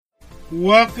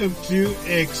Welcome to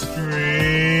ExtremeX.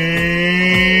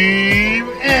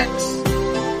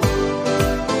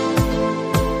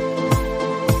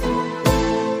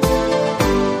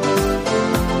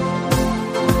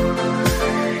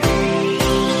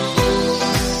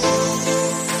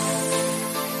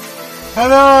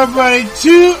 Hello everybody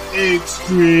to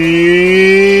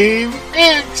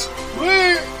ExtremeX,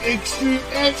 where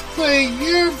ExtremeX play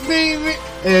your favorite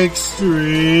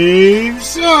extreme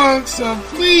songs, so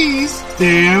please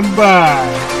stand by.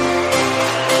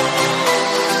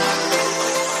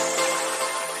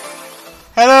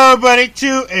 Hello everybody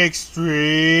to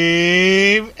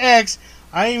ExtremeX.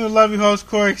 I am your lovely host,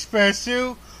 Corey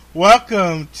Expressu.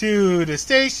 Welcome to the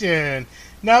station.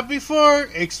 Now, before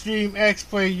ExtremeX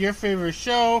play your favorite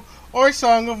show or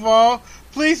song of all,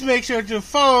 please make sure to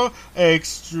follow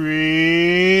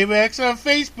ExtremeX on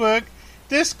Facebook,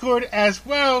 Discord as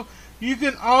well. You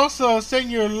can also send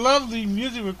your lovely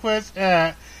music requests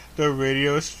at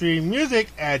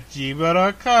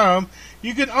thRadiostreammusic@gmail.com.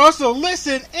 You can also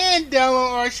listen and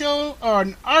download our show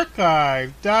on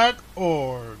archive.org.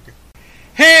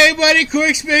 Hey everybody,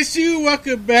 Corey Expressu,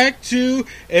 welcome back to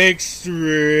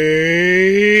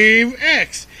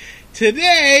ExtremeX.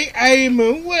 Today I am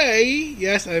away,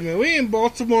 yes I'm away in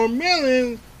Baltimore,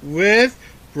 Maryland with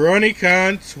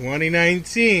Bronycon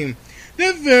 2019.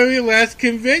 The very last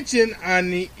convention on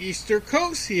the East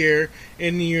Coast here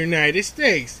in the United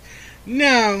States.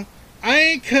 Now,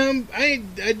 I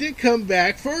did come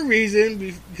back for a reason,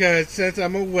 because since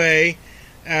I'm away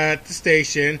at the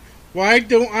station, why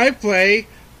don't I play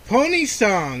Pony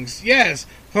songs? Yes,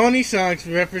 Pony songs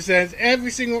represents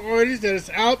every single artist that is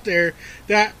out there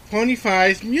that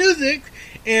ponifies music.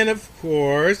 And of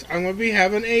course, I'm going to be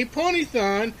having a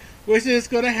Ponython, which is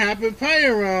going to happen probably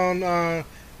around, I'm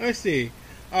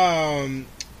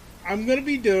going to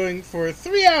be doing for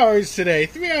 3 hours today.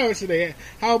 3 hours today.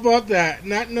 How about that?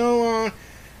 Not no,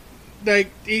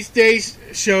 East Day's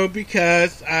show,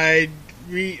 because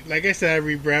like I said, I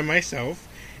rebrand myself.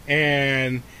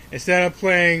 And instead of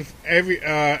playing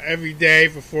every day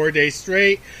for 4 days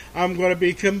straight, I'm going to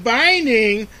be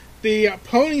combining the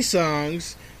Pony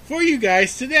songs for you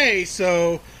guys today.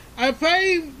 So I'll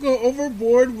probably go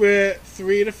overboard with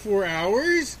 3 to 4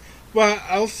 hours, but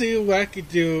I'll see what I could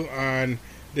do on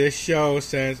this show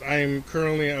since I'm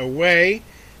currently away.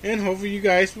 And hopefully you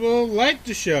guys will like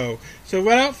the show. So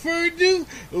without further ado,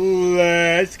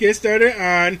 let's get started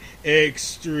on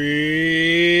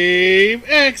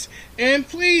ExtremeX. And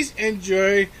please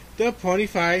enjoy the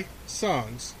Ponyfy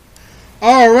songs.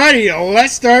 Alrighty,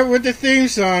 let's start with the theme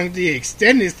song, the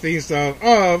extended theme song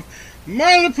of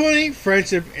My Little Pony,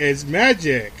 Friendship is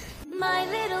Magic. My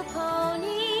little pony,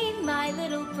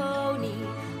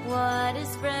 what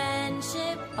is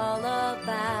friendship all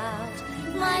about?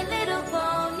 My little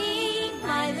pony,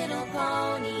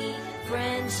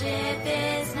 friendship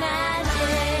is magic.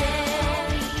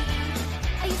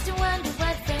 I used to wonder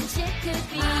what friendship could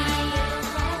be,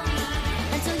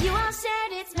 until you all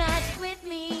shared its magic with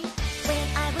me. When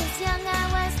I was young, I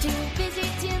was too busy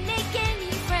to make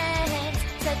any friends.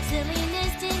 Such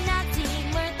silliness did not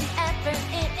seem worth the effort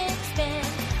it expends.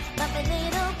 But my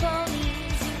little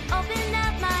ponies, you opened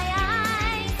up my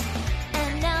eyes,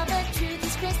 and now the truth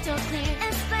is crystal clear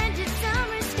and splendid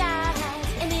summer skies.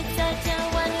 And it's such a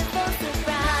wonderful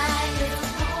surprise. Little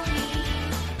pony,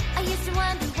 I used to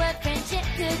wonder what friendship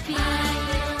could be,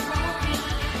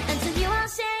 until you all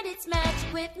shared its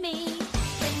magic with me.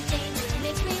 When danger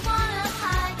makes me wanna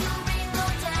hide, your rainbow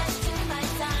dash to my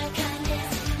side. Kindness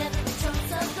never controls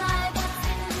supply. Once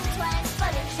bitten, twice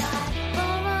Fluttershy.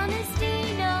 For honesty,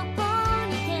 no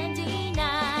pony can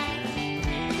deny.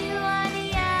 You are the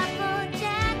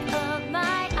applejack of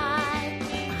my eye.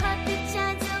 A heart that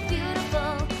shines so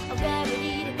beautiful, a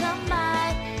rarity to come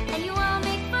by. And you all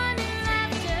make fun and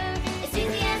laughter as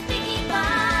easy as picking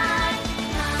pie.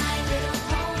 My little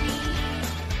pony,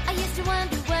 I used to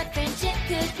wonder what friendship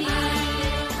could be,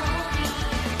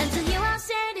 until you all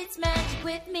shared its magic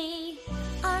with me.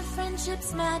 Our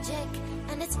friendship's magic,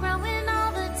 and it's growing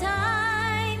all the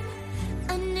time.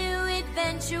 A new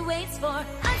adventure waits for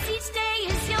us, each day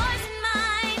is yours and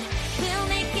mine. We'll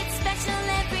make it special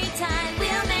every time,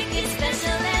 we'll make it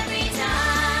special every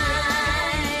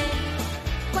time.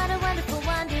 What a wonderful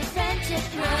wonder friendship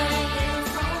brings.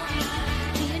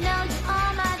 Do you know you're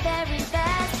all my very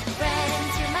best friends?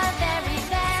 You're my very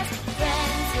best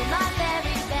friends. You're my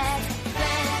very best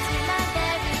friends. You're my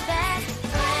very best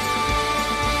friends.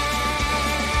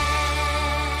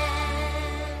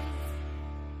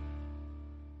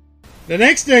 The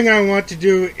next thing I want to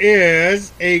do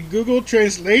is a Google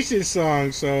Translation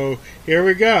song, so here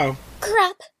we go.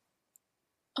 Crap.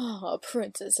 Ah,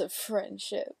 Princess of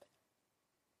Friendship.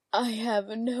 I have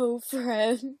no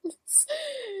friends.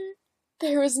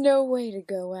 There is no way to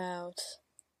go out.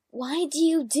 Why do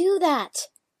you do that?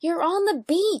 You're on the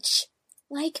beach,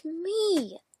 like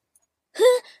me.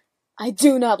 I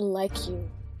do not like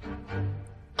you.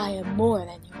 I am more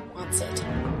than you wanted.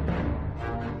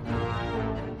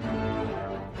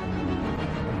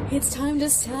 It's time to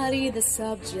study the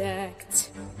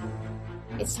subject.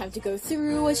 It's time to go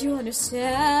through what you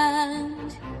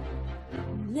understand.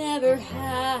 Never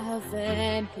have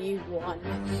anyone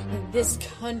in this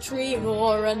country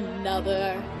or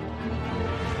another.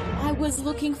 I was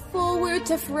looking forward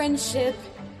to friendship,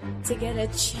 to get a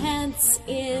chance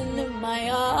in my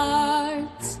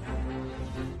art.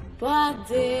 But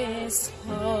this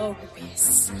hope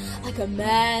is like a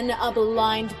man, a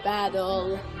blind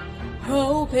battle.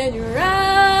 Open your eyes,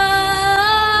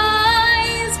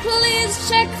 please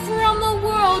check from the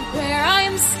world where I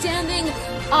am standing.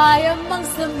 I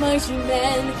amongst the mighty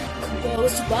men,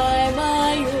 close by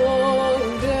my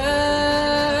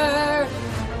order.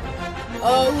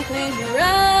 Open your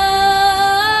eyes,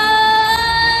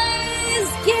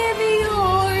 give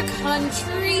your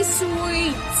country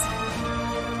sweet.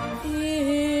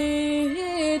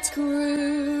 It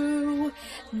grew.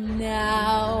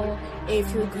 Now,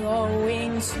 if you're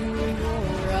going to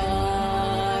your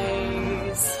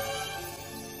eyes,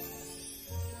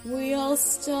 we all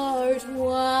start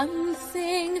one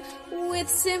thing with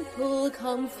simple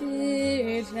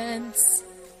confidence.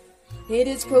 It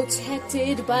is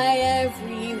protected by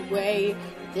every way.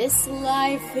 This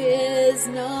life is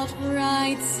not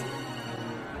right.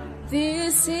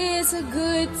 This is a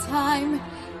good time.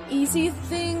 Easy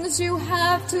things you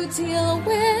have to deal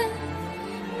with.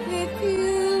 If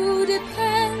you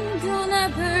depend on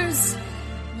others,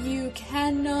 you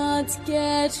cannot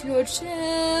get your chance.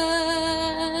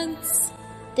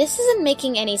 This isn't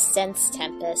making any sense,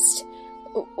 Tempest.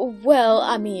 Well,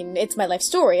 I mean, it's my life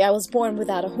story. I was born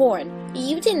without a horn.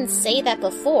 You didn't say that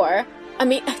before. I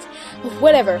mean,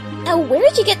 whatever. Now, where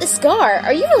did you get the scar?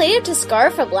 Are you related to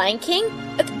Scar from Lion King?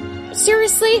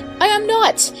 Seriously? I am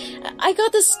not. I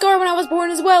got the scar when I was born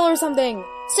as well or something.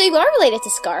 So you are related to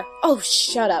Scar? Oh,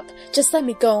 shut up. Just let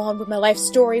me go on with my life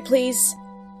story, please.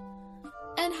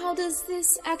 And how does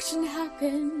this action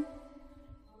happen?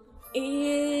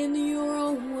 In your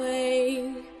own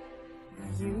way.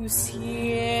 You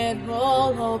see it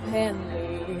all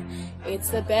openly. It's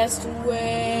the best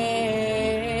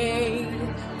way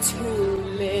to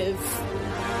live.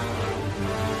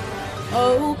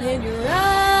 Open your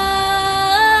eyes.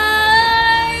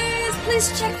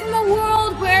 Please check from the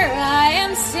world where I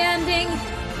am standing.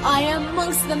 I am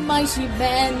amongst the mighty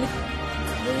men,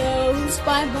 close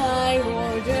by my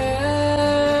order.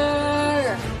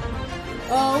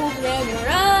 Open your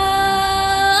eyes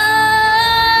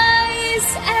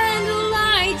and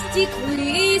light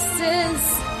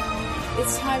decreases.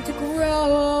 It's time to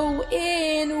grow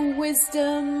in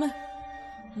wisdom.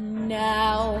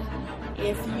 Now,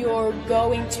 if you're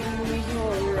going to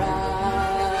your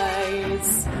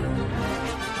eyes,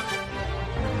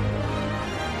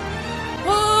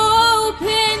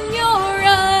 open your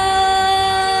eyes.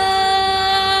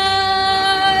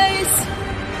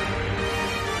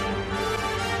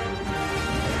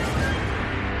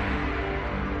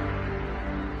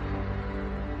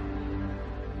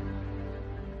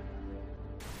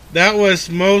 That was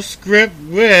Most Script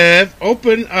with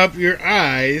Open Up Your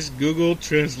Eyes, Google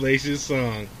Translation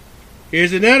song.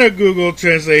 Here's another Google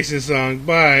Translation song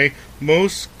by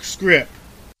Most Script.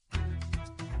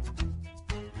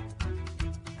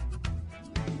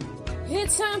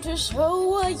 It's time to show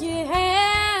what you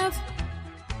have.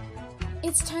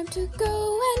 It's time to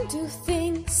go and do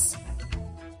things.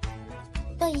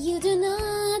 But you do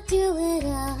not do it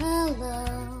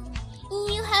alone.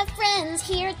 You have friends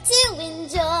here to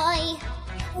enjoy.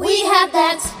 We have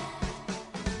that.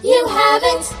 You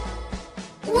haven't.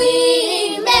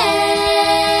 We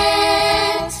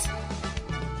met.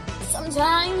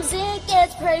 Sometimes it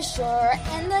gets pressure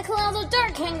and the clouds are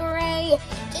dark and gray.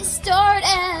 They start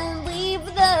and leave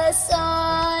the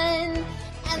sun.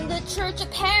 And the church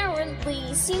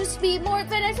apparently seems to be more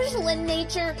beneficial in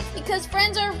nature because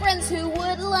friends are friends who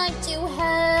would like to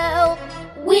help.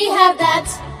 We have that.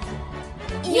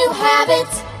 You have it.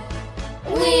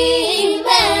 We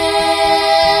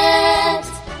met.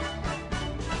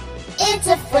 It's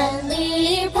a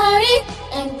friendly party,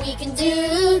 and we can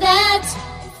do that.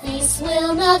 Feast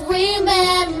will not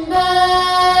remember.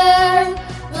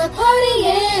 The party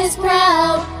is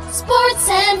proud, sports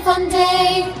and fun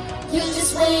day. You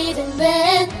just wait and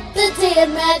then the day of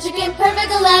magic and perfect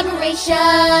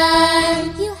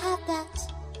collaboration. You have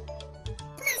that.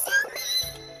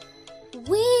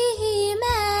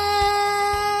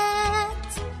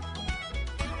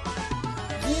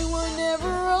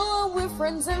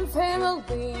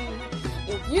 family.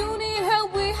 If you need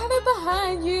help, we have it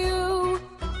behind you.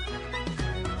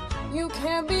 You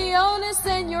can be honest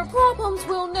and your problems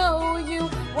will know you.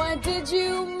 Why did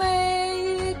you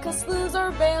make us lose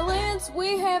our balance?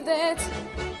 We have that.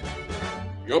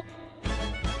 Yup.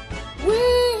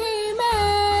 We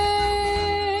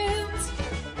meant.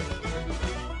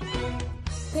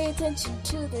 Pay attention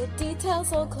to the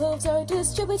details. All clothes are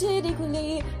distributed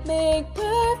equally. Make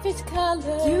perfect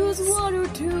colors. Use water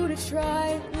to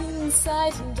try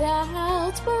inside and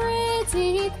out.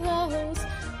 Pretty clothes.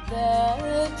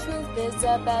 The truth is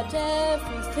about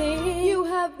everything. You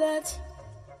have that.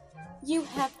 You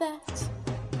have that.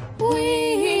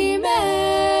 We met.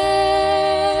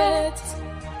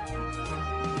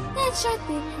 It should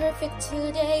be perfect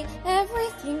today.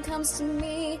 Everything comes to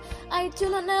me. I do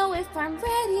not know if I'm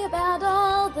ready about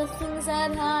all the things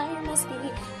that I must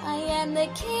be. I am the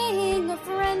king of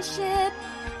friendship,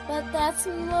 but that's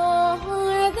more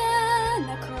than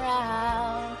a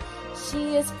crown.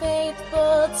 She is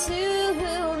faithful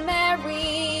to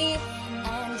Mary,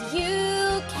 and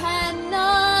you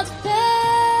cannot fail.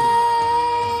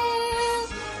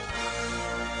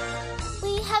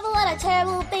 We have a lot of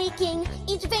terrible baking.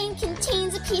 Each vein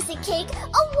contains a piece of cake.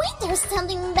 Oh wait, there's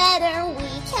something better we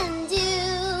can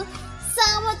do.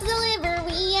 Someone to deliver,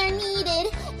 we are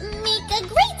needed. Make a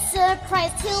great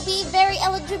surprise. He'll be very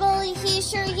eligible. He's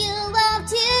sure you'll love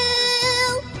to.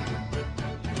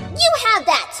 You have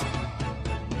that.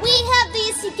 We have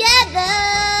these together.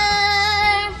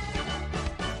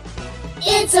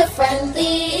 It's a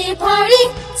friendly party.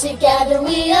 Together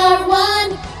we are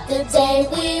one. The day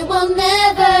we will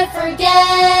never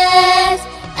forget.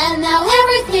 And now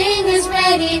everything is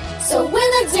ready. So when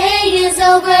the day is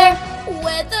over,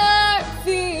 weather,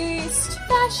 feast,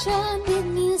 fashion, With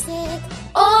music.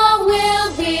 all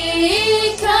will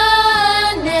be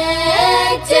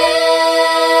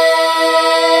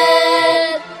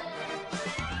connected.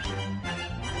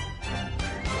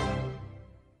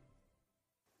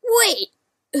 Wait,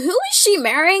 who is she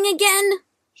marrying again?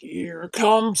 Here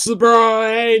comes the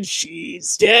bride.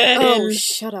 She's dead. Oh,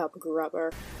 shut up,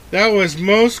 Grubber. That was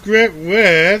Most Grip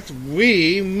with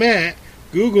We Met,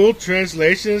 Google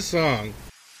Translation Song.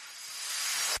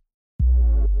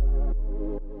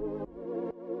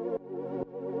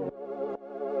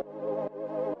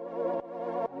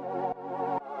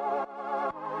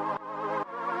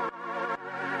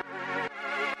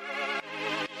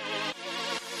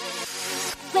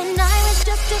 When I was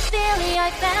just a filly, I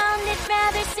found it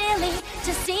rather silly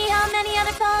to see how many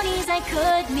other ponies I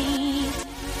could meet.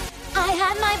 I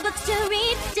had my books to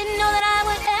read, didn't know that I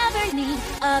would ever need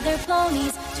other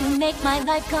ponies to make my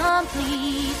life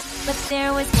complete. But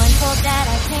there was one colt that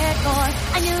I cared for,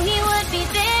 I knew he would be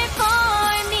there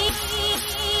for me.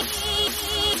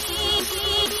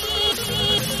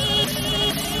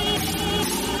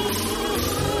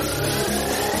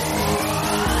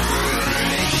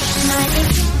 My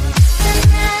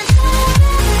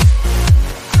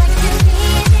like to be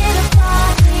in a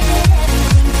park, we did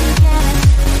everything together.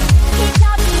 He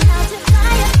taught me how to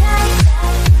fly a kite.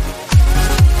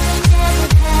 Never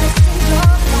had a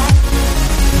single fight.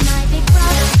 My big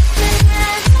brother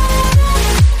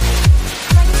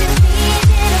like to be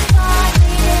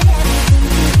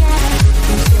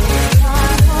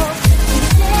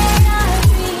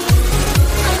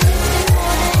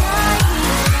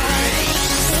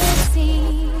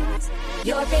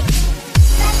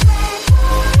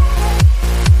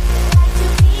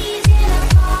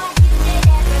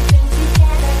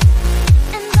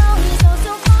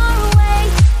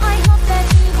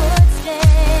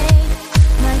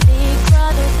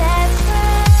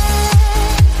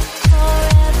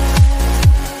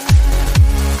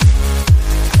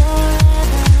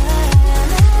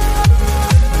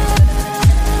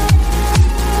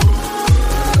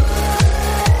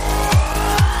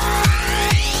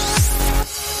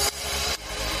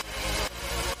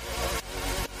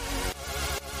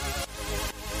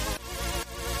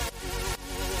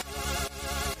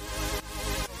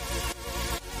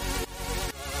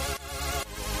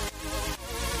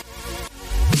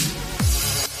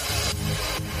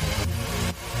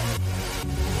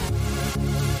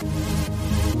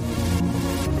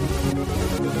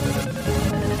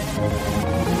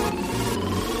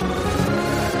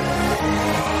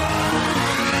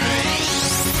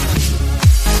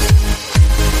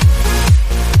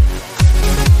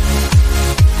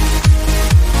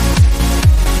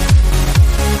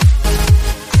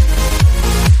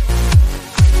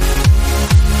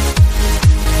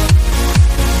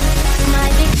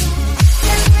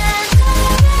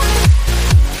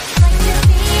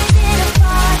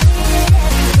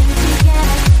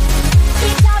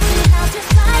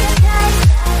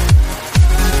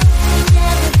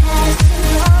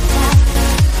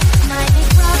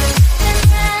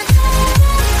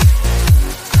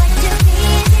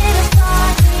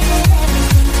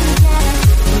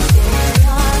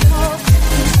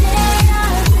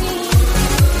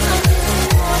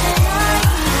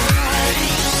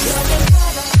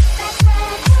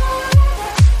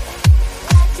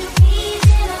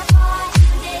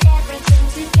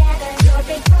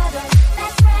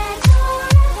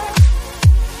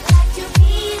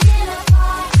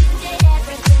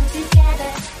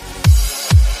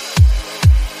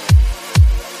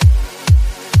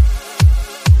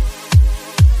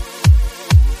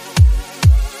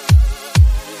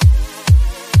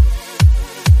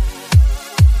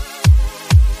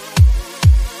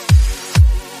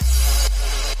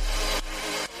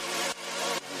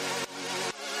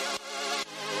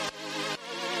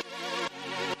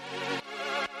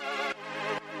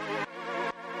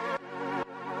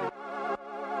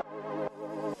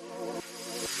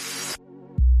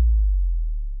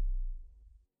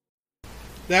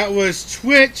That was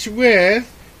Twitch with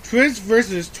Twitch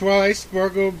versus Twilight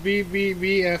Sparkle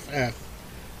BBBFF.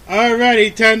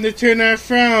 Alrighty, time to turn our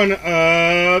frown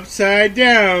upside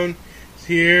down.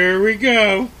 Here we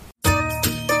go.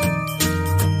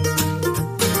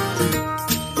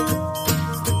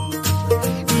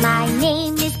 My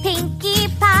name is Pinkie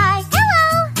Pie.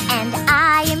 Hello. And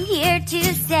I am here to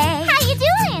say, how you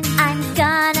doing? I'm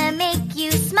gonna make you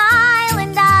smile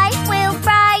and I will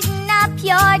brighten up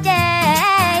your day.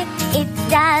 It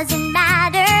doesn't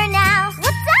matter now.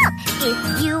 What's up?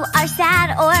 If you are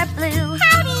sad or blue.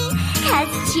 Howdy.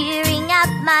 'Cause cheering up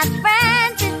my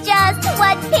friends is just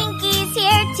what Pinkie's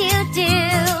here to do.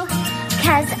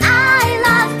 'Cause I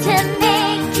love to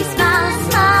make you smile,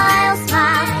 smile,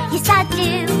 smile. Yes, I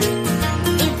do.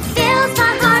 It fills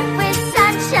my heart with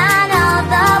sunshine all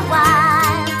the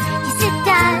while. Yes, it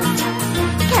does.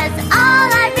 'Cause all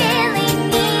I really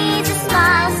need is a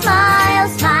smile, smile,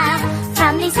 smile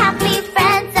from these happy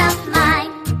friends of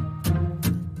mine.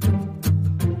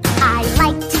 I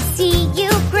like to see you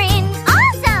grin.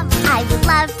 Awesome! I would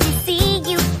love to see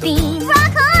you beam.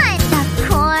 Rock on! The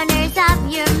corners of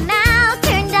your mouth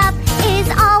turned up is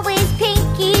always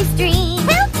Pinkie's dream.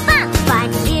 But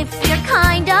if you're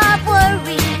kind of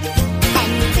worried and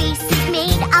your face is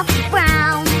made of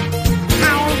brown,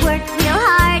 I'll work real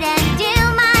hard and do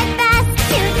my best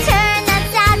to turn that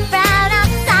sad frown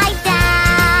upside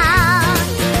down.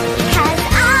 'Cause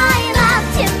I love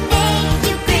to make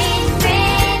you grin,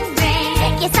 grin,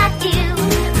 grin. Yes, I do.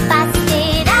 Bust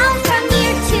it out from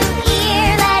ear to ear,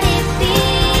 let it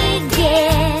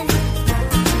begin.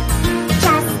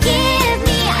 Just give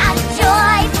me a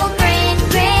joyful grin,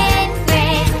 grin,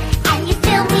 grin, and you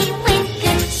fill me with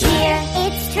good cheer.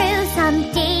 It's true, some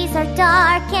days are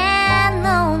dark and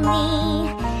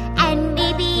lonely, and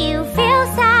maybe you feel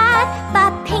sad,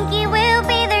 but Pinkie will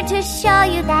be there to show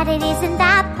you that it isn't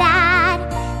that bad.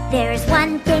 There's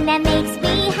one thing that makes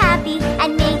me happy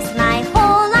and makes my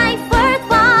whole life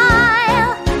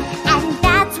worthwhile, and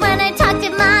that's when I talk to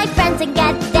my friends and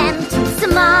get them to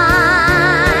smile.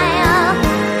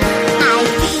 I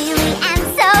really am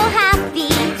so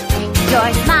happy. Your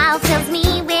smile fills me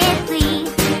with glee.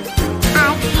 I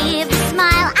give a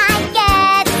smile, I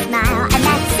get a smile, and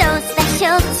that's so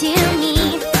special to me.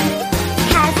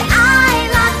 'Cause I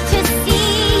love to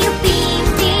see you beam,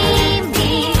 beam,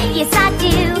 beam. Yes, I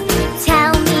do.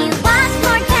 Tell me what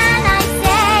more can I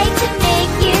say to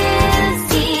make you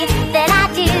see that I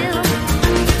do.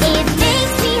 It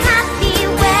makes me happy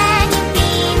when you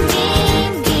beam,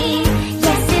 beam, beam.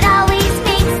 Yes, it always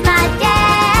makes my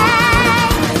day.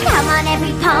 Come on,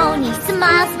 every pony,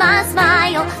 smile, smile,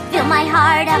 smile. Fill my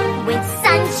heart up with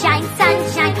sunshine,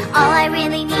 sunshine. All I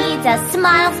really need's a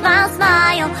smile, smile,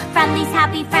 smile from these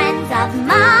happy friends of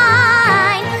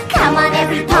mine. Come on,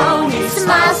 every pony,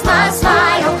 smile, smile,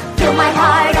 smile. Fill my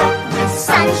heart up with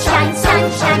sunshine,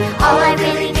 sunshine. All I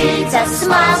really need's a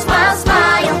smile, smile,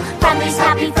 smile from these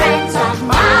happy friends of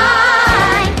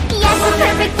mine. Yes, a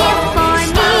perfect gift for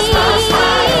me is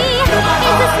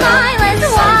a smile as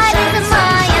wide as a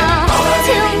mile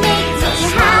to make me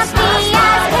happy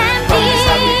as can be.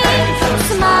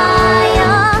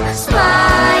 Smile,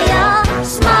 smile,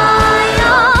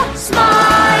 smile,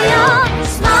 smile,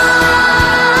 smile.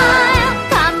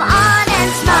 Come on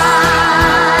and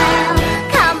smile.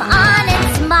 Come on and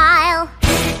smile.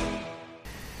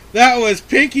 That was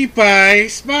Pinkie Pie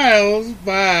Smiles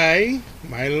by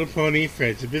My Little Pony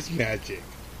Friendship is Magic.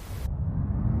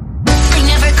 I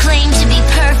never claim to be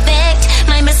perfect.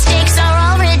 My mistakes are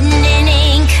all written in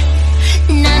ink.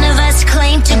 None of us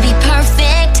claim to be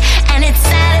perfect, and it's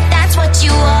sad if that's what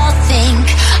you all think.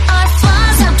 Our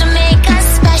flaws help to make us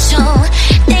special.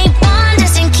 They bond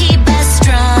us and keep us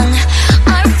strong.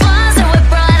 Our flaws are what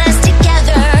brought us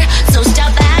together. So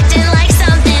stop acting like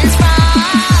something's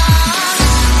wrong.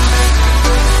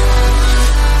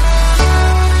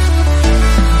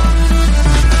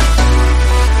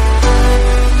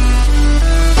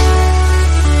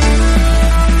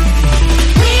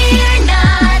 We're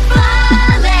not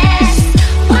flawless.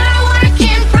 We're a work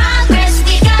in progress.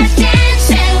 We got dents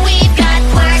and we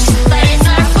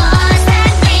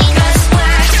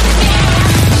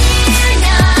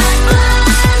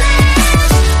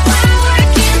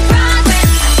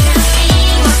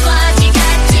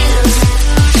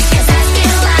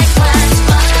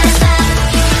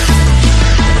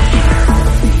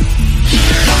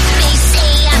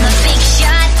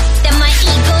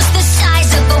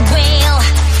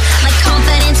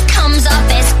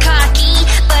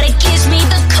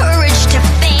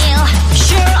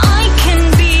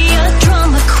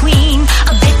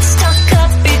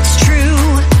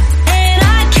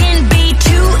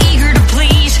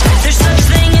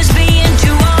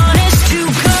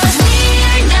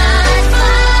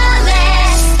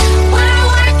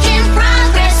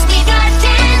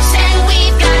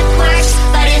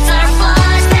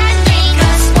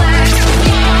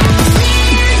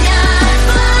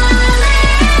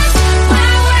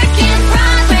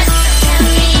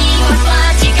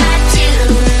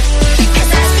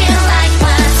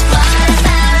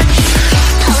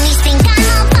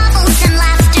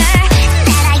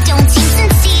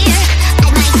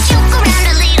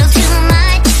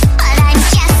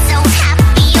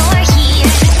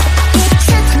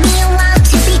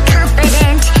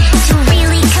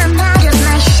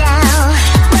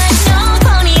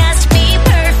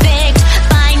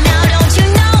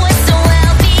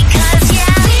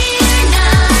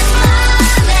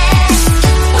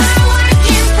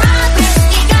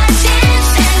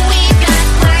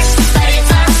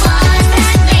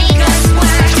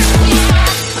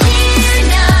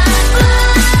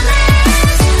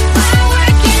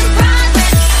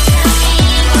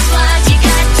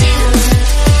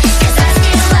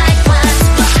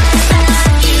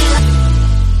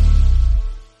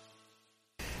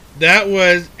That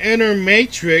was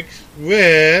ExtremeX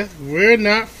with We're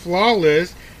Not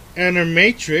Flawless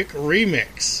ExtremeX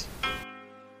Remix.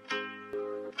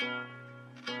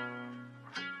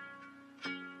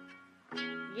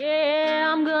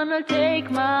 Yeah, I'm gonna take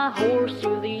my horse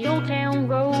through the old town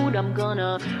road. I'm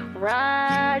gonna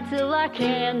ride till I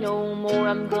can no more.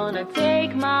 I'm gonna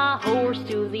take my horse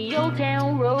to the old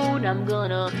town road. I'm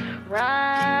gonna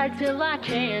ride till I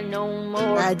can no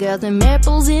more. I got them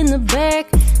apples in the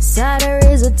back, cider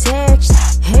is attached.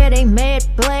 Head ain't matte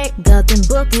black, got them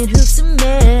bucket hoops to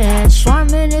match.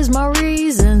 Farming is my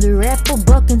reason, the apple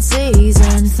bucking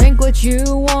season. Think what you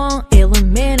want,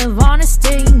 element of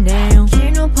honesty now.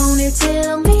 Can't no pony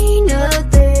tell me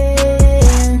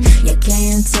nothing. You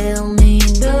can't tell me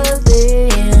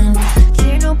nothing.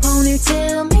 Can't no pony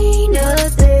tell me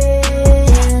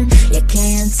nothing. You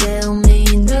can't tell me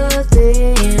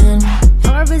nothing.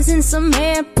 Harvesting some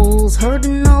apples,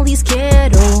 herding all these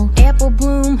cattle. Apple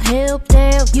Bloom helped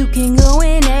out, you can go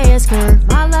and ask her.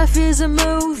 My life is a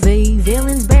movie,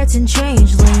 villains, bats, and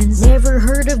changelings. Never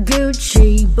heard of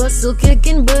Gucci, but still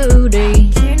kicking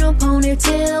booty. Can't no pony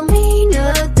tell me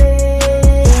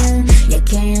nothing. You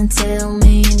can't tell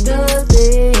me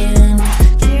nothing.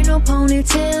 Can't no pony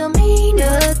tell me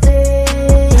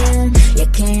nothing. You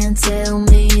can't tell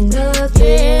me nothing.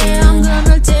 Yeah, I'm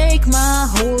gonna take my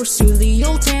horse through the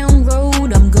old town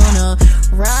road. I'm gonna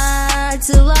ride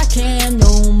till I can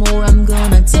no more. I'm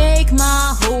gonna take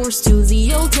my horse to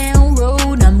the old town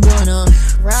road. I'm gonna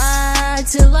ride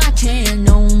till I can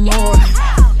no more.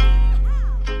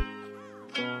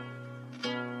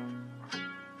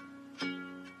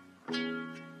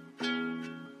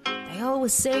 They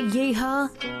always say yeehaw,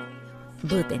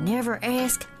 but they never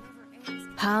ask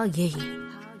how ye.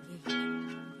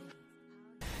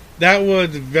 That was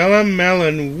Vella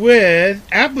Melon with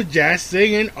Applejack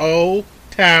singing Old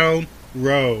Town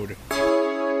Road.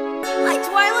 Hi,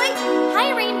 Twilight.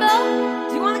 Hi, Rainbow.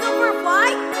 Do you want to go for a fly?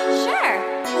 Sure.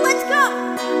 Let's go.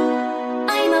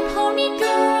 I'm a pony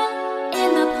girl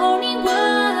in the pony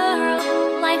world.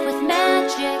 Life with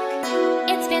magic,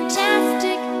 it's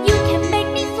fantastic. You can make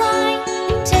me fly,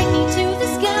 take me to the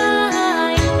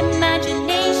sky.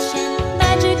 Imagination,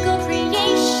 magical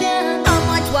creation. Come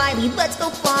on, Twilight, let's go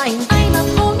flying. I'm a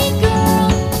pony girl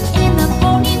in the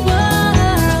pony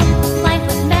world. Life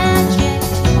with magic,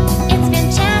 it's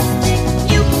fantastic.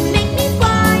 You can make me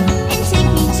fly and take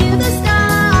me to the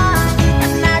sky.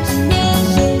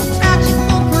 Imagination,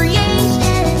 magical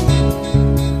creation.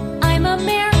 I'm a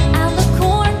mare,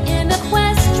 alicorn in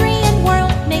equestrian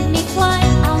world. Make me fly,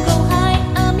 I'll go high,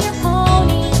 I'm your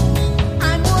pony.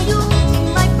 I'm loyal to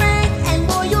my friends and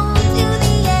loyal to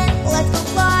the end. Let's go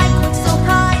fly quick so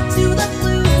high to the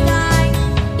blue sky.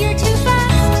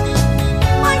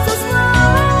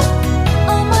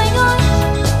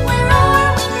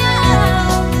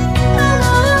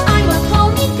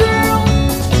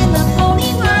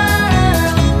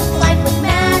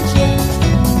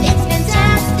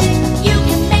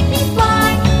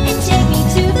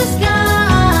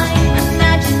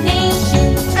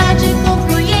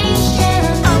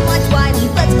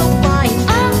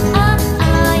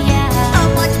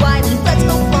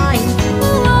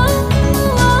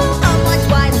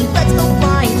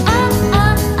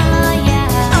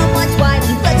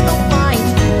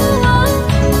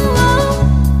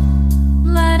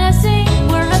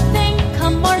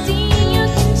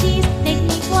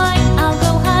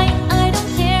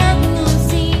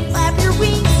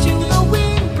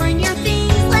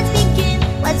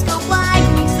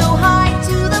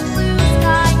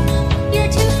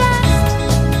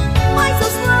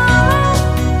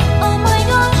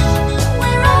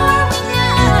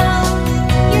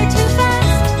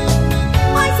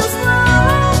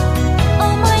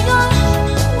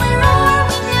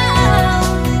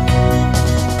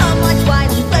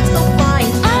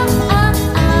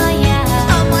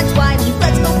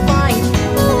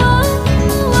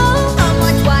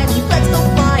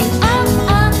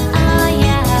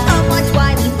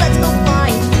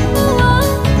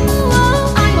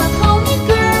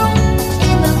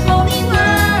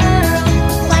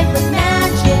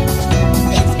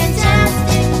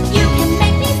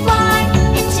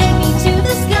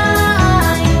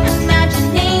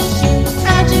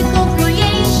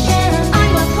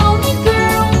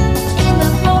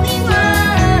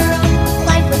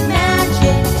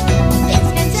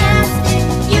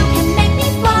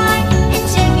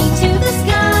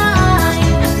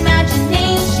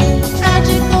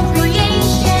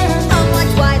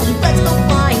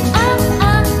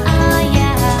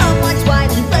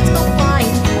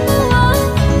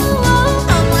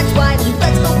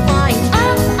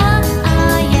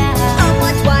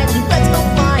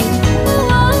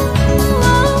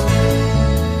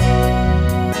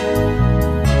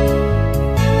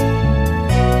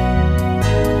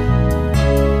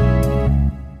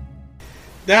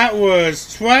 That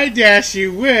was Try Dashy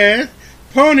with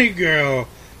Pony Girl.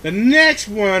 The next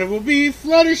one will be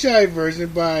Fluttershy version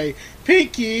by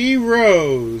Pinky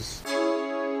Rose.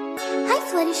 Hi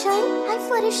Fluttershy, hi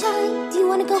Fluttershy. Do you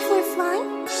want to go for a fly?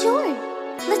 Sure,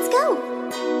 let's go.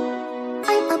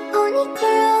 I'm a pony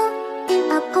girl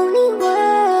in a pony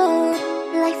world.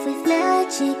 Life with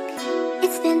magic,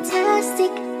 it's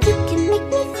fantastic. You can make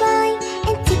me fly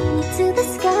and take me to the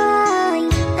sky.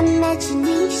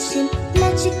 Imagination,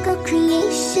 magical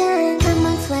creation. Come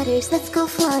on Flutters, let's go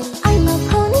fly. I'm a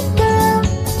pony girl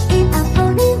in a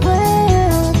pony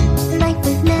world. Life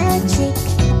with magic,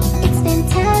 it's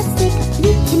fantastic.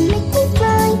 You can make me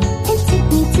fly and take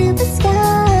me to the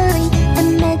sky.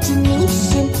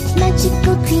 Imagination,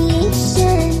 magical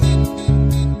creation.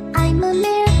 I'm a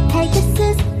mare,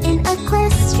 Pegasus in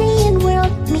equestrian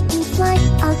world. Make me fly,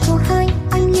 I'll go high.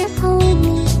 I'm your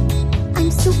pony.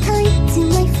 I'm so kind to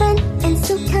my friend and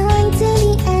so kind to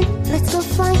the end. Let's go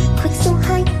fly quick so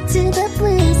high to the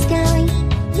blue sky.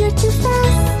 You're too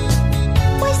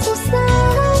fast, why so slow?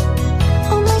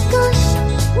 Oh my gosh,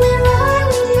 where are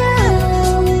we now?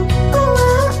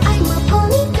 Oh, I'm a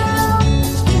pony girl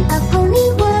in a pony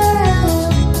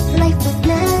world. Life with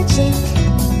magic,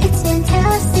 it's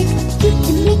fantastic. You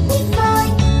can make me fly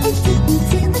and take me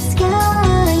to the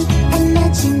sky.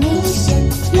 Imagination,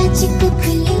 magical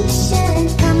creation.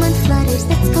 Come on Flutters,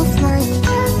 let's go flying.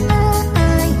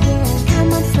 Yeah.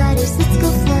 Come on Flutters, let's go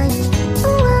flying.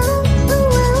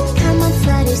 Come on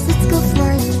Flutters, let's go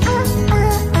flying.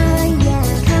 Yeah.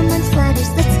 Come on Flutters,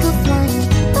 let's go flying.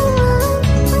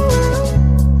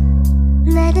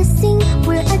 Let us sing,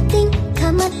 we're a thing.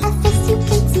 Come on FX, you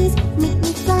can tease. Make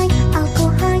me fly, I'll go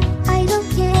high. I don't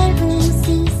care who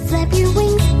sees. Flap your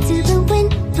wings to the wind.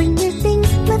 Bring your things,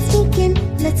 let's begin.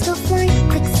 Let's go fly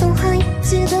quick so high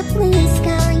to the blue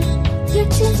sky. You're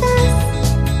too fast,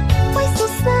 why so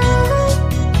slow?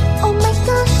 Oh my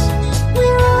gosh,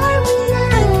 where are we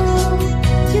now?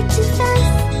 You're too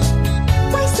fast,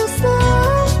 why so slow?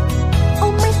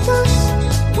 Oh my gosh,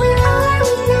 where are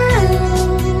we now?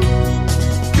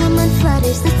 Come on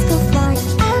Flutters, let's go flying.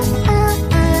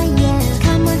 Yeah.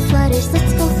 Come on Flutters,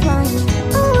 let's go flying.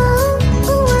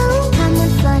 Come on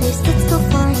Flutters, let's go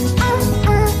flying.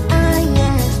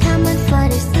 Yeah. Come on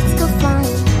Flutters, let's go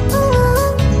flying.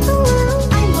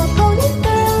 I'm a pony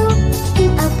girl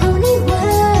in a pony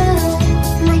world.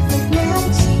 Life with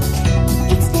magic,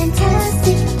 it's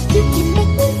fantastic. You can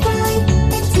make me fly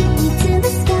and take me to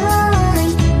the sky.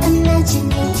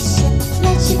 Imagination,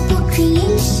 magical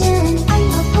creation. I'm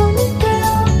a pony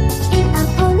girl in a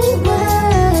pony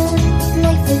world.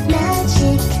 Life with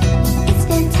magic, it's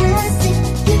fantastic.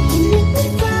 You can make me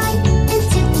fly and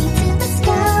take me to the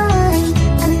sky.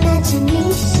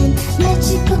 Imagination,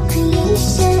 magical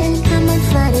creation. Come on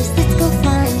Flutters, let's go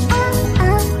flying.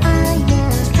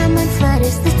 Yeah. Come on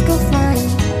Flutters, let's go flying.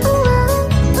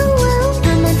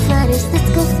 Come on Flutters, let's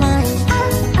go flying.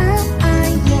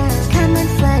 Yeah. Come on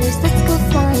Flutters, let's go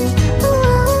flying.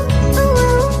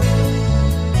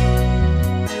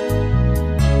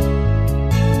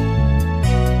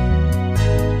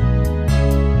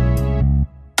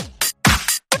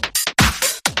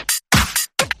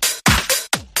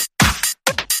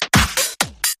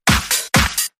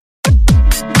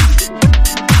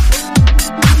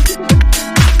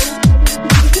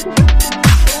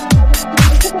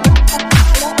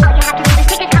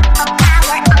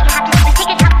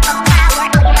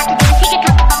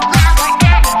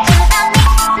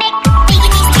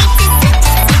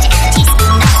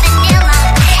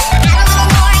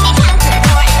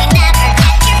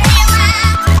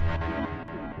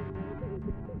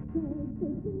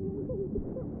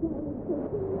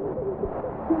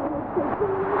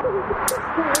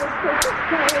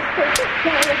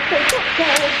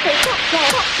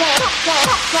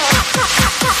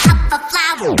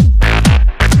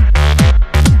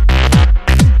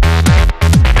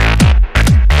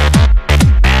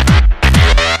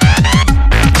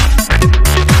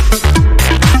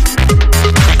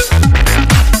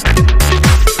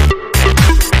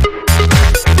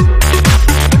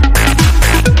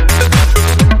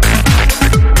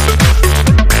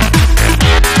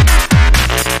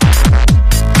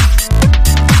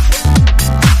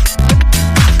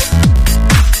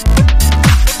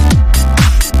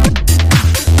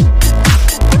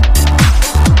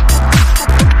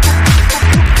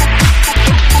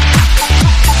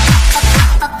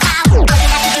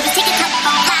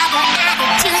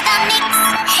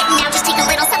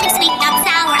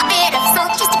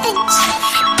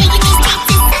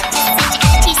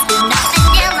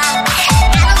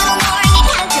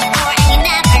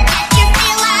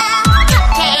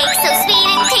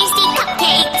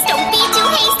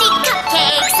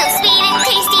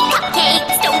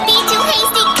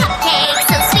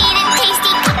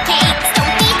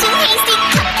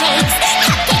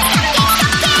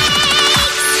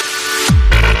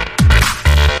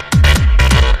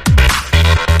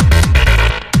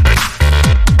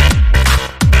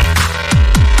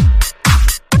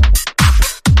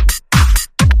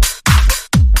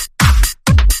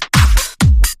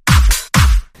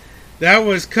 That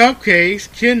was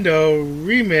Cupcakes Kindle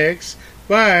remix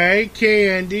by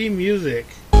KND Music.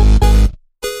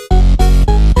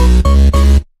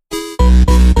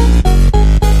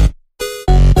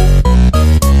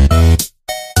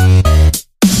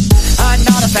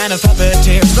 Fan of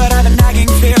puppeteers, but I've a nagging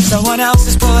fear someone else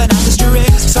is pulling out the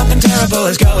strings. Something terrible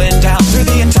is going down through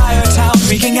the entire town,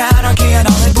 wreaking anarchy and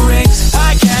all it brings.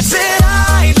 I can't sit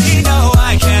idly, no,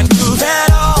 I can't move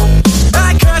at all.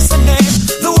 I curse the name,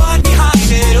 the one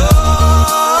behind it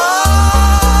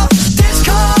all.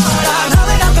 Discord, I'm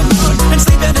howling at the moon and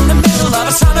sleeping in the middle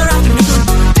of a summer afternoon.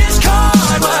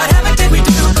 Discord, whatever did we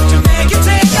do to make you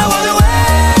take our world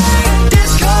away?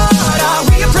 Discord, are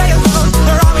we a prey alone,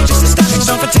 or are we just a stepping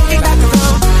stone for taking back the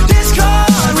throne?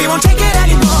 Discord, we won't take it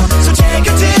anymore, so take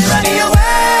your tyranny away.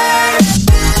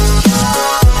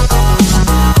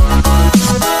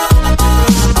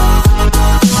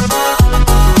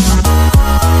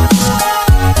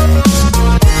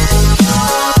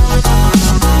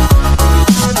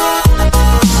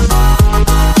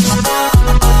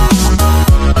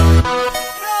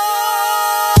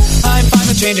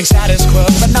 Changing status quo,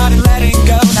 but not in letting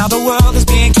go. Now the world is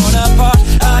being torn apart.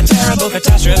 A terrible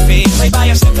catastrophe, played by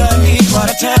a symphony. What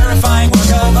a terrifying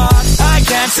work of art. I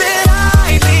can't sit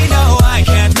idly, no, I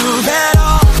can't move at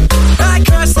all. I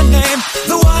curse the name,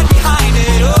 the one behind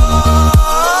it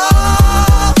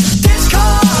all.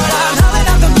 Discord, I'm howling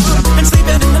at the moon and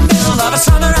sleeping in the middle of a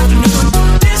summer afternoon.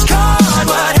 Discord,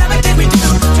 whatever did we do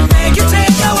to make you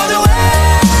take our world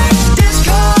away?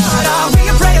 Discord, are we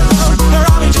a prey alone, or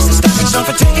are we just a stepping stone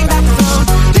for taking back the throne?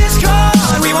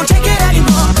 Discord, we won't take it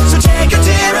anymore, so take your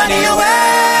tyranny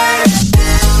away.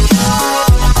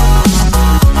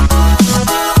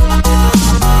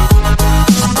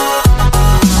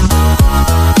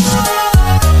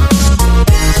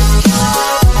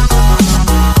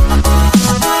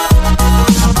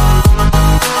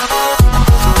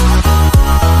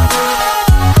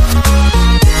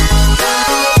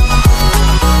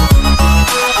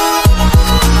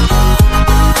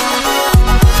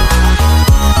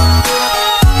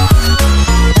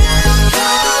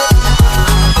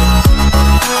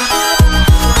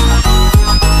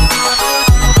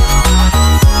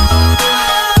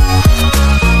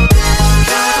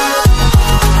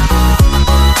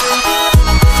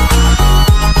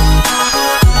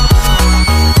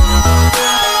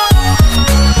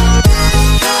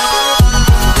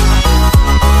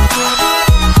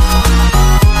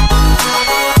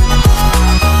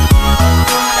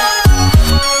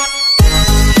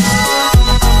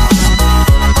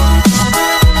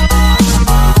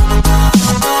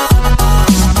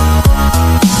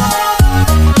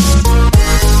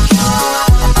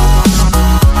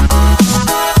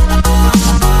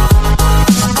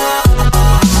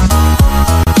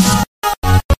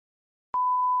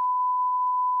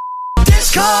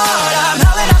 Discord, I'm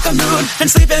howling at the moon and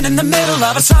sleeping in the middle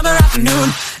of a summer afternoon.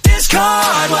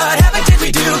 Discord, whatever did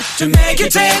we do to make you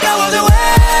take our world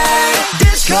away?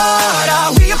 Discord,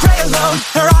 are we a prey alone,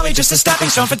 or are we just a stepping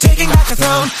stone for taking back the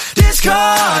throne?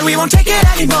 Discord, we won't take it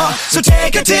anymore, so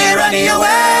take your tyranny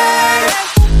away.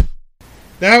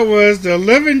 That was the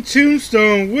Living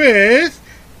Tombstone with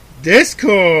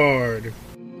Discord.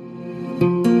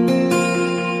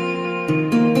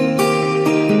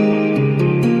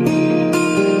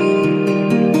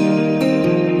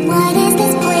 What is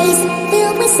this place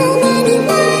filled with so many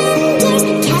wonders,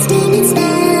 casting its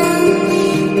spell?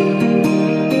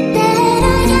 That I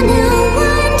am no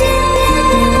wonder.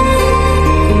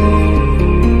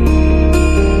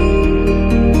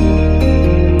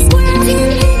 Squirrels in the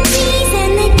trees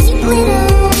and the cute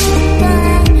little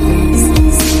bunnies.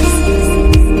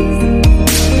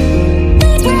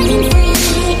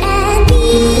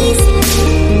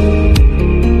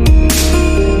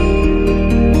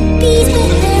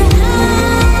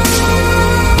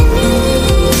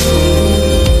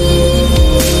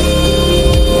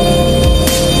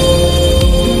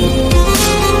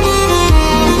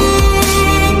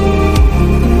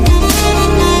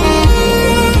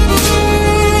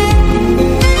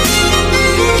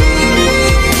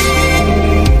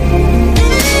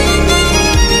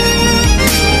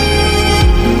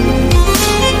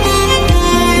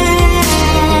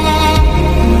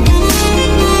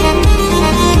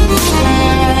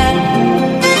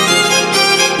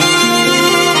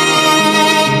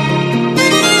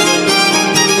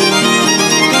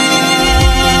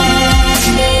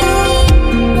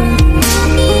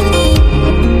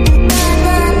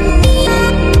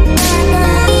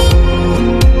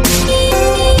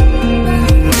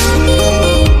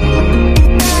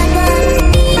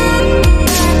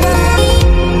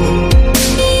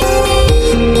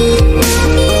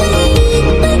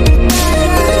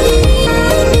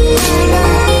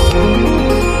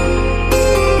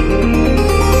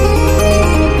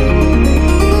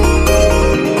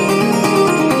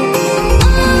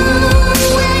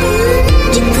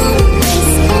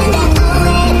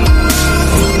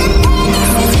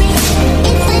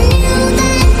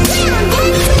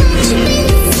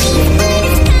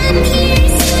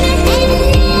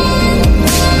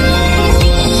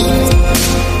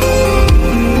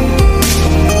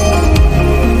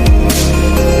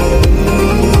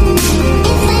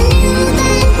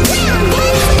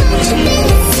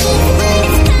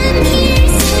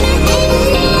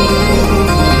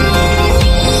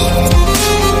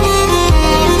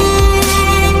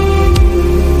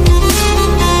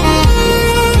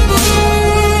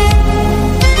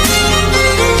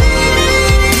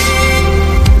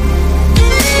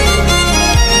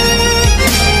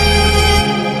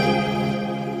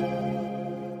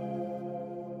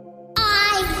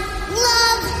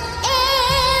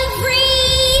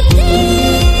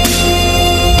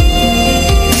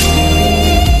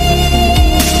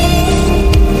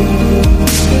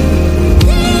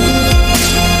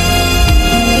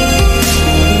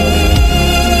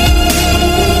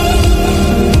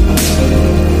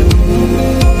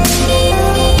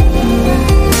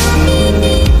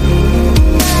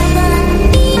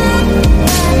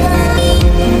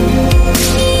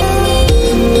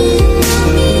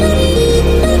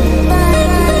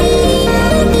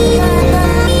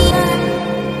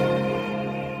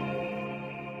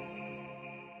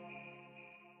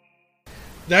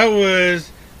 That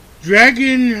was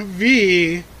Dragon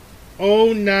V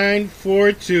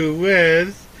 0942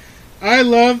 with I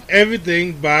Love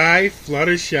Everything by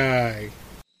Fluttershy.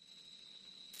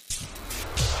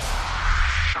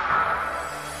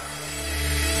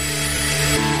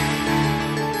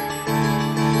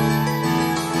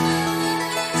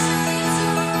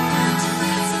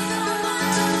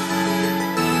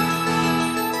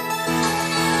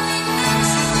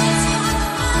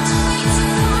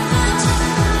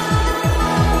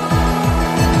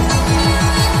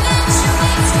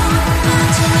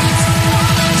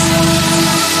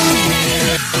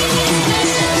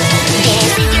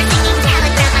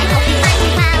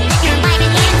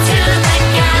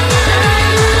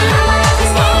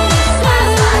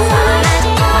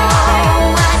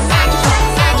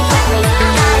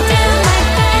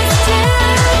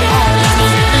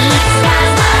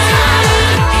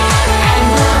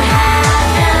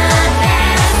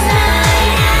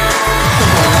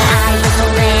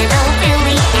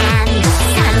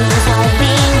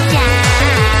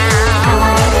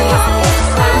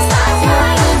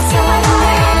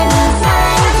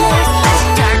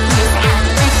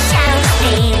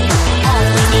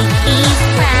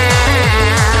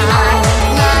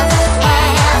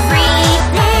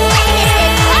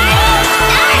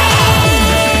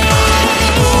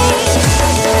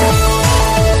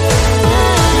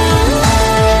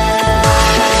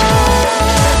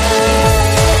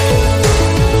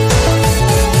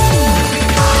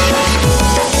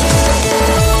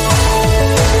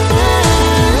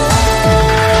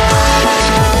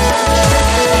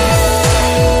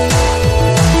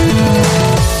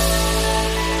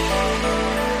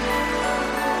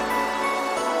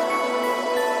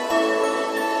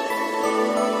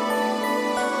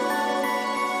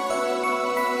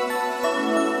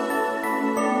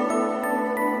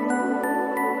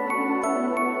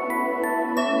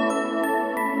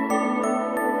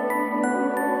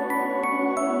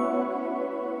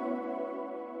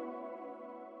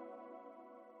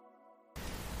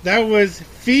 That was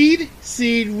Feed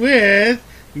Seed with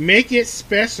Make It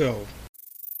Special.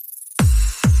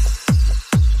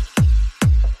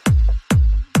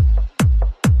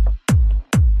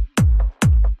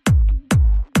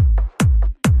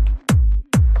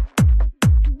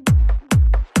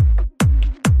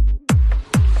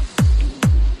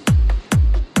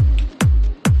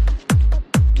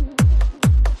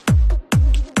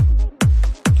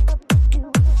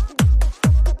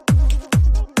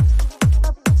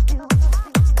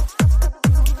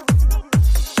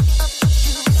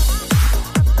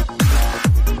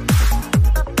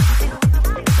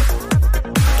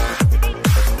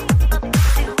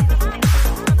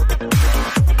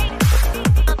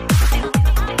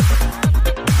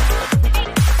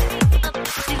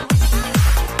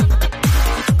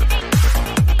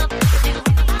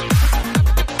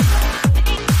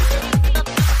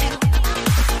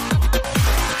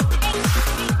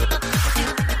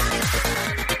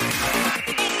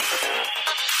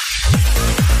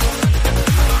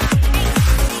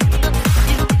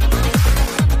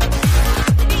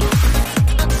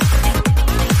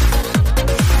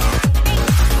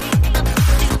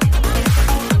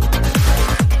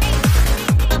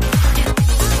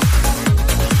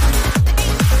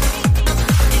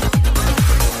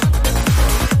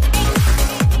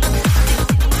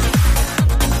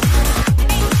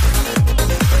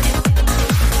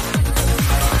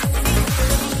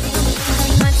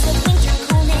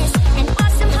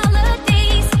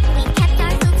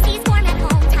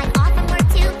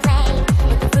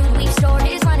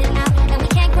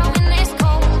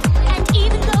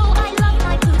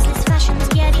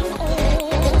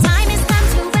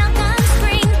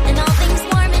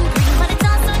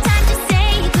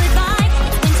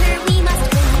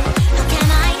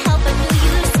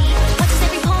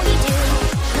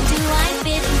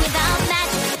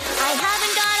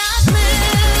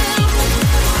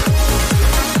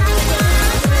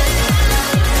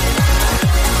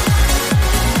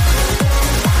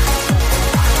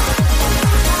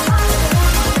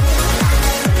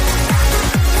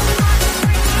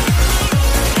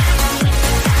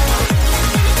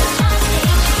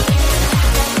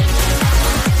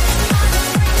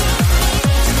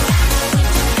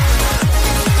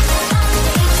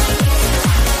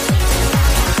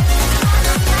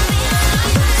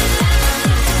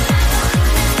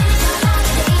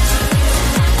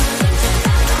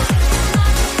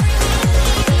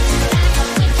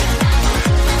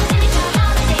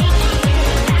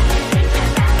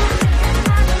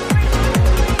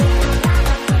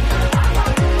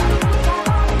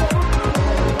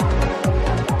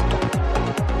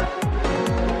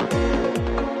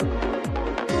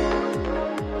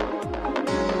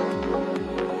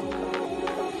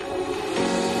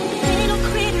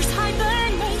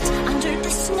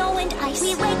 ice.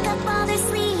 We wake up all their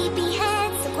sleepy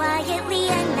heads so quietly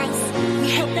and nice. We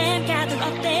help them gather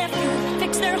up their food,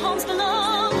 fix their homes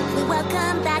below. We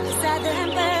welcome back the southern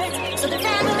birds so their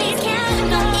families can.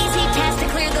 No easy task to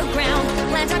clear the ground,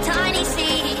 plant our tiny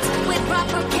seeds with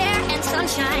proper care and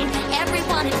sunshine.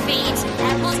 Everyone it feeds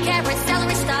apples, carrots,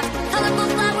 celery stalks, colorful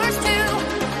flowers too.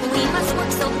 We must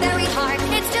work so very hard,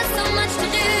 it's just so much to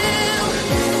do.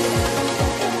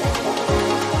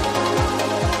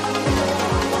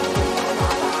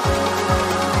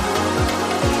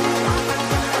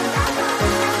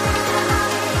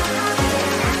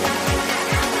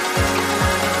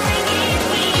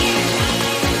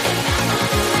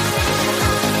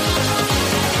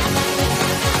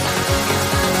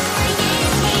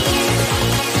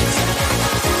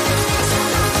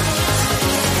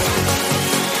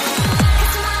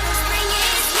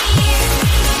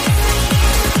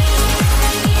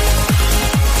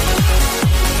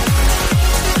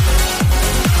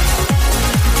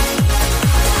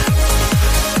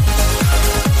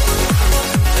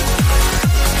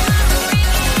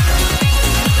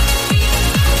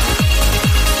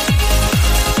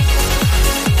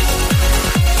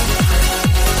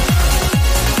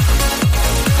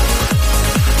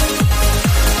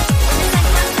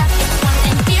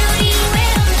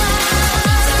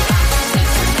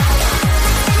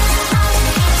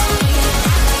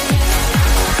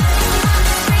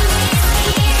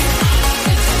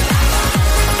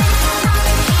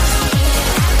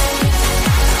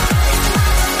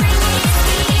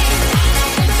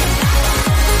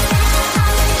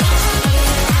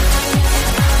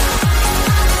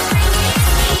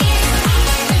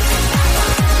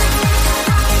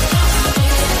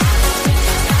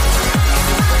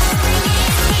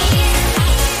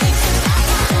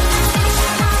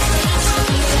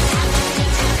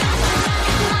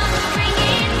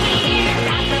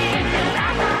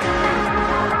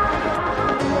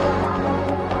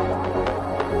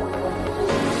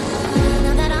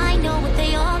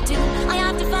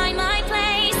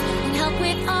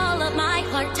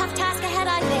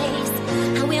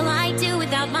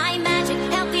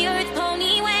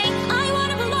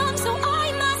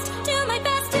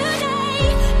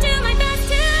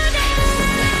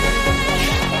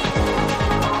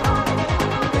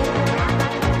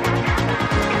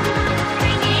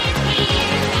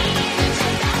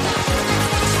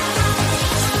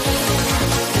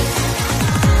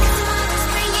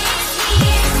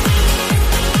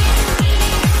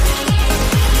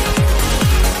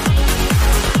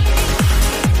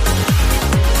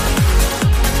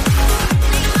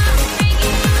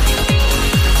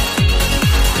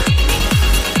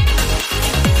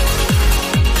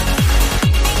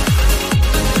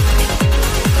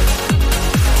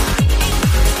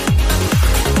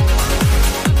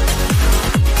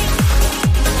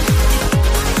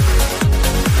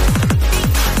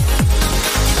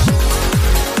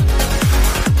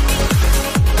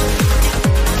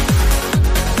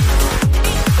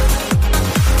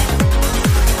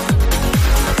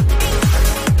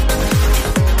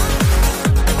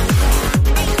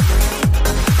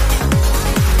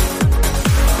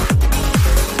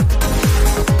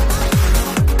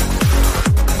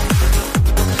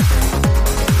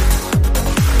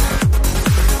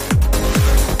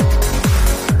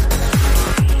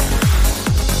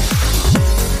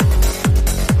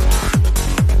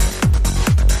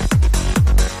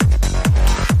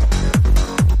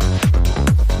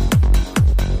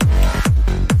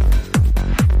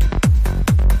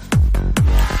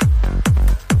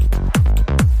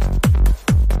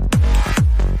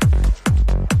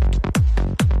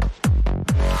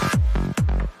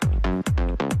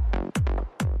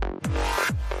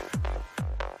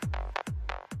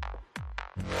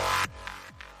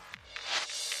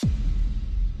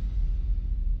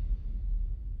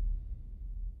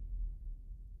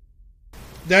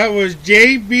 That was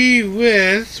JB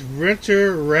with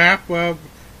Winter Wrap Up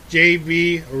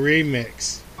JB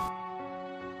Remix.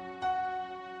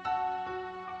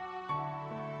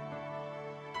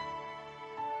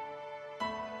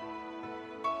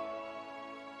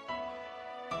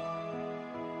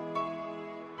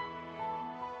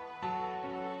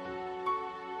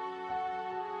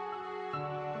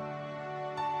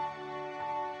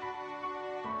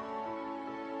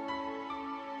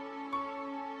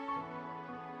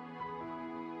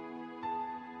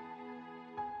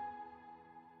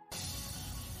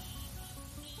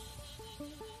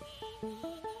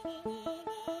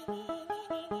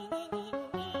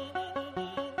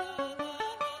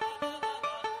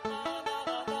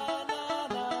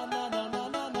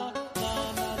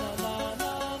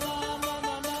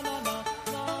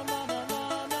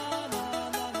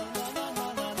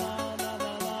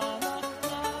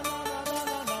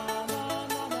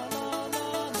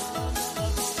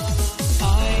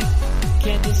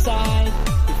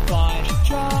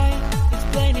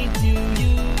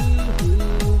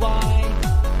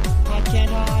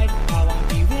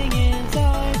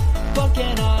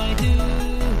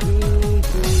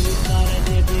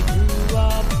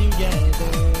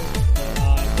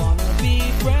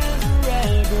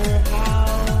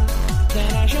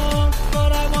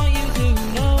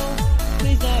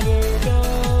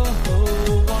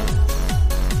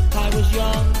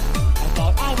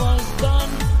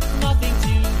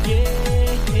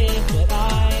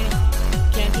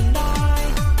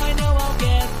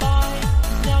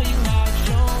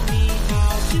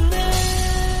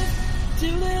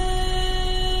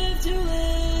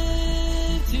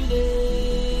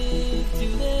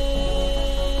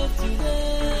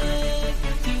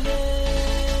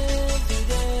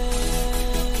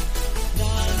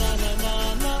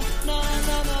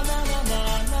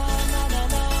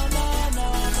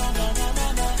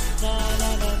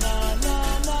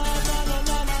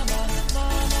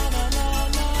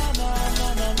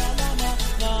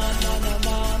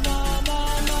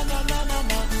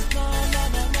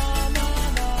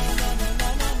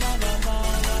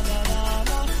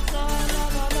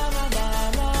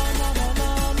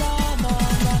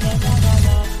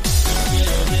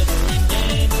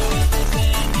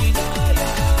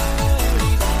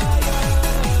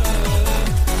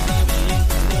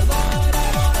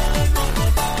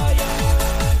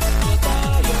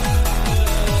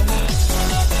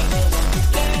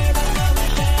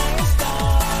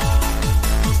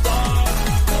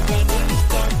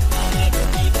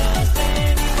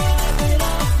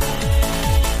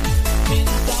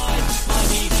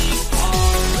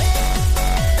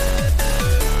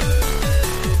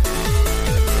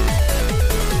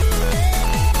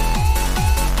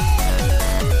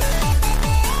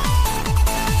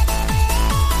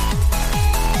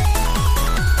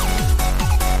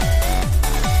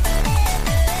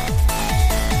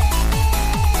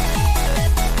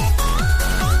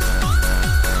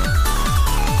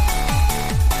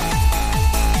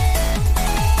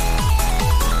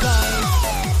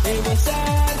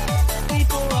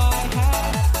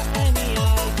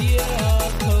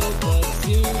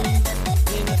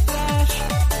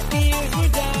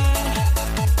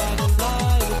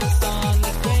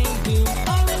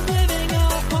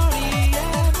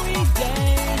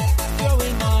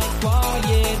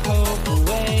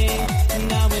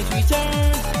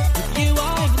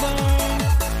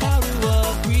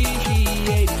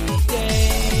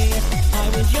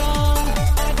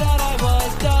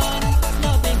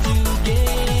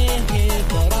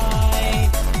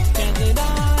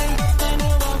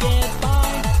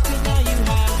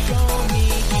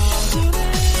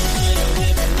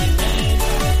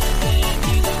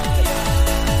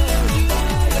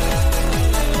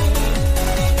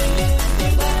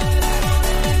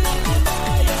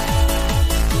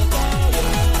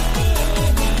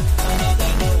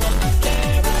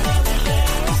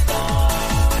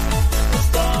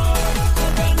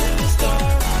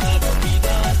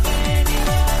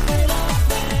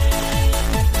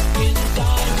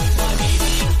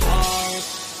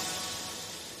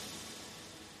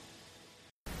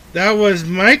 That was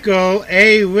Michael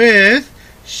A. with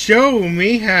Show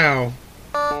Me How.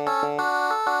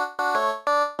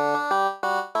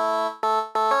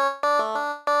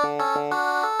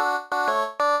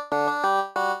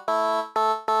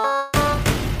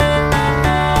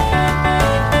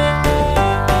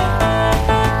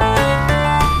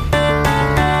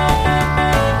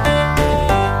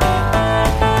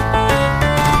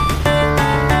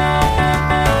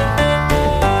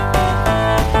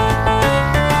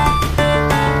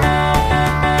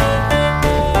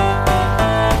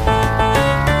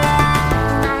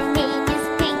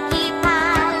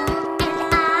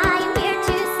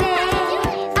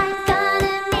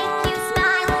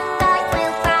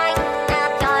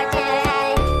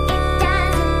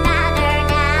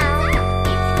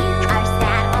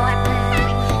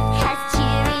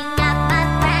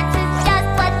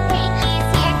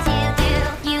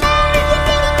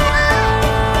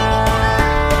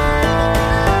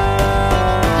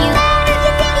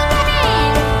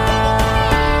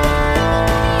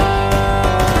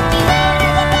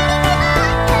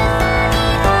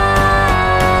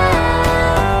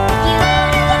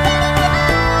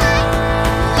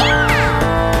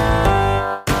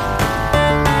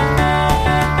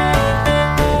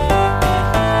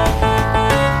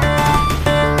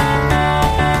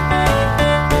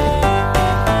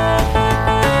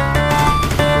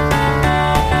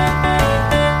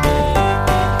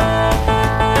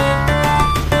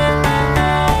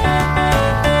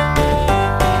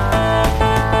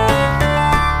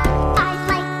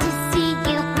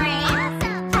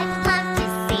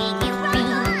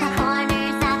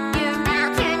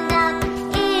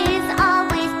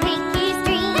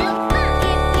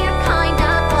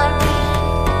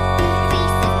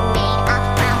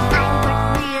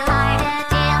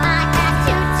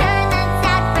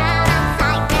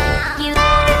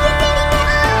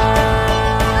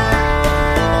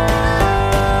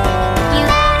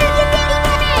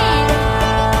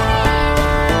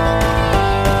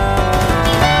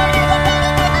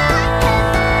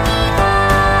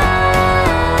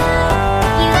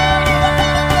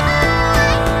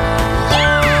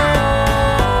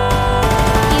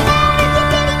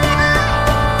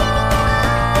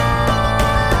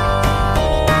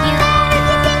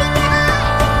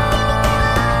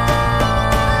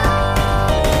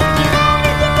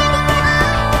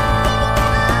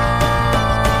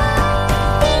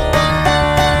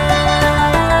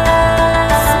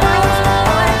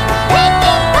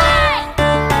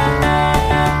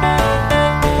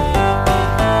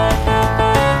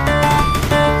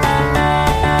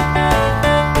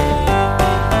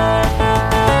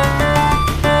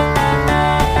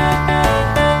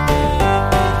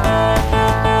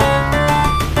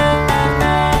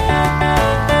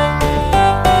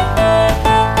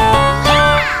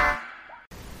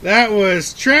 That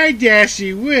was Try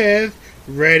Dashy with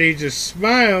Ready to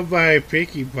Smile by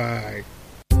Pinkie Pie.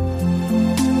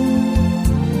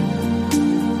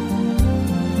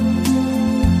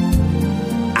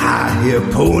 I hear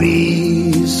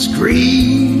ponies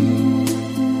scream,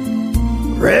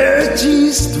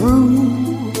 Reggie's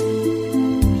through,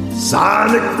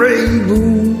 Sonic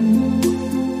Rainbow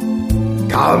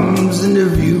comes into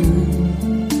view,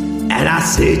 and I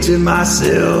say to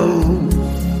myself,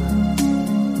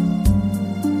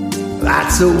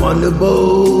 that's a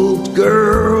wonderbolt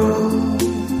girl.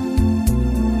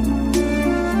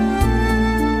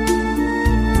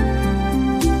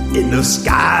 In the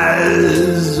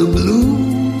skies of blue,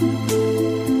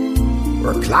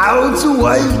 where clouds are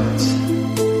white,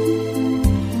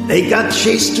 they got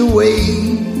chased away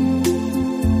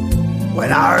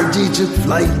when our D took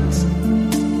flight.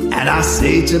 And I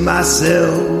say to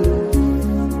myself,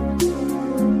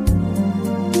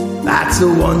 that's a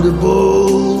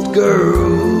wonderbolt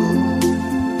girl.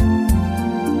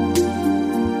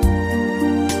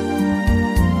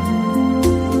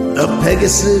 A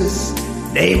Pegasus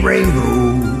named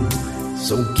Rainbow,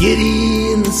 so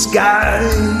giddy in the sky,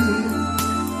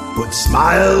 put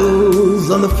smiles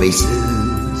on the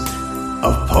faces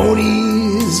of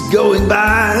ponies going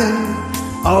by.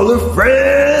 All her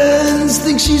friends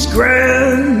think she's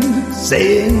grand,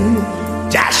 saying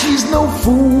Dashy's no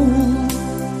fool.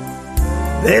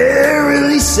 They're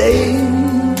really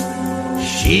saying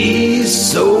she's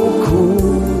so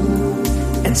cool,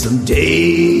 and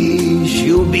someday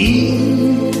she'll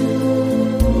be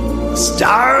the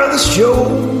star of the show.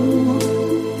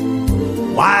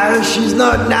 Why she's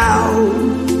not now,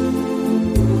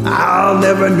 I'll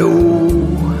never know.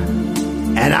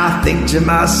 And I think to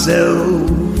myself,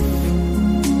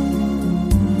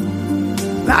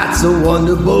 that's a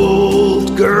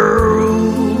wonderbolt girl.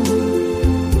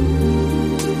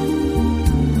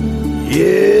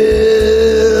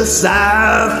 Yes,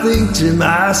 I think to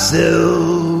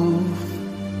myself,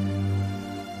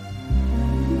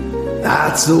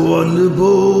 that's a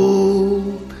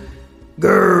wonderful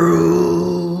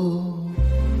girl.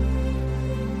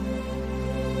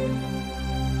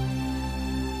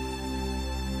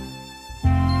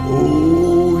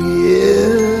 Oh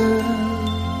yeah.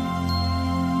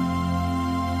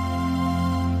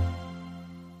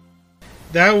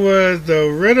 That was the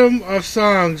Rhythm of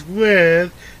Songs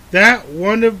with That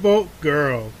Wonderbolt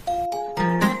Girl.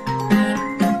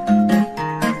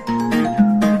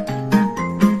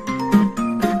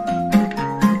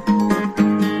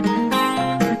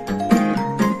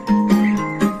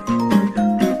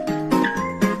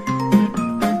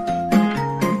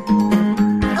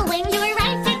 When you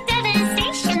arrive at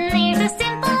devastation, there's a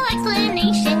simple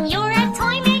explanation. You're a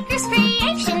toy maker's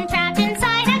creation, trapped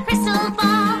inside a crystal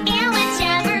ball. And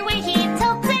whichever way he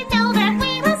tilts it, know that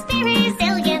we must be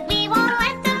resilient. We won't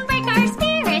let them break our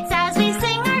spirits as we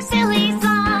sing our silly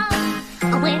song.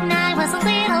 When I was a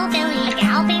little Billy, a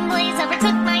galloping blaze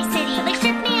overtook my city. They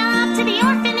stripped me off to the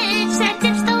orphanage, said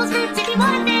ditch those roots if you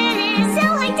want to finish. So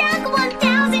I dug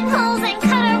 1,000 holes and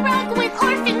cut a rug with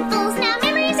orphan fools. Now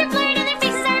memories are blurred and their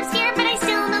faces are obscure, but I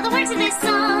still know the words of this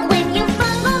song. When you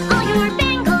bungled all your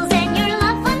bangles and your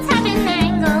loved ones have an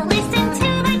angle, listen to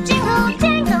the jingle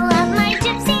jangle of my gypsy tambourine. 'Cause these chords are hypnotizing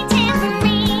and the whole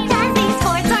world's harmonizing.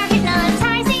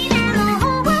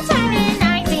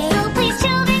 So please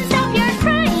children, stop your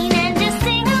crying and just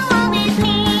sing along with me.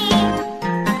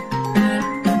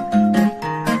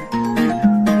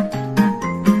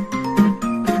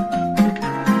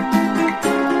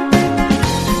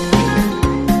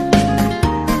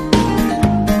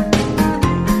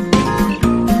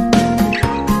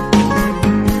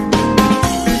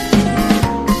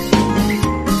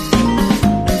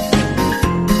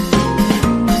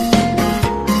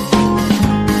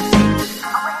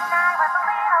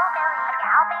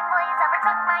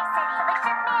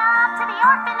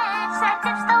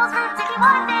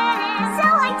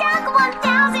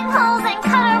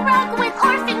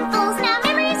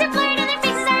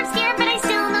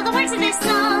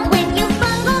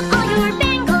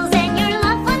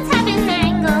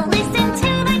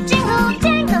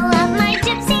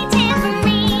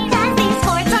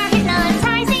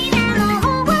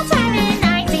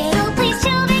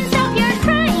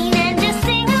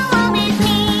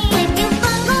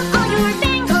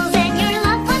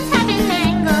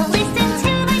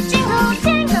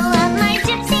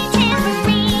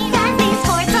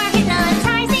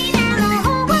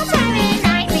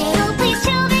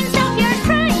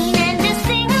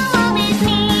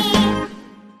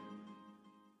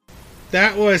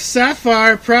 That was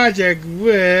Sapphire Project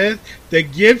with the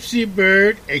Gypsy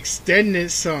Bird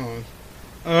Extended Song.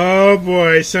 Oh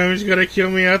boy, someone's gonna kill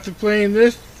me after playing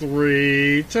this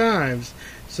 3 times.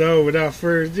 So without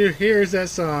further ado, here's that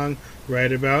song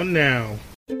right about now.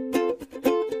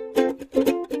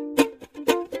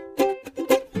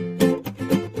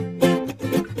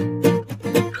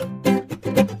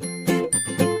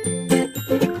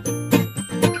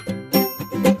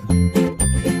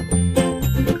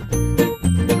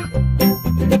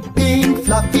 Pink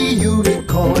fluffy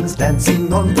unicorns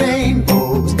dancing on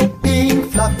rainbows.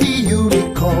 Pink fluffy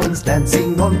unicorns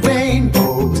dancing on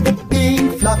rainbows.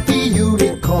 Pink fluffy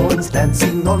unicorns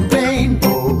dancing on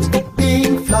rainbows.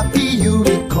 Pink fluffy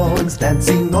unicorns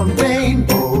dancing on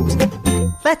rainbows.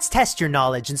 Let's test your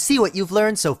knowledge and see what you've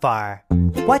learned so far.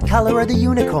 What color are the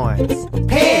unicorns? Pink!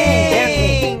 They're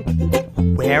pink.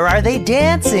 Where are they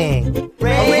dancing?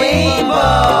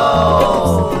 Rainbows!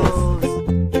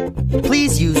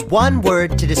 Please use one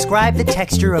word to describe the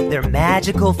texture of their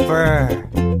magical fur.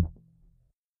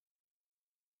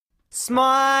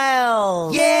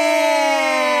 Smile!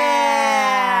 Yeah!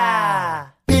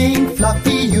 Pink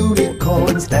fluffy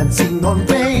unicorns dancing on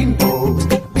rainbows.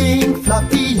 Pink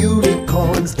fluffy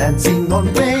unicorns dancing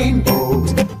on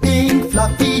rainbows. Pink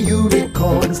fluffy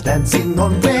unicorns dancing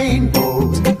on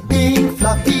rainbows. Pink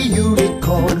fluffy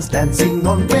unicorns dancing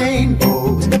on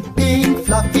rainbows. Pink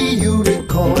fluffy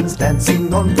unicorns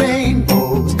dancing on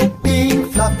rainbows.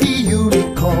 Pink fluffy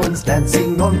unicorns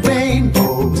dancing on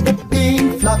rainbows.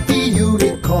 Pink fluffy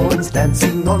unicorns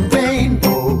dancing on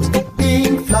rainbows.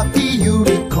 Pink fluffy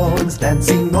unicorns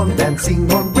dancing on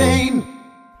rain.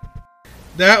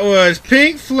 That was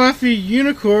Pink Fluffy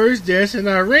Unicorns Dancing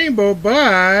on Rainbow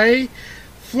by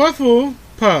Fluffle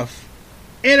Puff.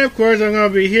 And of course I'm going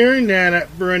to be hearing that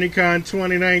at Bronycon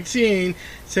 2019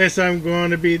 since I'm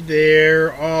going to be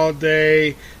there all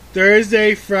day,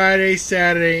 Thursday, Friday,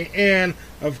 Saturday, and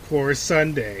of course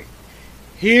Sunday.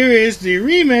 Here is the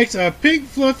remix of Pink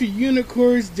Fluffy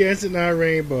Unicorns Dancing on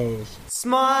Rainbows.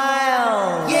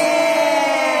 Smile! Yeah!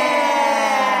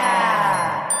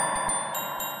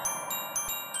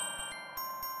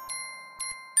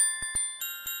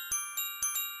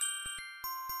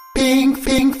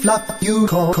 Pink, fluff,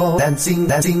 unicorn,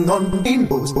 dancing on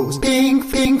rainbows. Pink,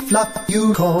 fluff,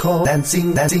 unicorn,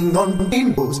 dancing on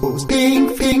rainbows. Pink,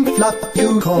 fluff,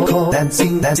 unicorn,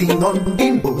 dancing on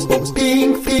rainbows.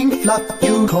 Pink, fluff,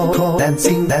 unicorn,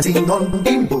 dancing on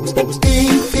rainbows.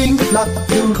 Pink, fluff,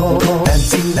 unicorn,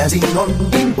 dancing on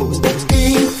rainbows.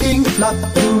 Pink, fluff,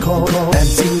 unicorn,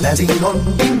 dancing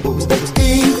on rainbows.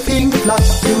 Pink,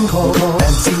 fluff, unicorn,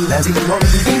 dancing on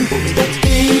rainbows.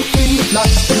 Pink,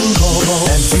 fluff, unicorn,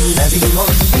 dancing on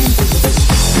rainbows.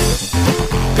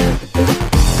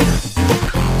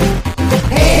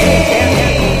 Hey!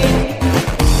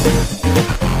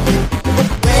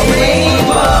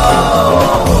 Rainbow!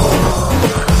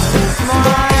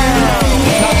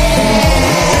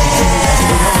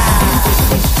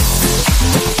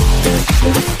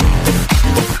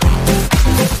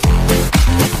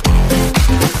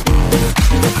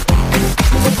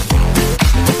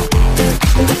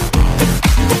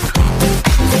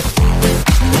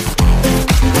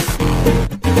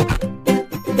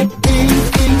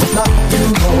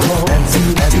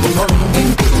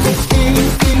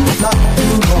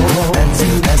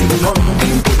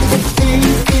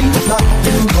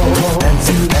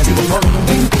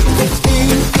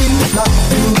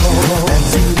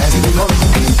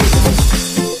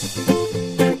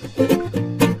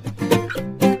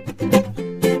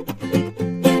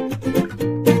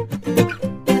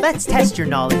 Let's test your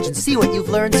knowledge and see what you've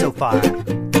learned so far.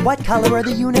 What color are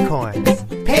the unicorns?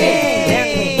 Pink! They're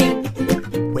pink.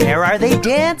 Where are they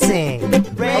dancing?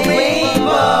 Rainbows!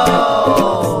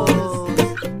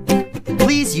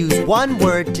 Please use one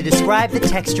word to describe the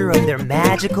texture of their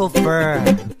magical fur.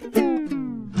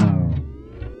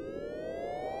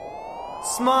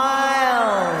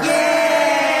 Smile!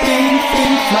 Yeah! Pink,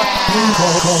 fluff,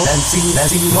 unicorn,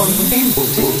 dancing on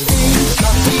rainbows. Pink,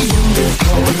 fluffy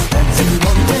unicorns, dancing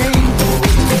on rainbows.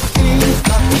 Pink,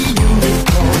 fluffy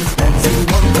unicorns, dancing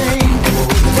on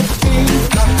rainbows. Pink,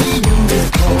 fluffy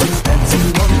unicorns, dancing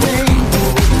on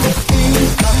rainbows. Pink,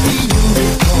 fluffy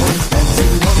unicorns,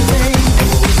 dancing on rainbows.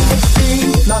 Pink,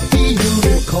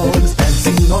 fluffy unicorns,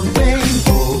 dancing on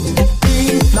rainbows.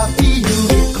 Pink, fluffy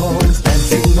unicorns,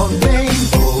 dancing on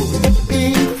rainbows.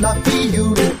 Pink, fluffy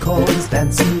unicorns,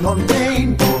 dancing on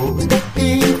rainbows.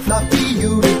 Pink, fluffy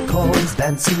unicorns,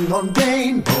 dancing on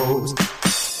rainbows.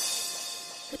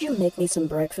 Could you make me some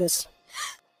breakfast?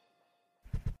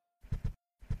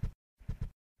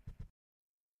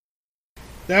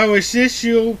 That was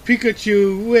Shishu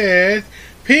Pikachu with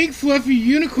Pink Fluffy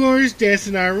Unicorns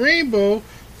Dancing on Rainbow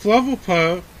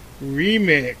Flufflepuff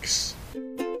Remix.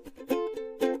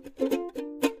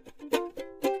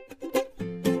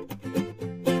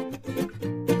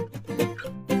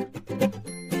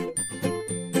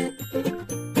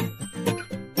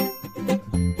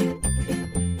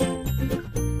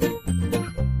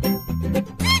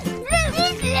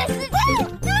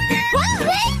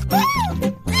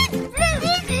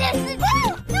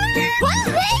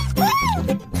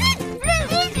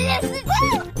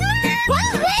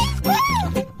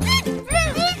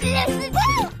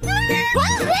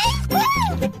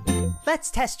 Let's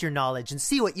test your knowledge and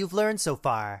see what you've learned so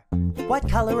far. What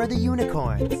color are the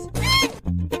unicorns?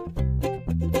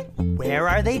 Where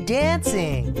are they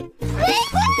dancing?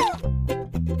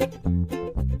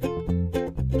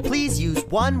 Please use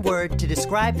one word to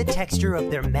describe the texture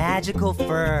of their magical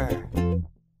fur.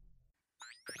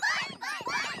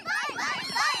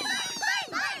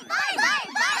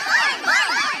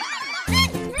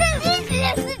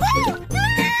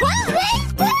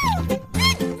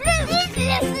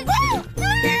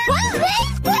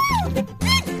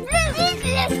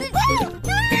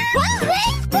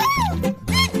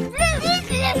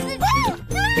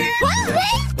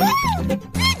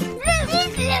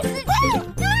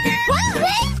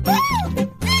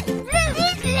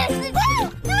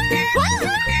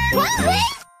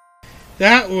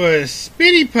 That was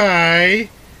Speedy Pie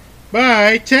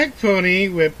by Tech Pony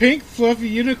with Pink Fluffy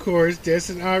Unicorns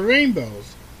Dancing on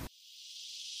Rainbows.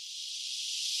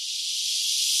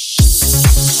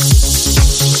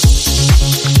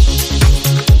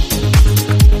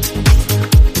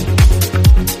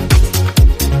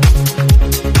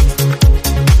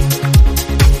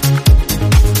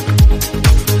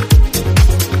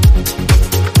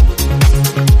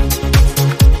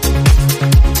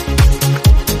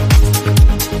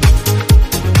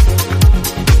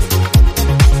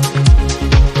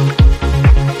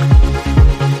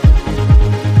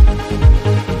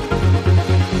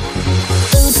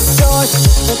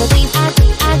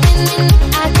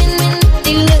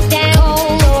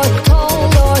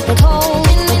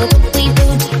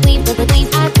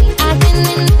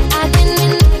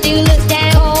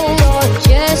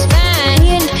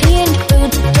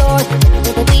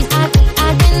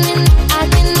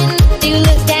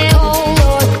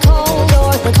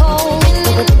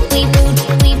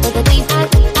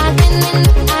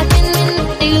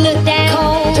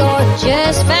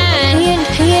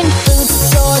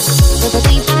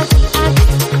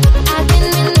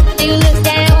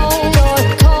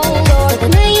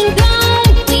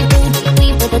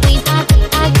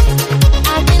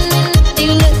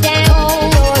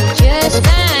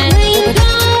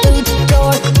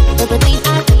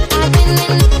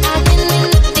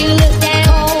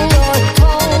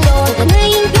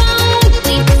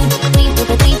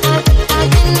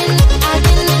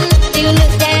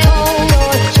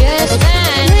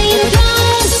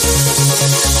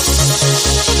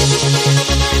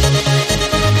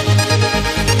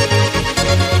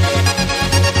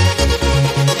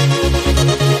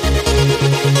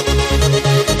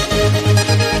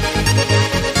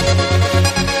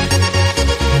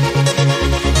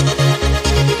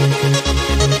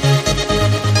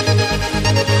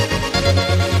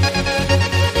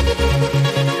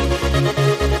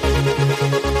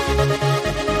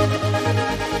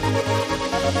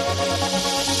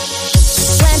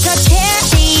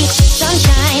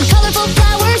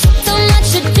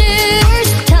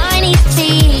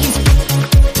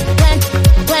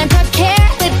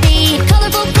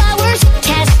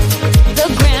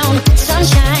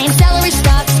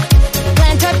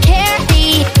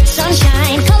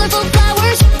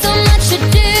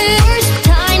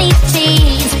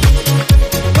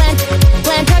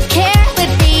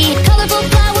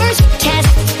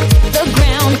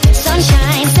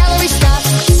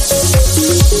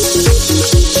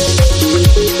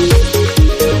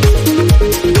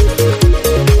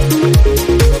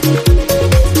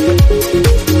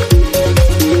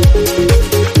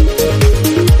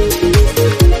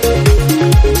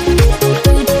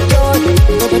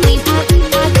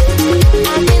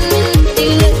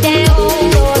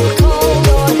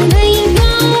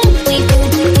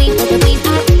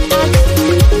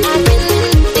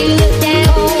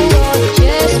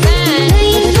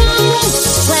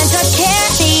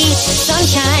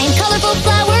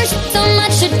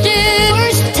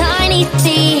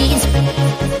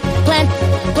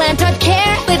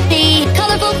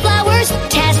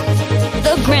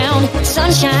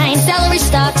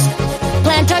 stocks.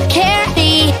 Plant our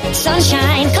candy,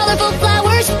 sunshine, colorful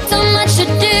flowers, so much to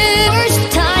do.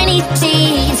 Tiny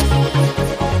seeds.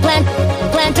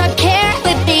 Plant our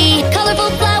candy,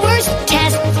 colorful flowers,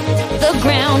 test the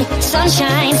ground,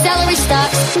 sunshine, celery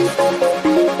stalks.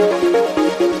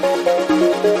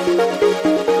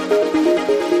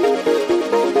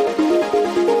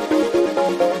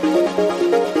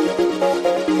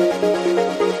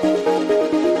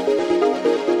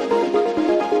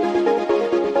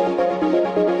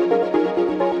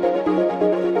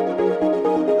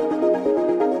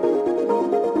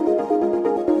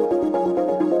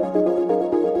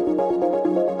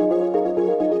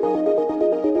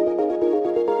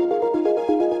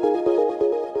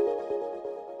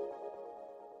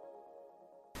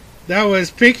 That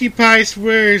was Pinkie Pie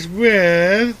Swears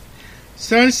with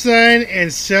Sunshine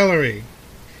and Celery.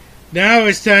 Now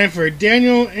it's time for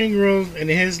Daniel Ingrove and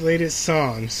his latest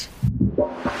songs.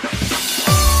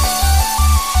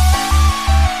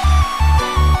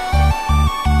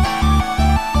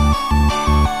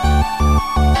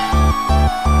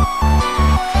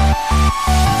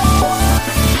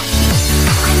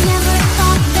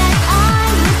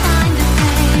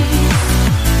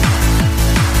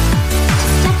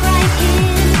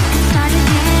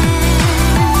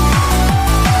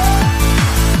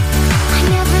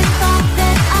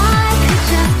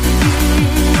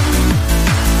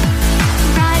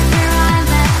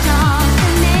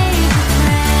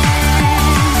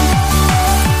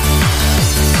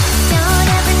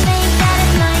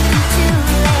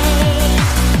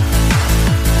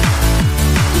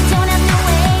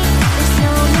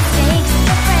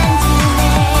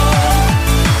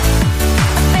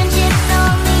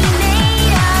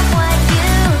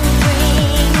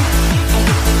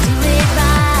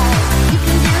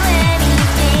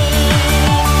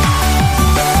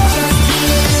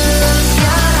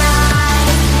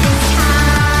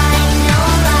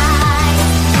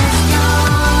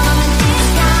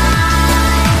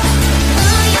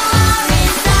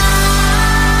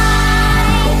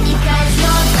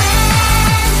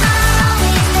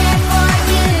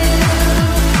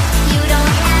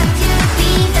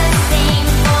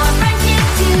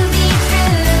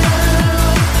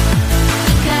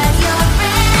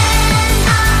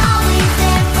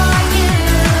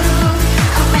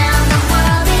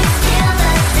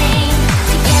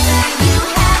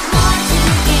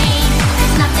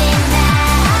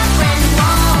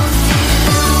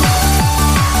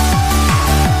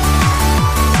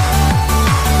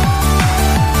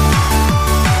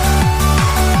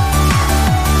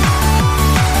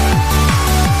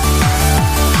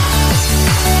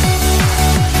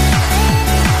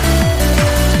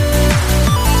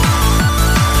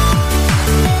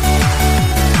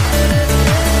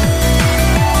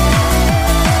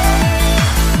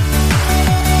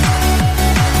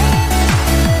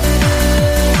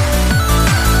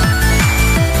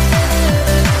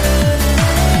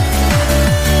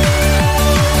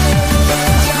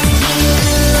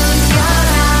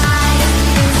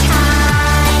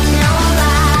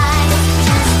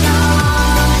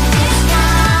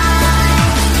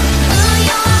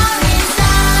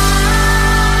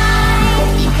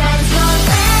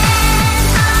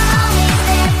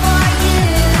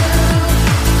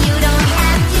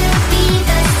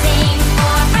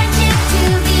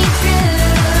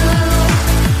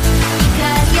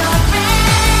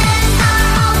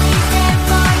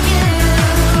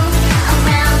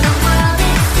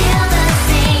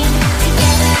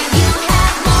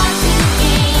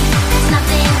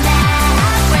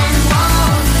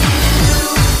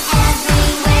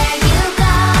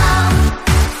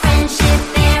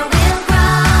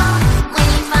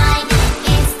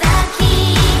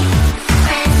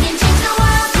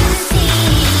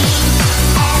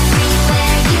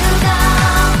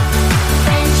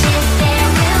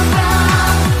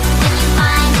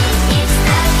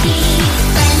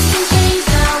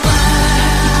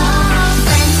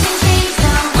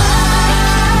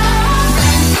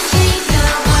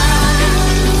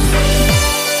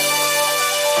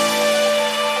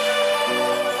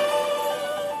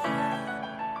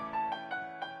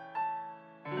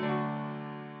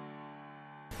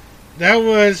 That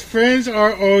was Friends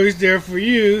Are Always There For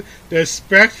You, the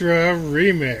Spectra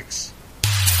remix.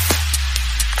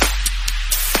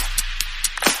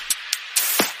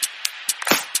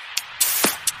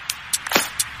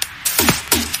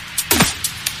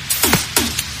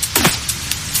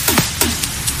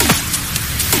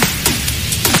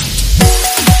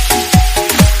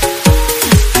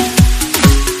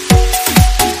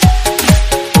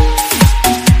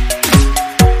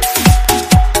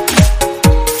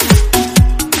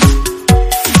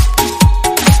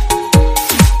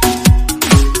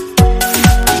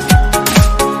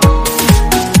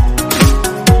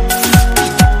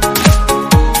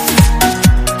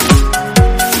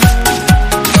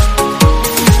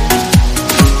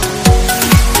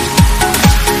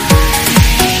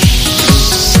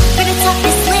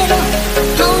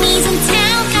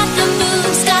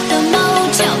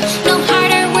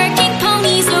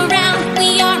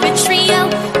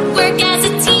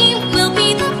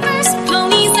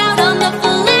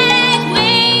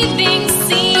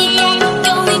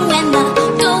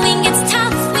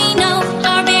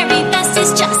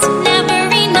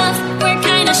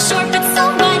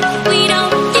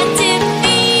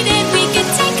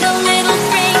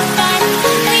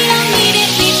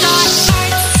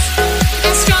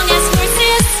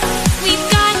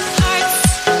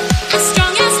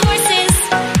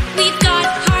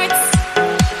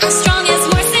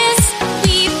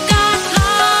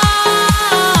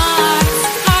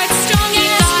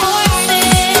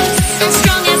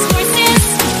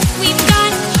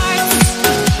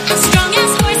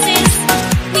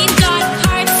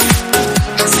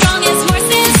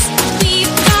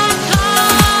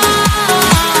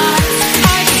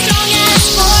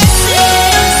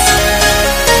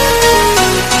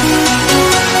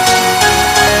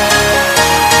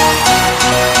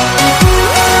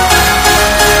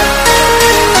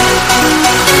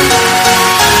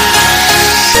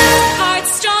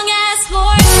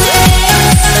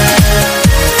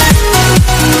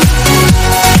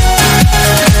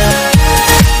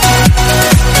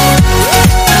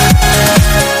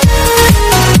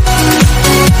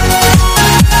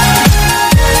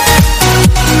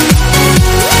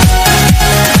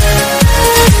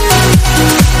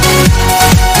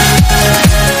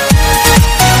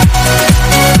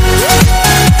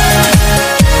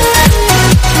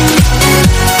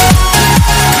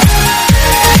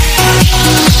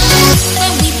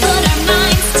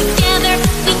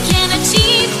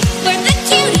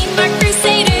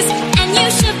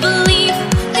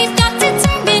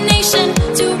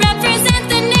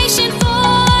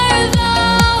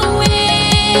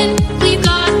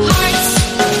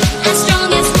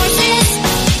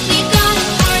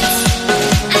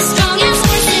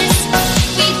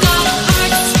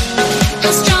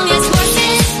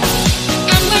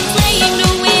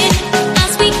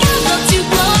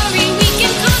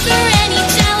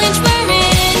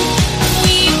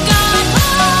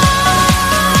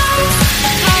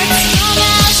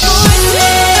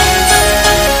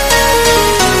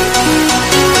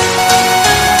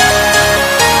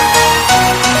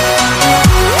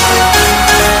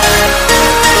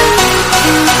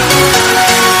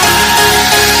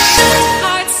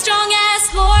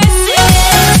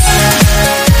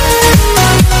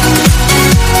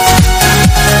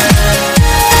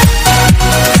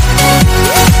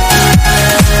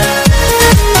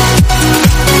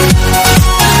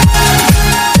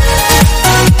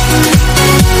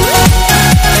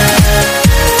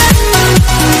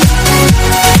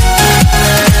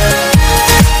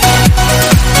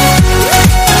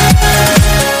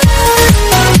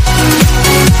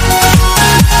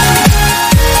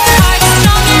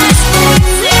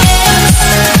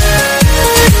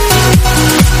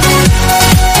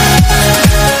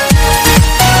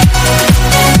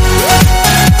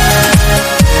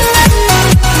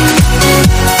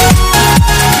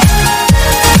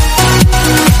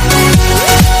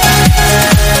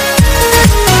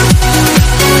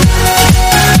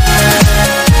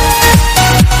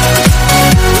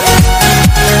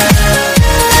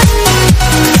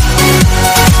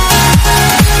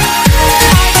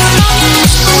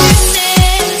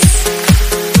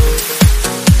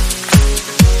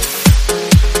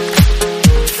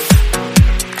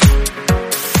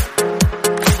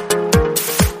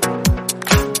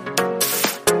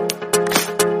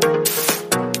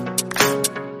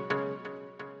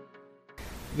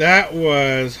 That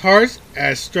was Hearts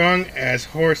as Strong as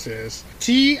Horses.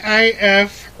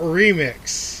 TIF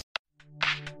Remix.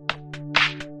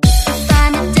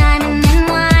 I'm a diamond and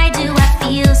why do I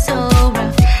feel so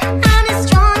rough? I'm as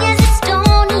strong as a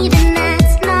stone, even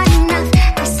that's not enough.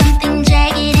 There's something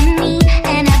jagged in me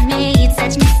and I've made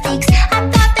such mistakes. I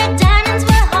thought that diamonds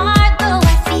were hard, though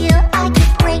I feel I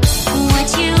could break. Would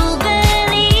you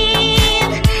believe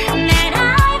that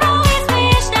I've always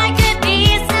wished I could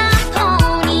be some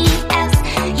pony else?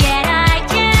 Yet I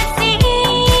can't see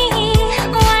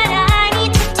what I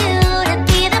need to do to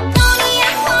be the pony I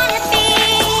wanna be.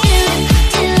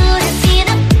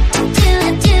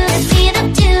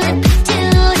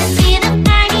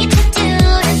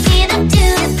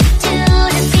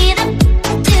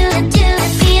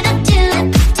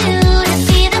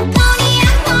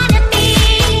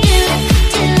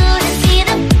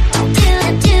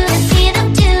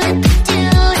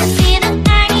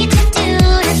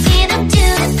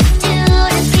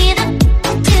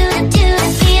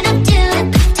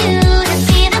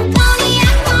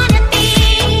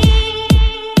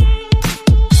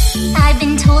 I've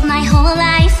been told my whole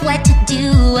life what to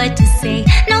do, what to say.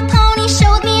 No pony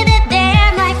showed me that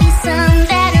there might be some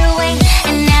better way.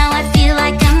 And now I feel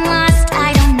like I'm lost,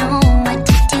 I don't know what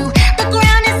to do. The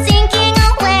ground is sinking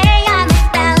away, I'm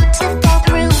about to fall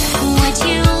through. Would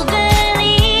you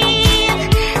believe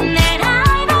that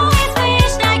I've always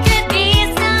wished I could be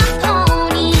some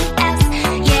pony else?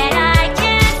 Yet I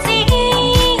can't see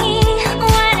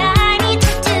what I need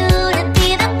to do to be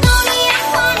the pony I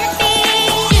wanna be.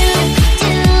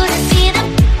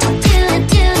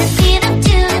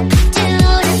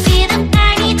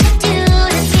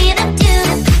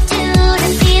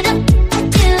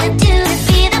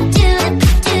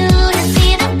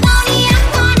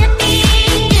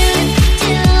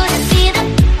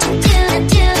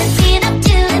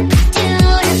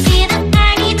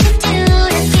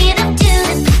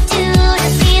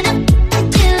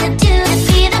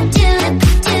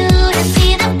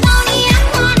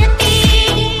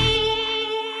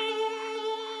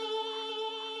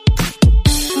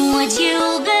 Would you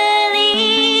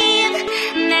believe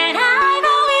that I've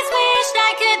always wished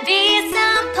I could be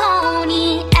some pony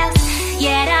else?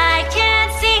 Yet I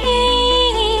can't see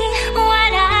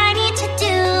what I need to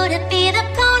do to be the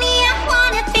pony I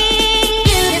wanna be.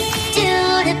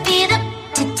 To be the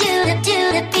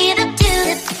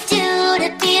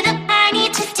I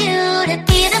need to do to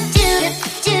be the pony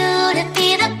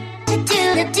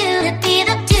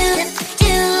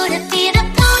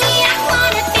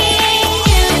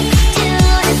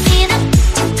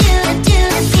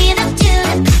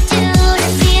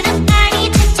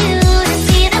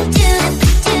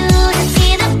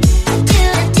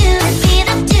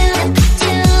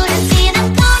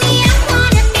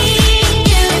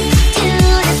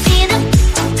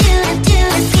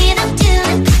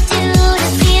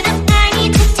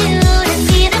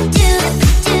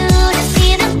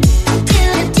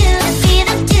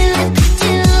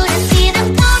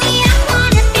I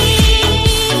wanna be.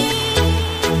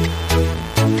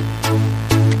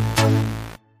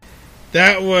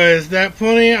 That was That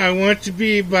Pony I Want to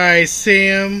Be by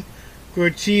Sam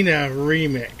Cortina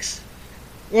Remix.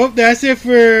 Well, that's it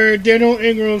for Daniel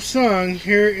Ingram's song.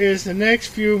 Here is the next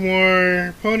few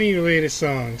more pony-related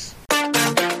songs. I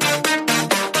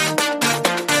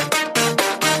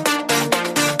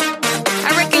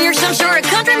reckon you're some sort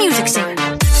of country music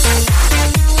singer.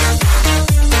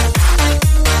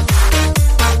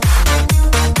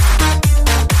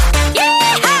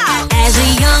 Yeehaw! As a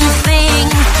young thing,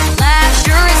 life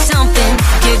sure is something.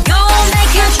 You go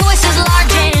make your choices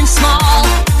large and small.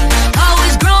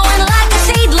 Always growing like a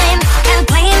seedling and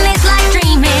playing this like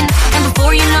dreaming. And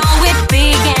before you know it,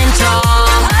 big and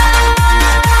tall.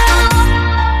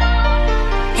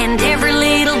 And every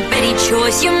little bitty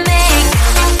choice you make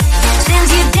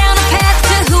sends you down a path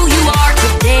to who you are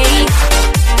today.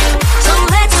 So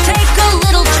let's take a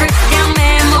little trip down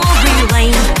memory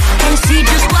lane and see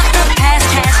just what the past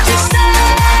has to say.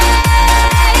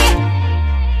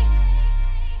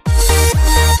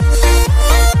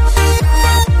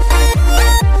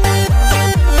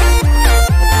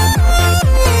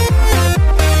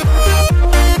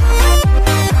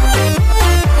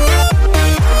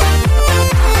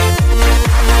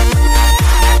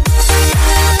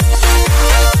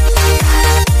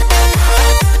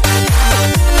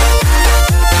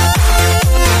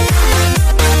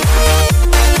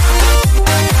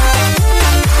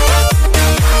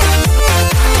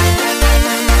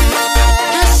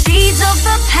 The seeds of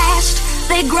the past,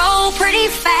 they grow pretty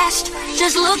fast.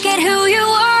 Just look at who you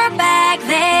were back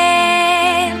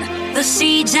then. The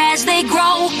seeds as they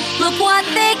grow, look what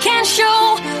they can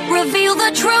show. Reveal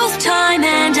the truth time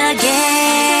and again.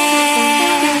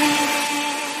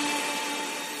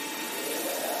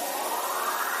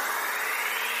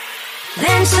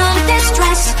 Then some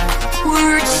distress,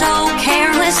 words so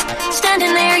careless.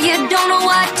 Standing there, you don't know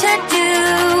what to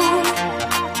do.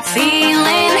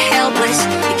 Feeling helpless,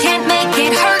 you can't make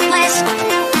it hurt less.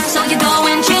 So you go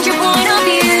and change your point of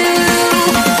view.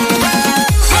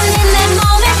 And in that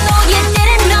moment, though you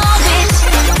didn't know it,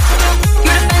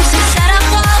 your defenses set up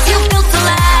walls you built to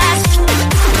last.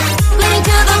 Leading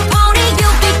to the pony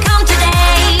you've become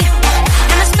today.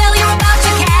 And the spell you're about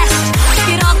to cast,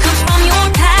 it all comes from your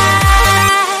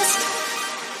past.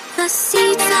 The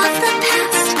seeds of the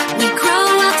past, we grow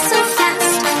up so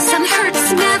fast. Some hurts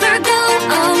never go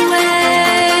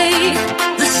away.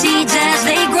 The seeds as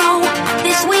they grow,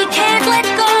 this we can't let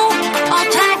go. All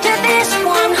tied to this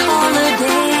one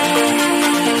holiday.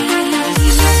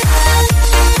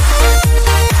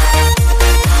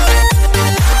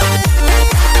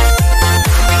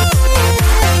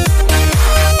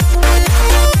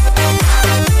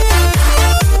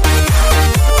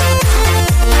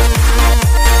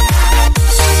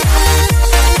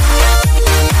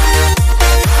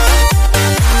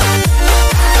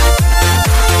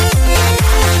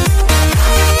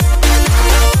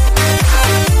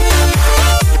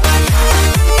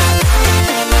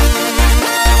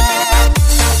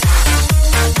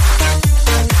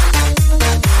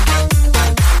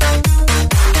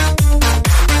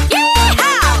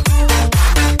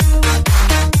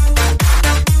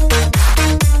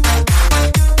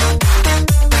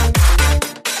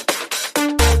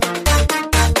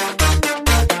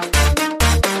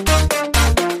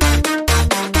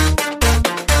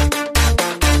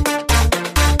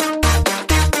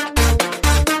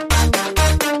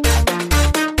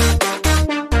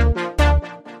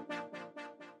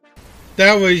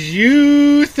 That was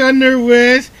You Thunder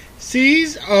with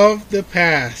Seas of the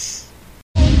Past.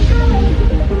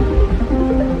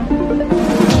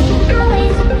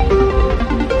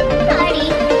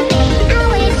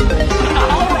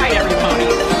 Alright, everybody.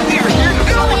 We are here to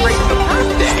celebrate the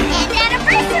birthday.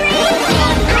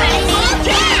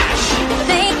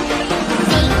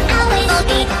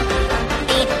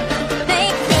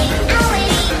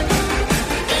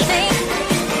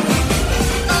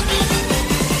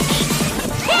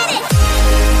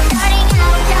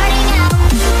 Starting out,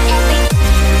 every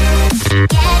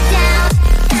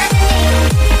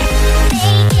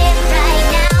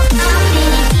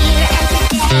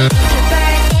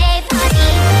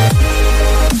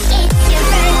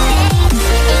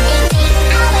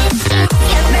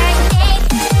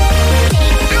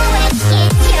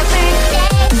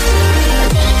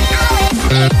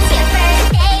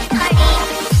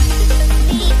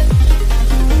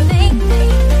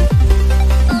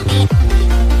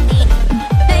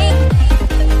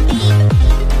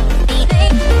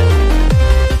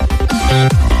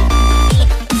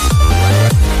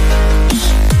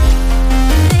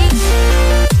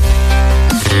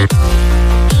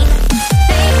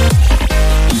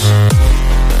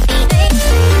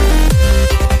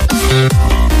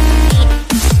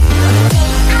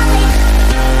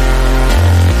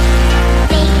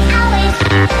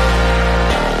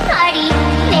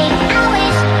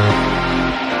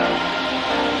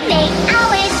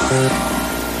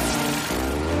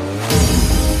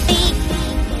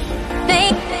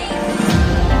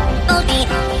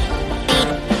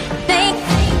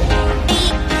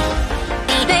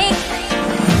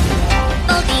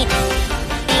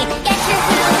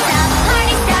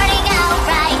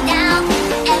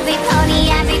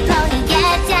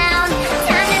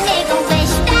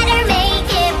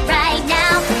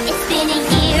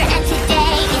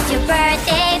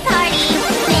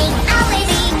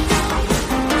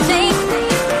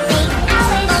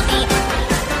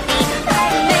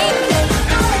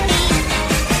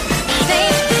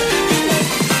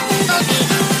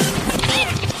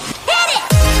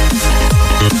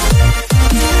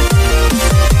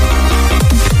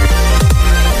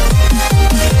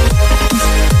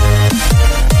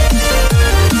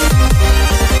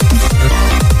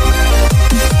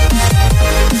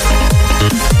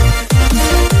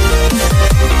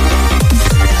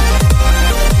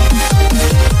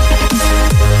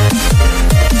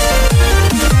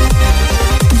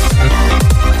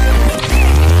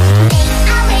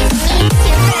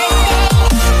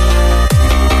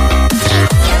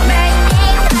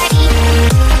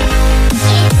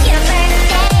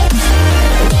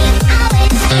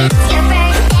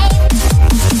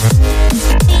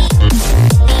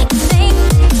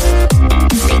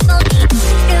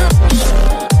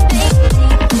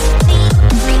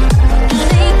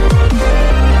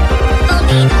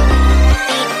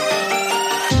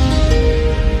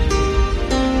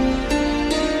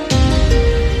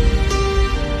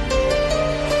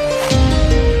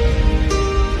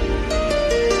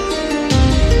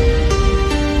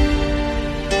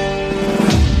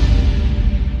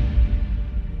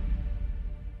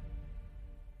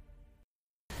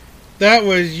That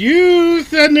was You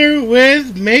Thunder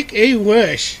with Make a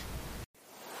Wish.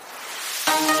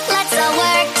 Let's all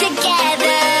work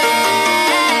together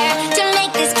to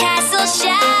make this castle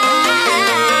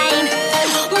shine.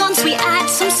 Once we add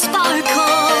some sparkle,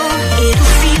 it'll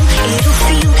feel divine.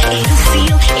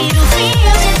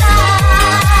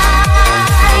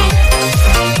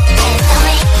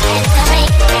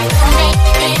 And we'll make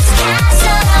this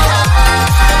castle.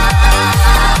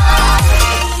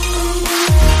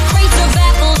 Crates of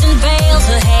apples and bales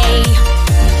of hay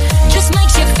just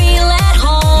makes you feel at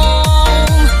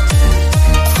home.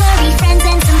 Furry friends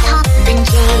and some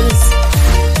popinjays,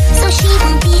 so she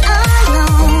won't be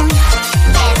alone.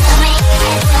 And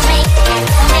we'll make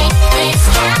this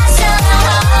castle. And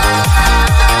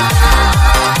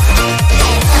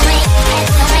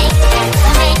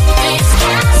we'll make this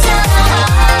castle.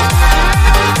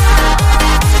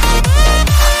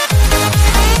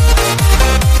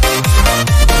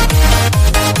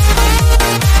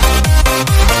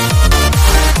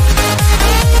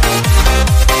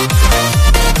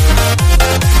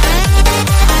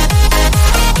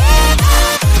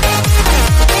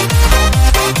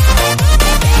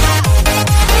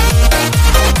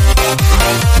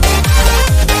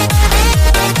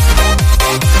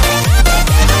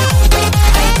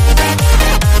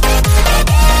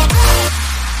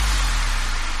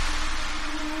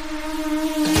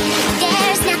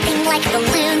 There's nothing like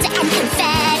balloons and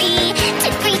confetti to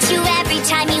greet you every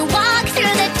time you walk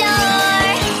through the door.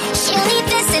 She'll need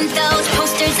this and those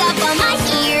posters of all my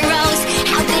heroes.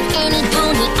 How could any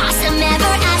pony awesome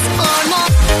ever ask for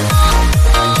more?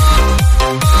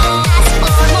 Ask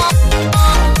for more.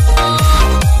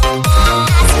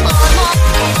 Ask for more.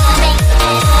 And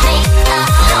we'll make a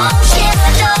home she'll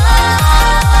adore.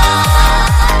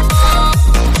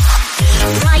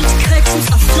 Bright curtains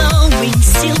of flowing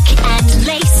silk and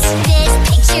lace. This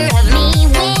picture of me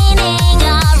winning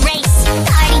a race.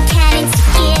 Party cannons to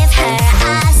give her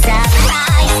a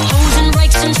surprise. Hose and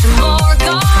rakes and some more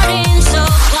garden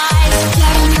supplies.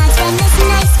 Getting hugs from this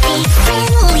nice big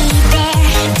friendly bear.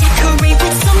 Decorate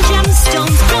with some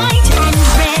gemstones bright and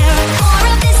rare. More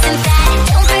of this and that.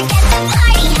 Don't forget the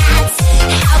party hats.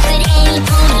 How could any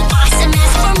pony awesome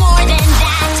ask for more than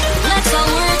that? Let's all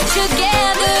work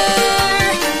together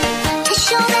to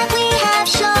show that we have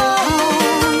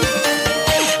shown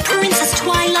Princess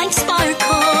Twilight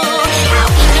sparkle. How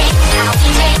we make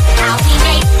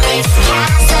this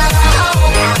castle.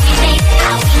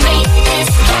 How we make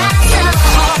this castle. How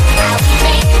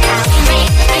we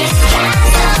make this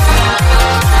castle.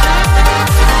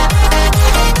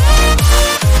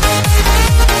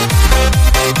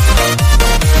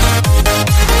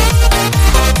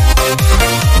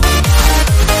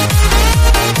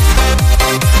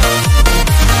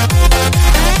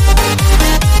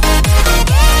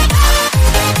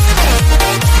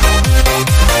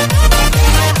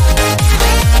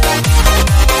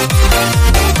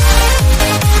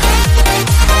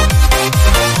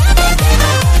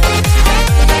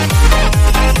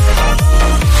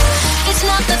 It's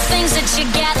not the things that you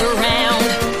gather round.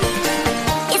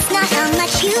 It's not how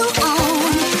much you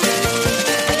own.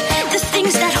 The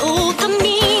things that hold the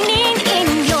meaning in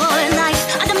your life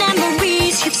are the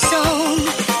memories you've sown.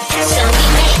 So we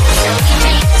make this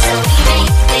castle. So we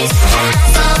make this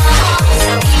castle.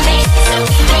 So we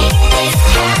make this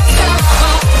castle.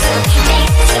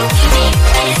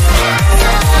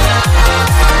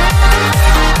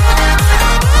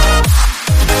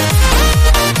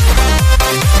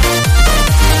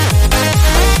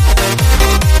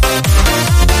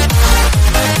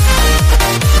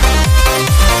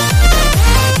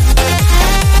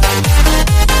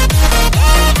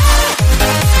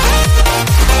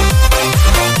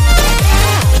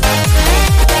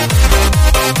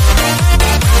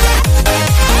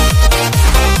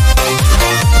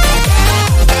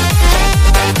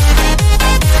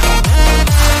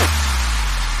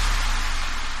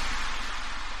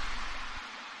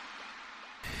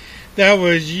 That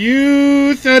was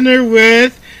You Thunder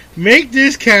with Make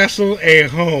This Castle a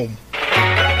Home.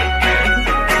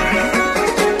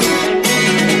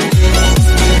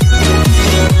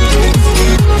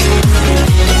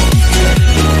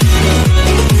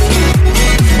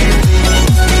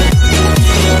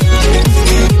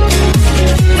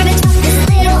 For the toughest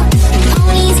little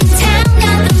ponies in town,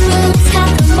 got the moves,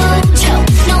 got the mojo.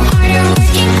 No harder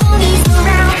working ponies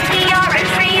around. We are a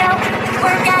trio.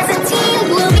 Work as a team.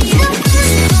 We'll be the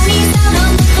best ponies out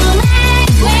on the flag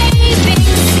waving.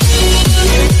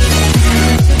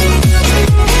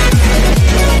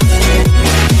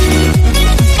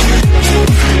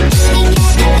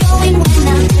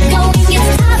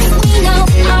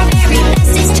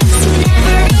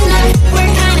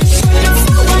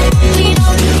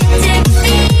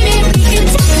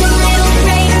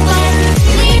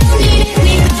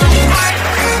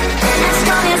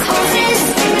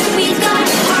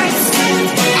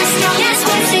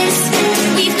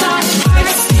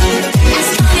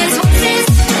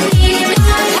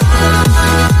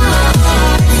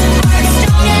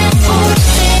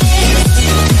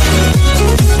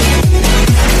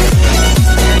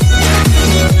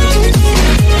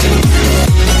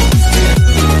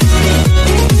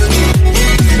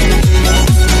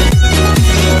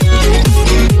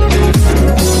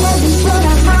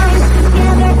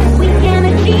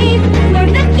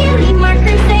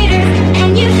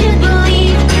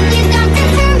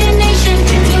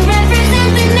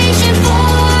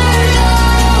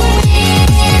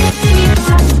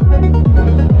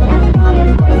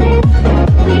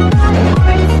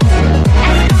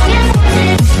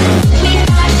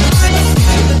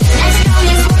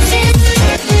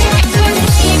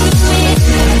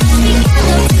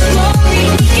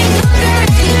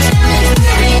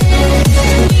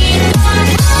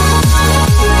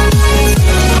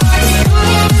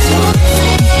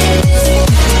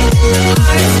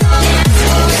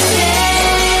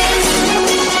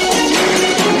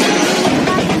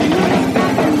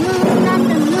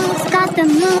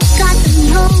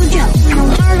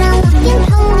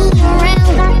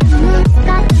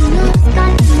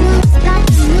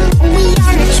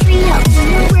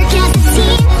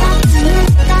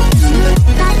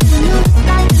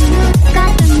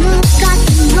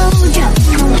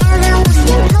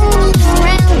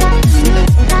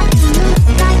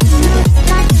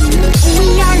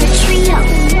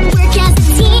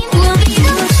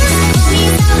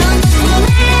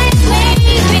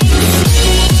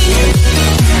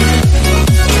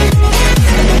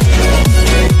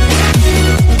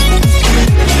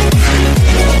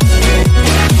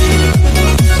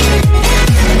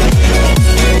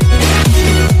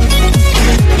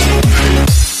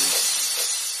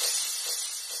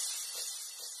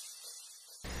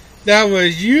 That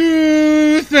was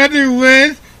You Thunder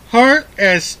with Heart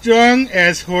as Strong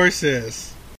as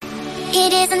Horses.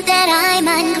 It isn't that I'm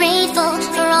ungrateful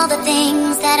for all the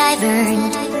things that I've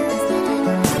earned,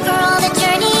 for all the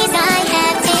journeys I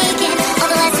have taken, all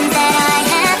the lessons that I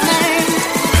have learned.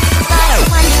 But I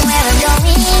wonder where I'm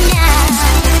going now,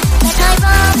 if my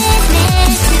road is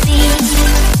meant to be.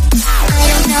 I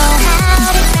don't know how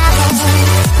to travel to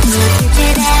a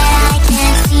future that I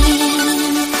can't see.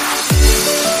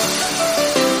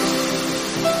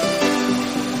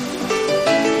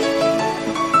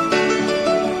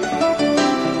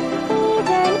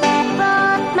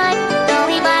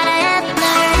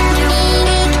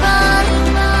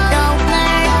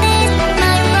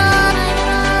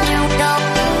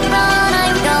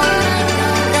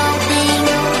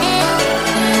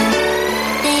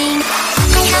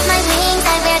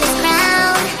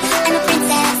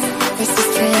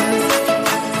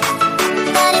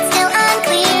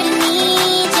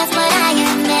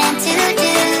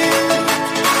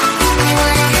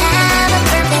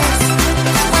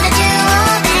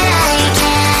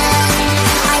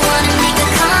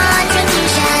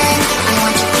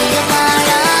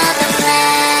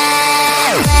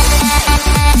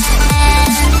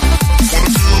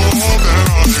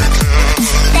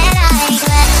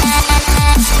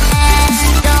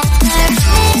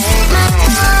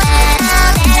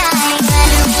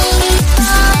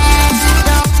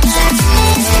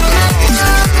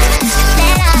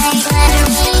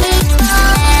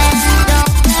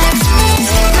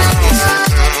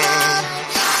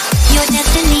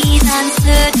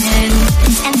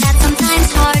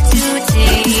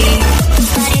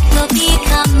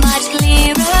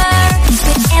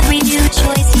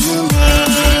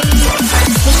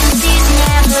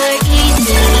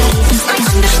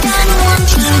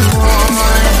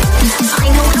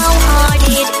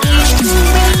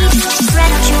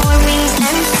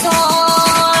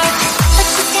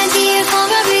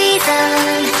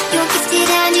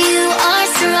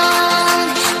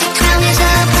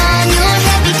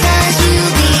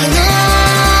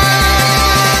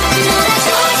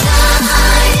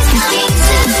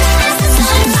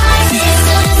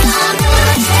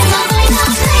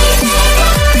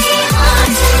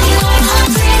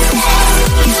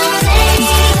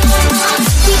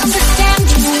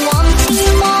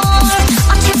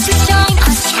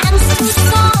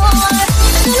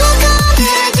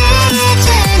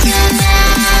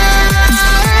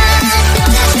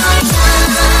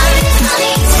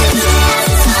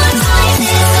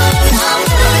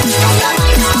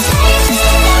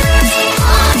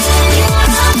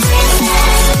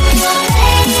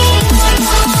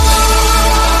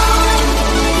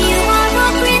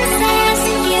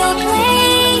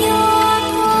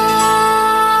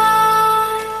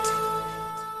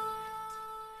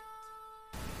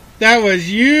 That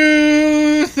was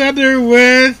You Thunder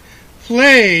with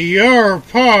Play Your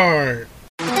Part.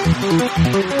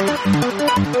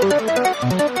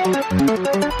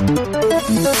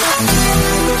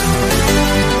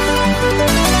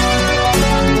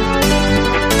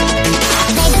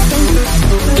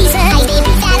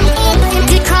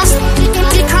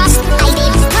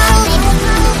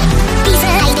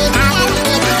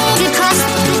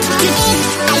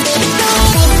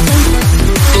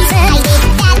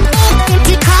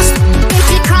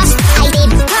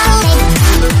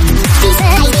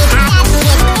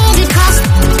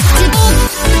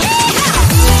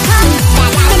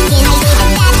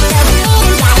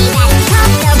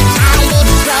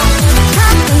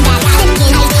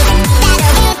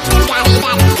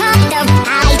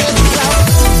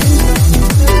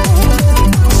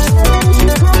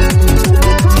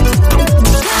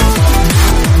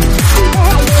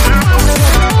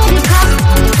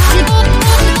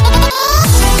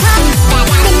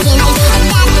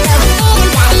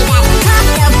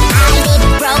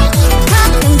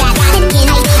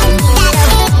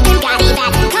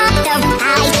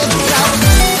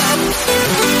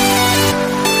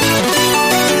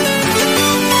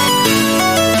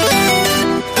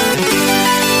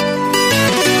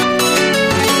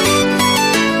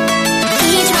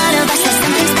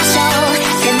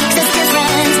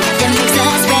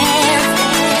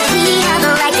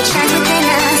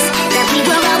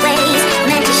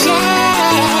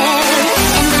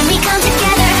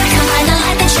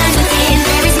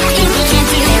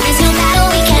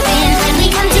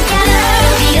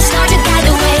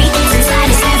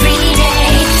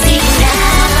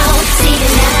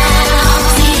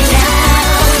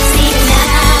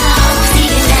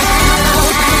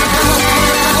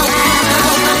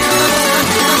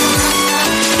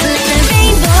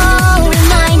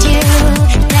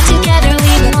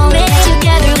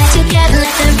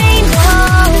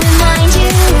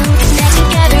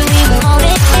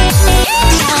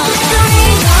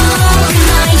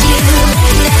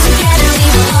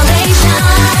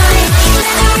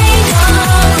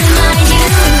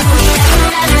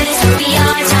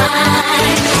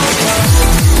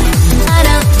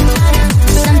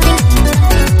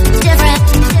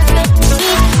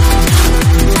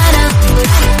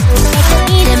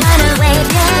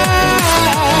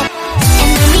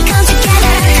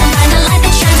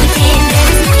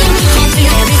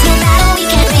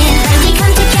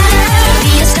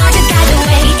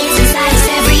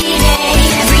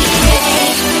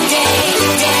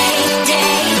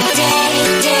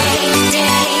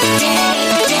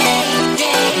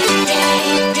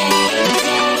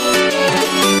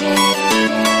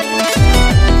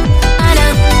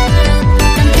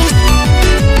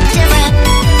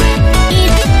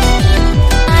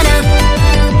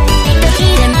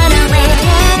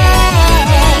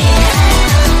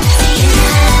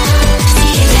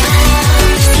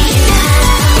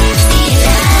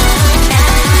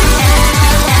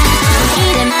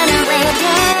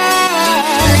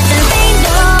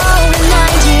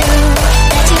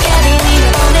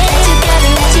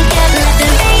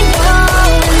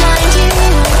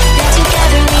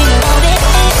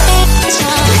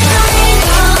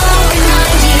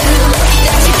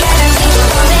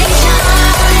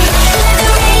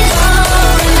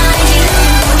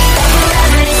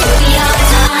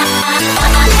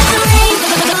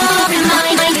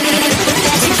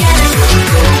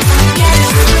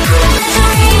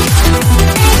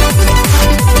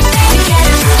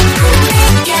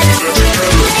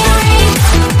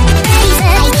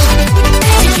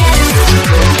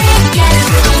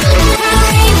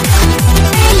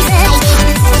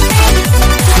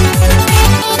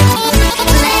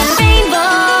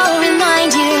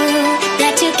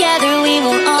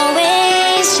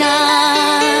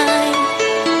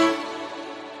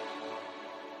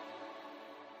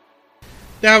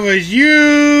 That was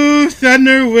you,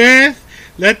 Thunder, with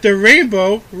Let the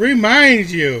Rainbow Remind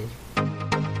You.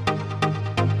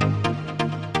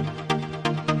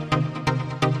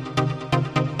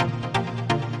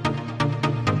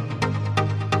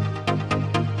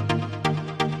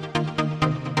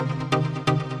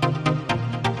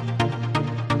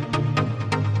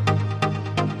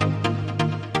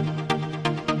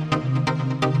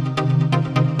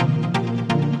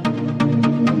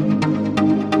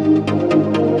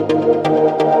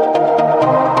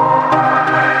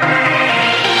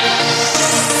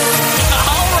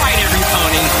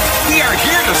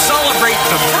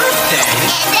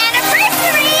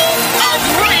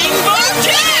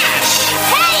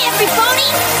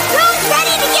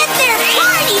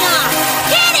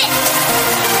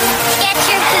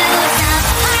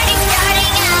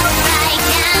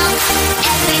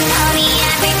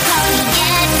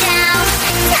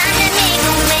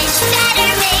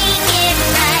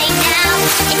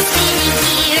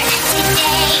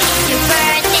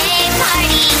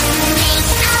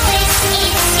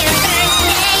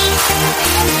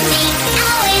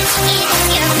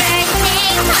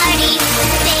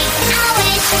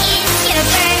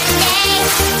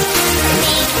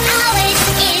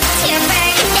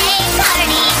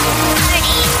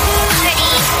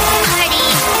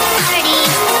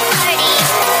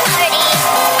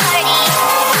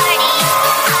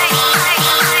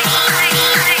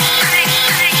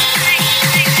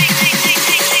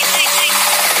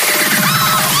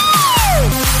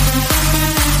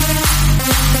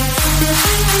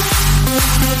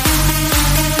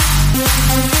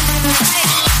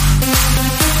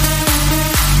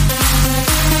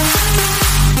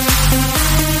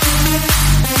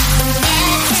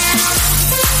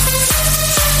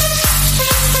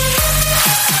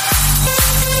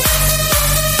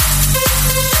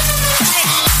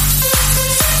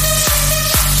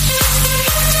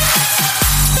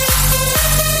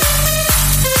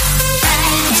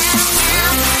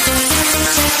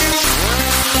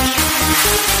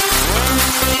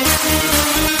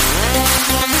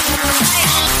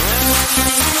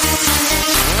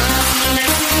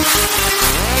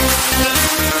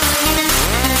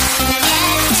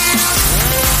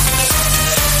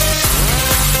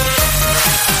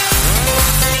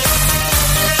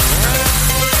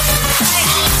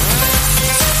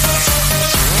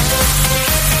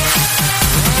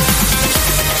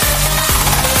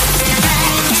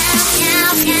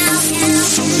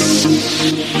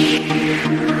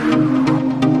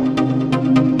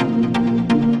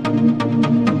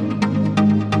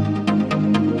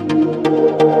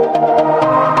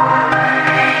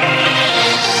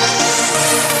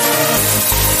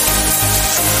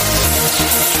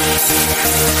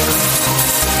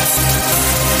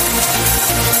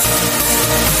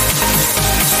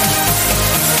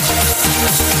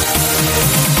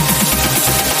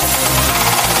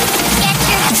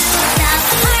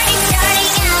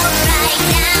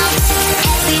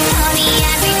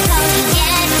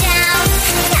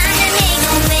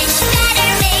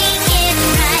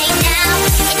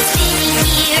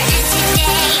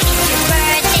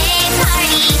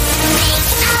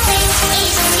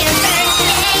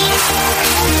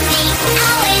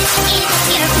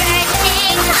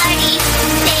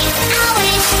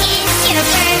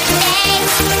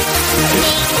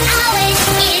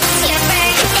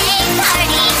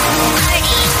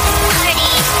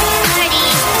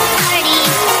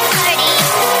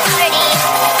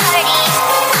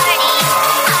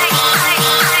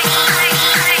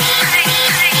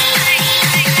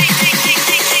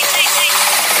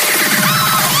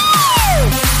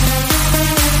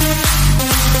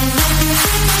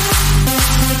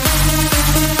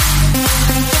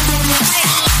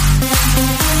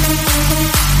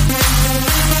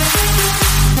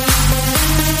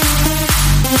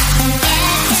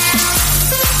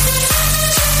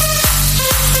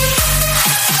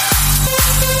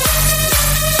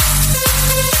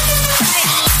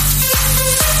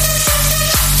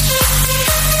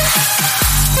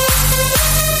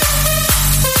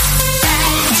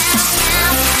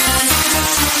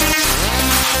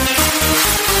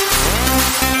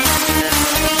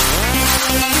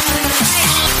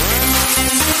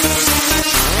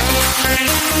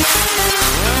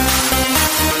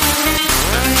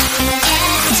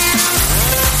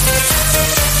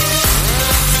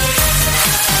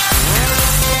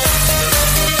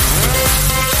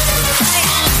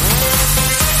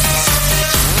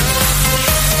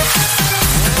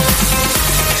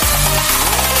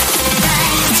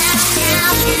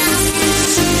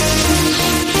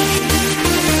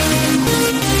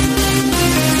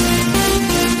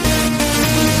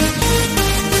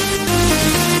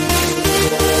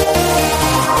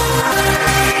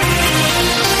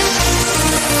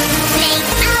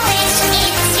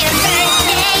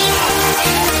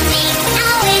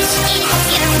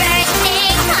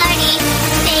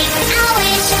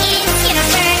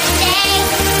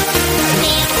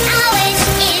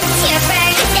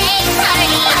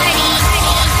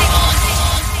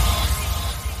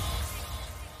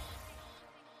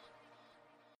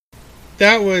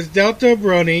 That was Delta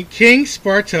Brony, King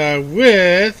Sparta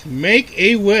with Make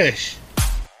a Wish.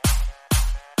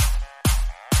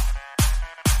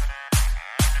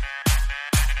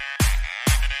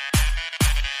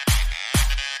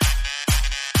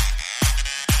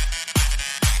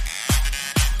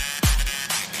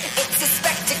 It's a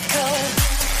spectacle.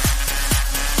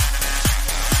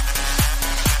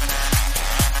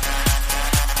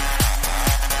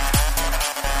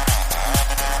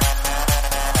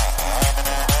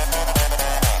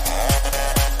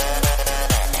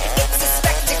 It's a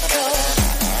spectacle.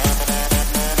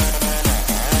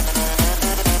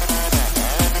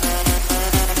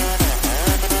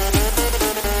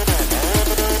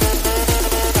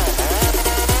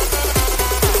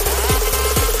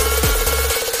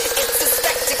 It's a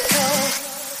spectacle.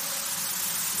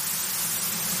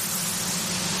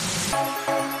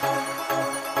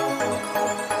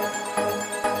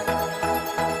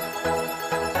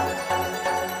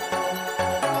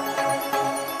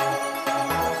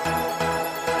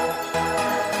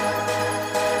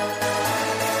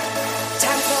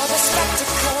 Time for the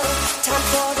spectacle, time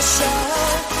for the show.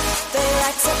 The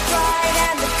lights are bright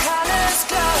and the colors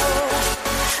glow.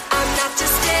 I'm not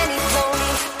just any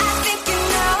pony, I think you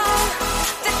know.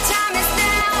 The time is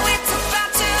now, it's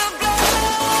about to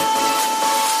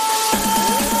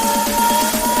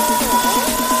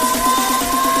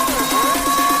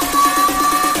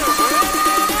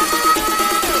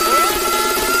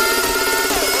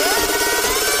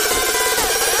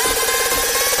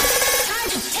Time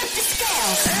to tip the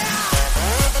scales.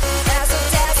 Razzle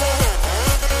dazzle,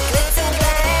 glitz and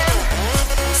glam.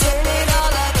 Turn it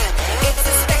all up, it's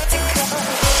a spectacle.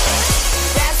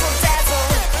 Razzle dazzle,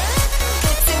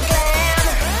 glitz and glam.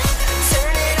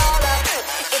 Turn it all up,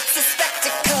 it's a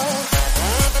spectacle.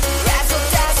 Razzle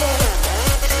dazzle,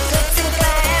 glitz and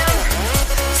glam.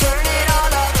 Turn it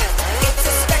all up, it's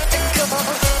a spectacle.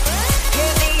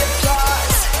 Hear the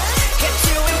applause, here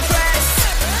to impress.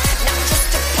 Not just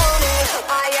a pony,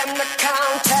 I am the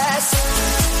countess.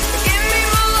 Give me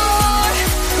more,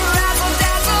 razzle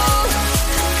dazzle,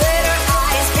 glitter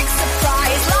eyes, big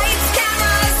surprise, lights,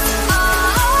 cameras.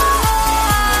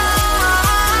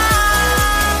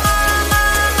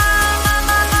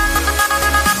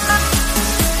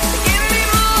 Give me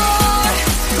more,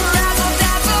 razzle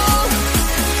dazzle,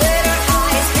 glitter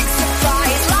eyes, big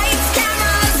surprise, lights,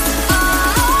 cameras.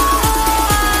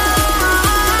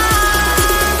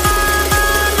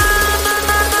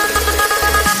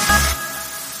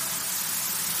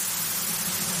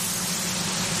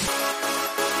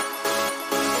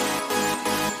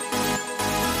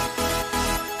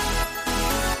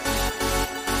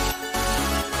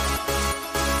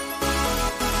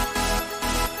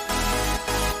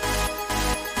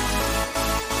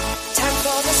 Time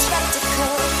for the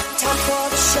spectacle, time for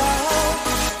the show.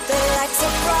 The lights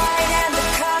are bright and the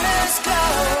colors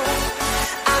glow.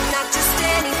 I'm not just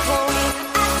any pony,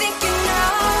 I think you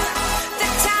know. The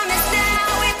time is now,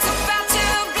 it's about to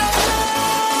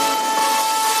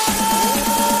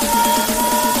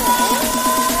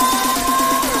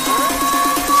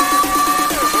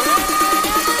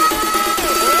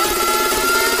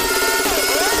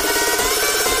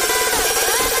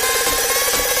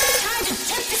Time to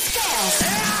tip the scales.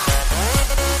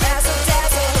 Razzle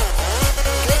dazzle,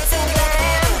 glitz and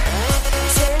glam.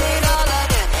 Turn it all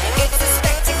up, it's a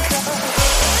spectacle.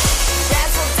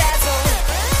 Razzle dazzle,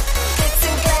 glitz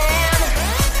and glam.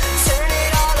 Turn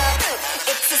it all up,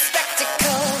 it's a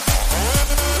spectacle.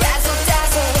 Razzle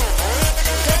dazzle,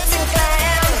 glitz and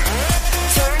glam.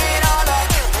 Turn it all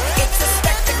up, it's a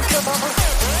spectacle.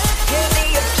 Hear the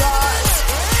applause,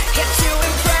 here to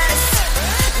impress.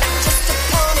 Not just a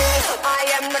pony, I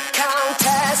am the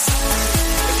countess.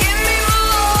 Give me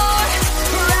more,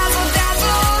 razzle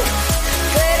dazzle,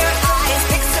 glitter eyes,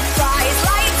 big surprise,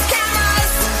 lights,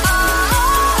 cameras.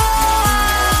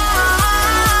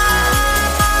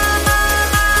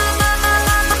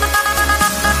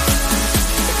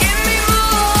 Give me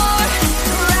more,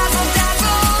 razzle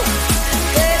dazzle,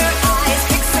 glitter eyes,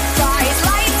 big surprise,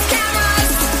 lights,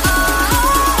 cameras.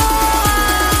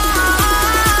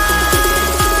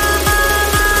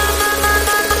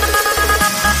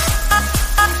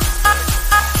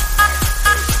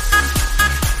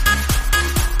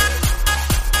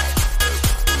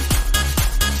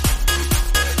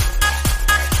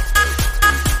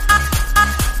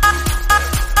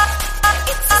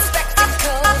 It's a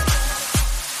spectacle.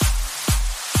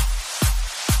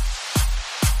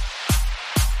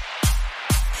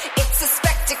 It's a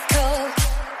spectacle.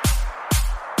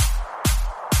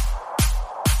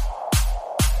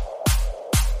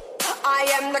 I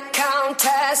am the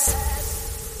countess.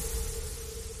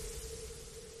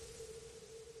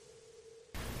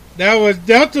 That was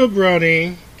Delta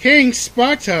Brony, King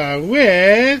Sparta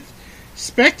with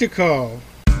Spectacle.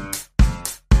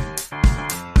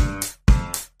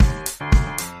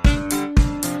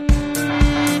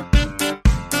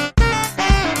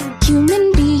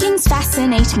 Human beings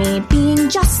fascinate me, being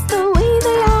just the way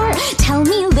they are. Tell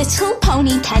me, little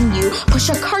pony, can you push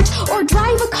a cart or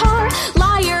drive a car?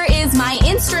 Lyre is my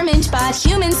instrument, but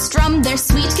humans strum their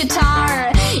sweet guitar.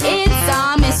 It's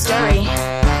a mystery.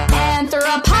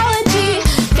 Anthropology,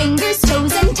 fingers,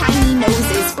 toes, and tiny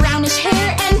noses, brownish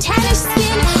hair and tannish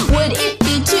skin. Would it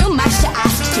be too much to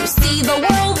ask to see the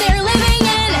world they're living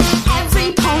in?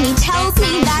 Every pony tells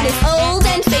me that it's old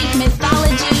and fake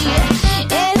mythology.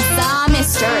 It's a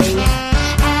mystery.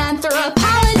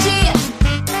 Anthropology.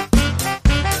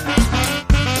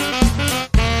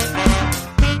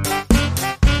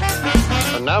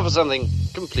 And now for something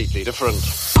completely different.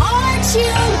 Aren't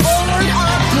you bored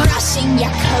of brushing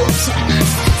your coat,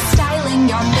 styling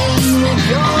your mane with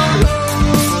your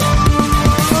hooves?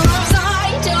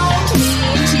 I don't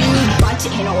mean to butt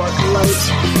in or gloat,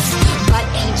 but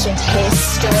ancient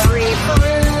history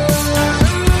proves.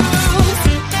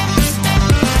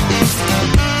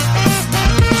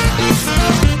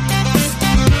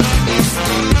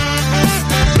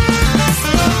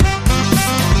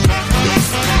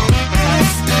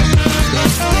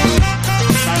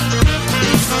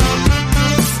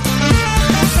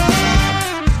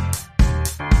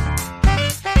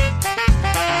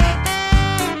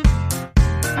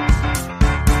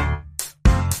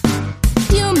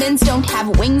 Don't have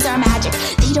wings or magic.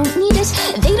 They don't need it,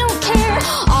 they don't care.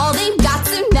 All they've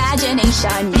got's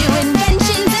imagination. New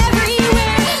inventions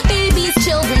everywhere. Babies,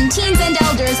 children, teens, and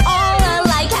elders, all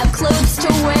alike have clothes to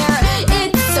wear.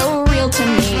 It's so real to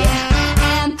me.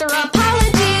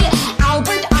 Anthropology.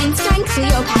 Albert Einstein,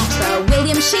 Cleopatra,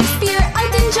 William Shakespeare,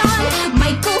 Elton John,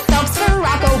 Michael Phelps,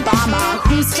 Barack Obama.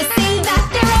 Who's to say that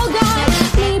they're all gone?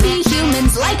 Maybe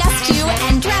humans like us too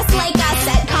and dress like us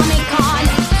at Comic-Con.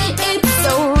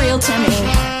 To me,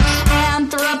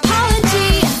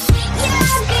 anthropology.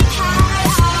 Yeah, they've had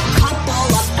a couple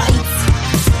of fights.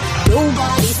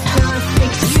 Nobody's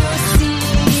perfect, you see.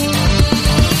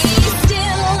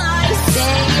 Still, I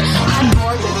say I'm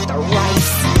born with the right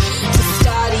to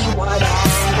study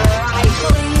whatever I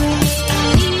please.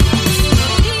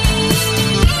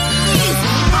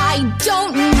 I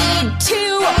don't need to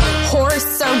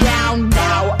horse around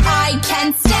now. I can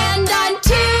stand on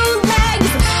two legs.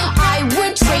 I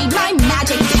would trade my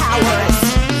magic powers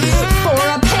for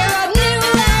a pair of new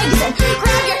legs.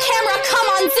 Grab your camera, come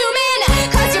on, zoom in,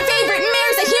 'cause your favorite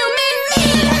mare's a human, me.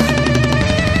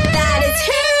 That is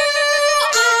who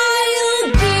I'll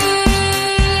be.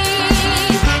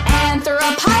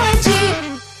 Anthropology.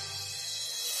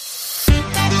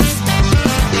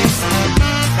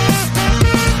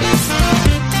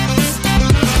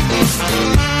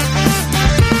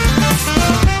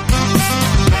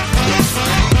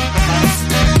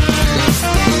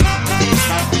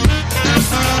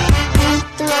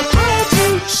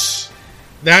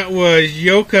 That was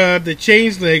Yoka the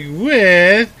Changeling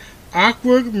with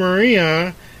Awkward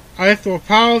Maria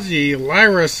Anthropology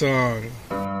Lyra Song.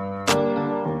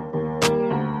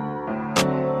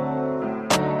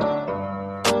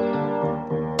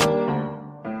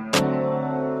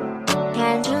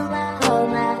 Candula, oh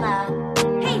la la.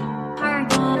 Hey,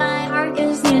 heart, my heart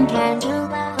is in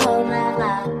Candula, oh la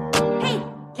la. Hey,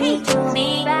 hey, to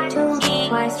me, back to me,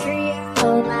 my street,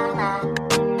 oh la la.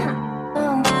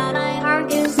 Oh, my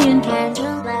heart is in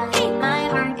Candula. Hey, my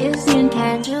heart is in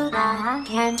Candula,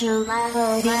 Candula,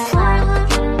 oh la la.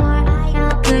 Looking what I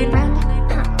got, good friend.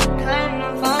 Kind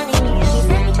of funny, she's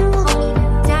ready to hold me,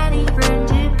 daddy friend.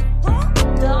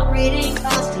 Stop reading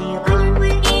fast, I'm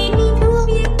waiting to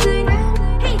be a good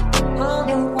friend. Hey, oh,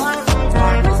 you want to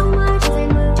die so much, they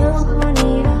move to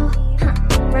Bonito.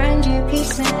 Friendship,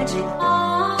 peace, magic.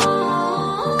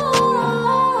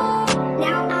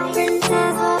 Now I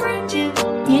princess of friendship.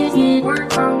 You did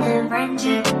work from the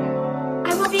friendship.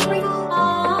 I will be grateful.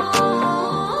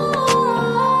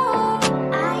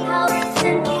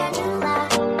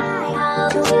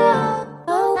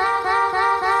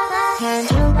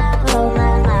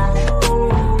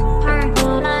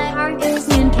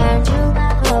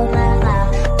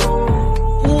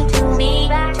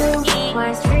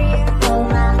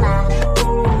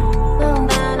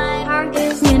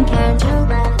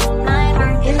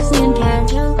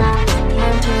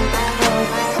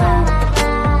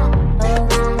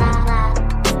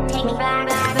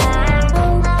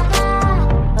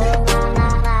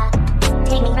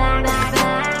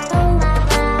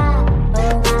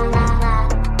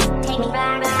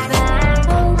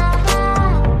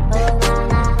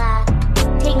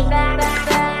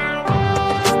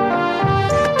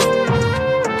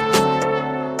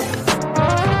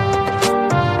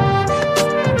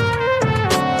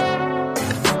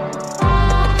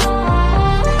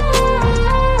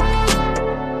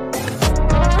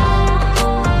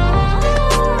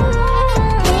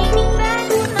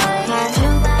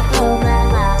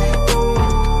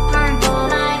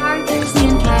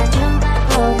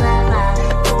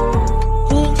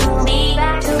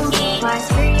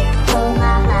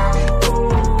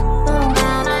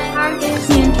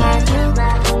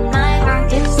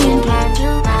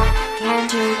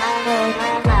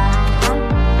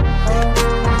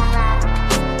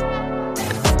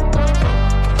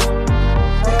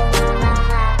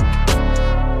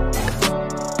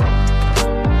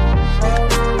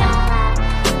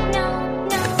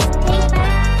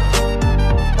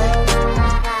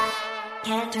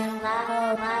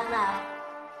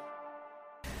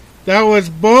 That was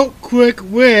Bolt Quick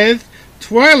with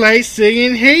Twilight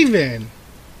singing Haven.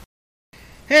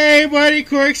 Hey everybody,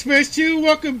 ExtremeX 2.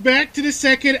 Welcome back to the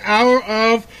second hour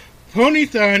of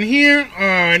Ponython here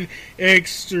on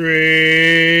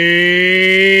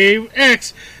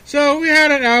ExtremeX. So we had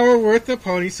an hour worth of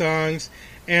pony songs,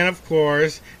 and of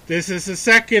course, this is the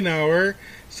second hour,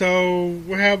 so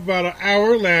we have about an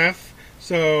hour left.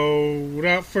 So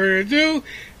without further ado,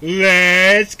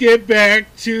 let's get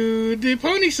back to the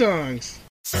pony songs.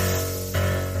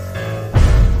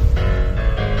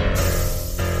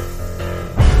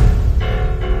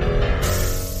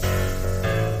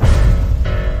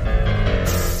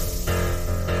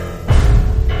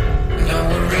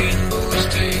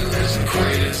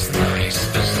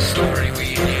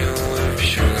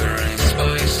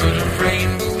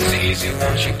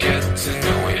 Once you get to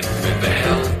know it with the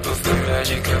help of the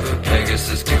magic of a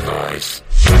Pegasus device.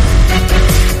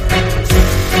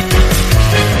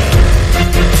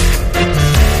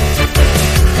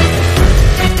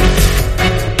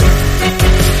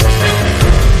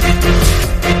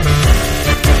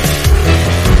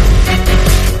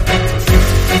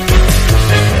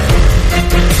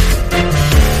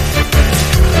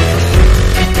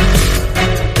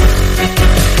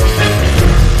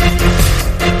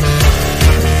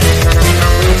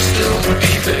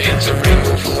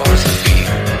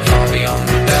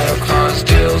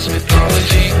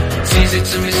 Mythology. It's easy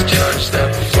to misjudge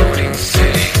that floating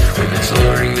city with its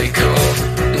alluring decor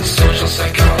and social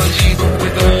psychology. But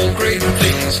with all great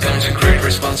things comes a great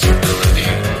responsibility,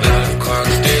 that of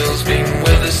Clarksdale's being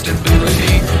weather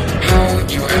stability. How,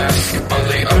 you ask, are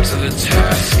they up to the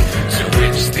task? To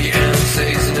which the answer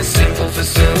is in a simple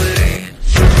facility.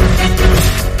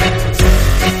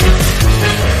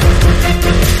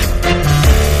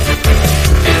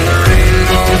 In the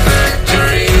Rainbow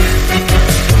Factory, come true.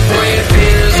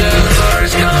 In the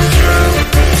Rainbow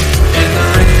Factory,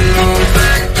 where a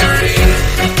single soul gets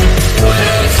through.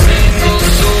 In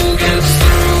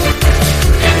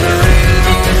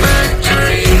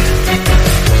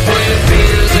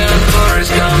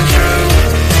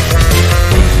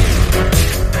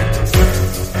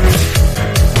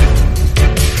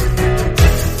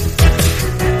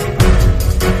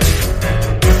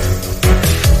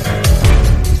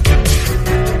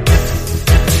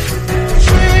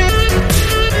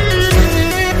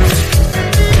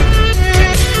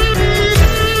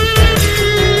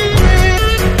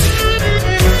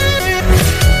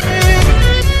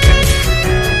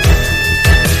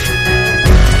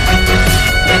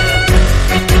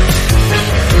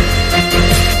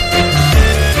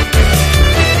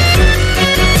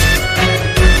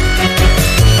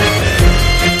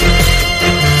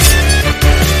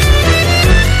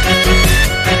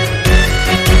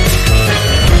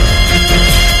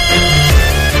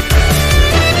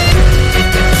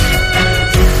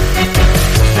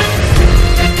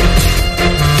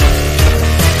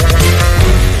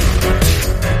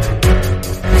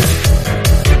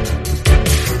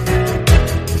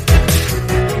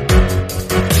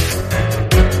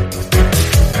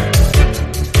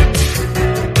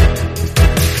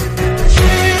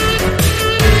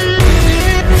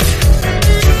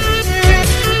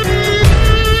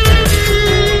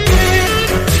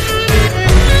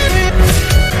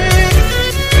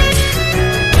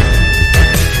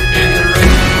the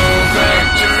Rainbow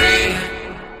Factory,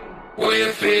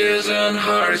 where fears and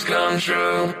hearts come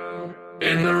true.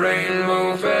 In the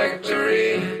Rainbow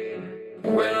Factory,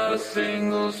 where not a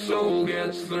single soul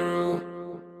gets through.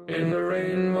 In the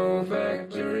Rainbow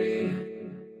Factory,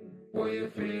 where your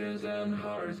fears and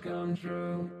hearts come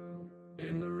true.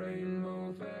 In the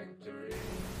Rainbow Factory.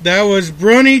 That was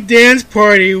Brony Dance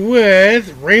Party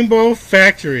with Rainbow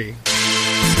Factory.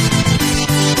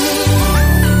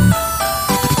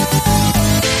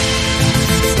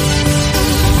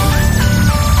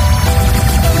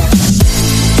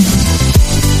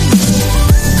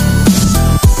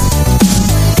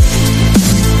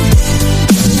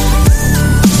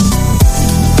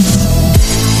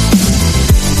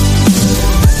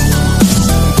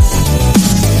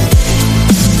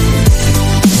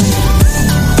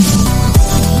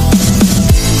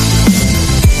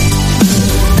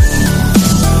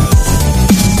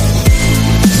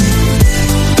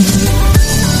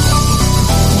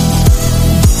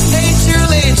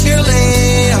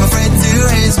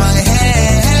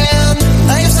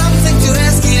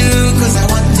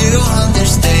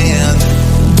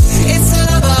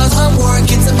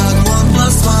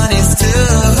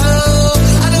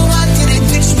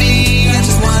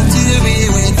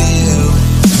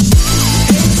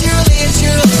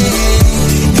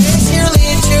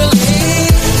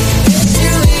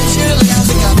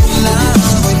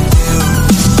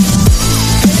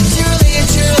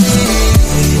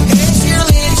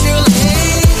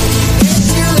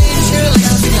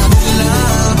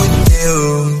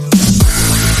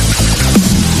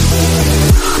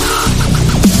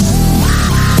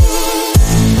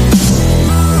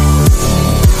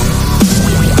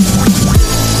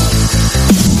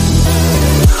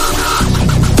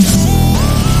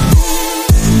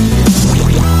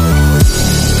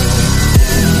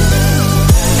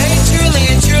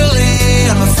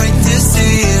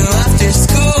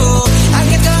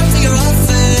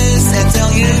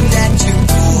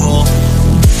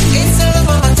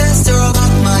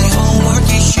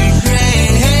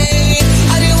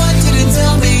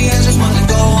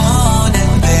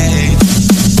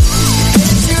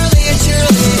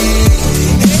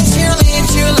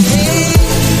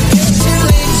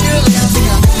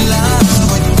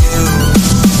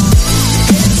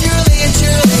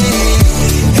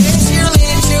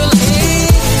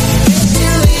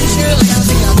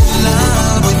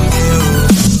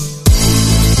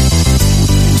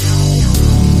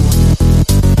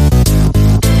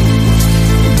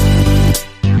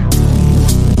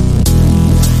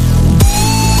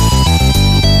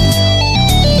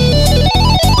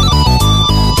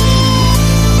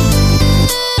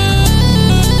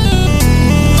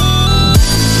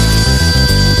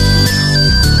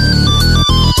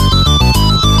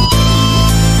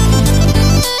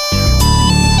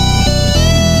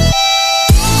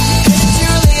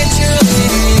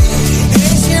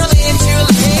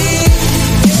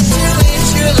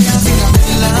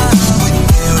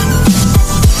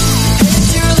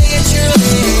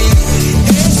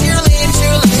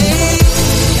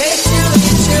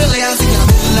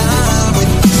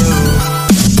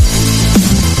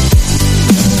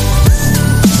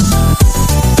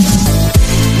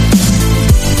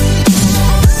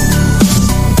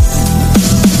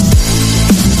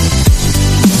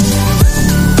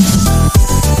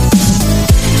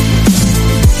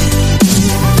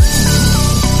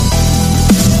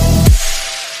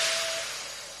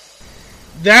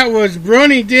 That was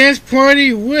Brony Dance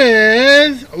Party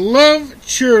with Love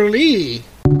Shirley.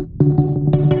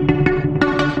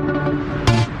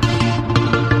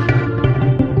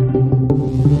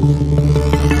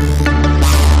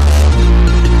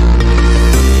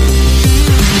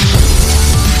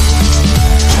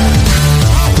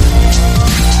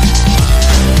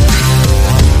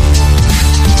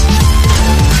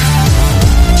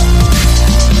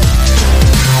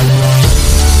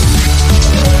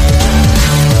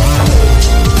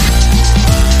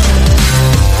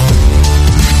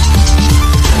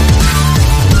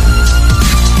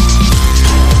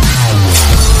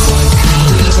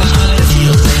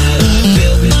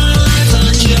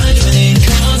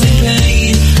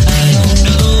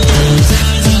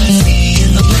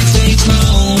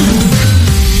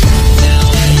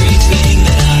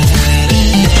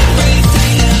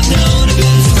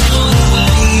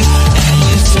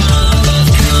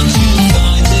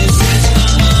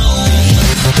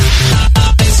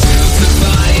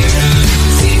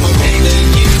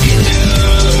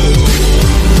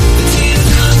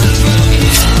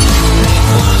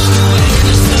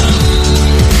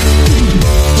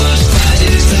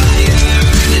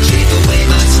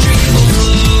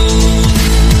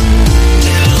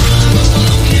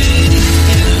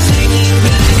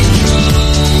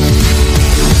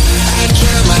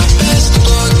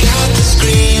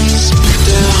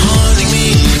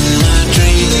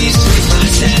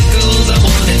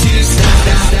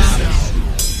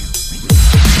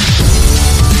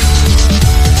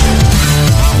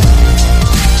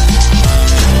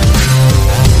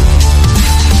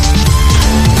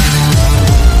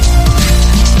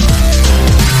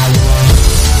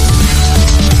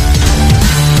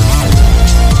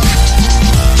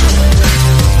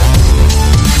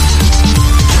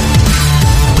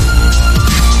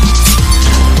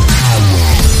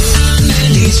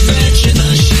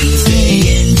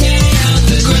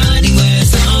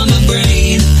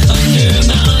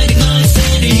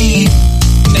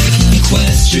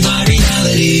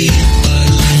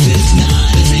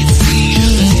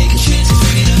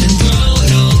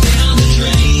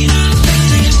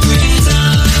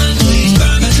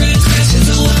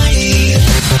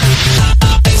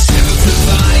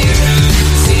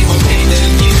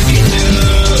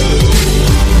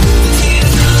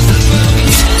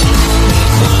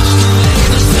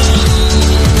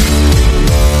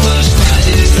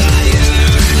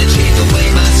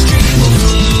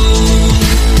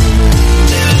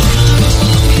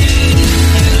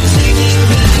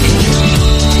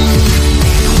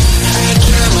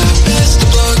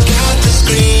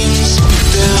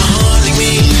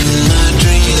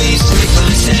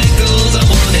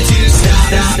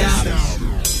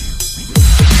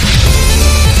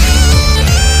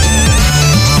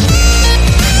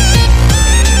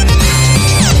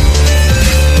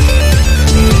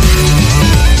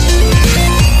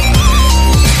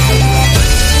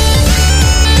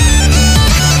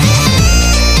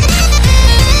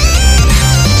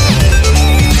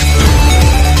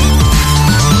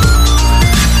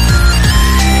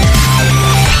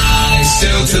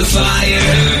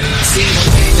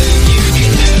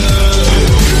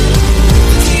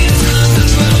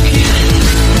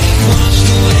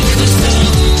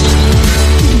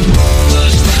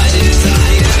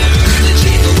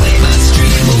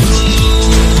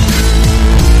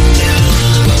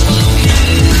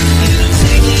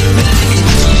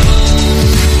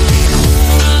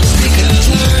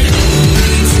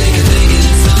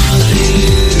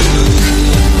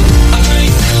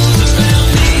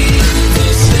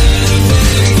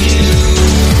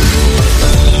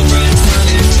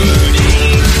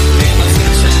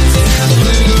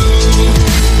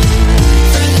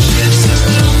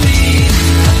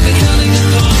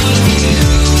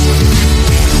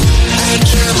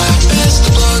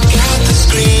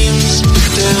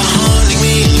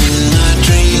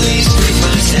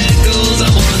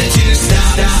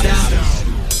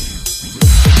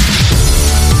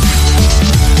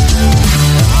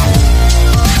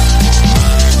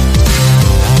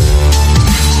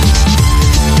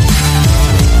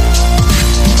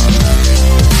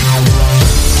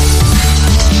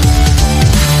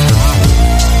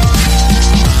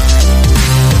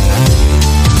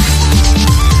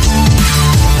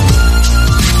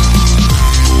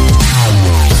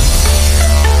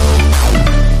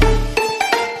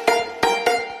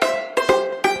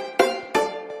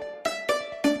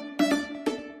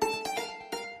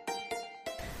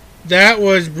 That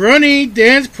was Brony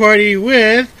Dance Party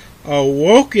with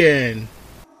Awoken.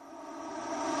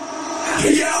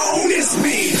 Yo, it's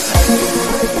me.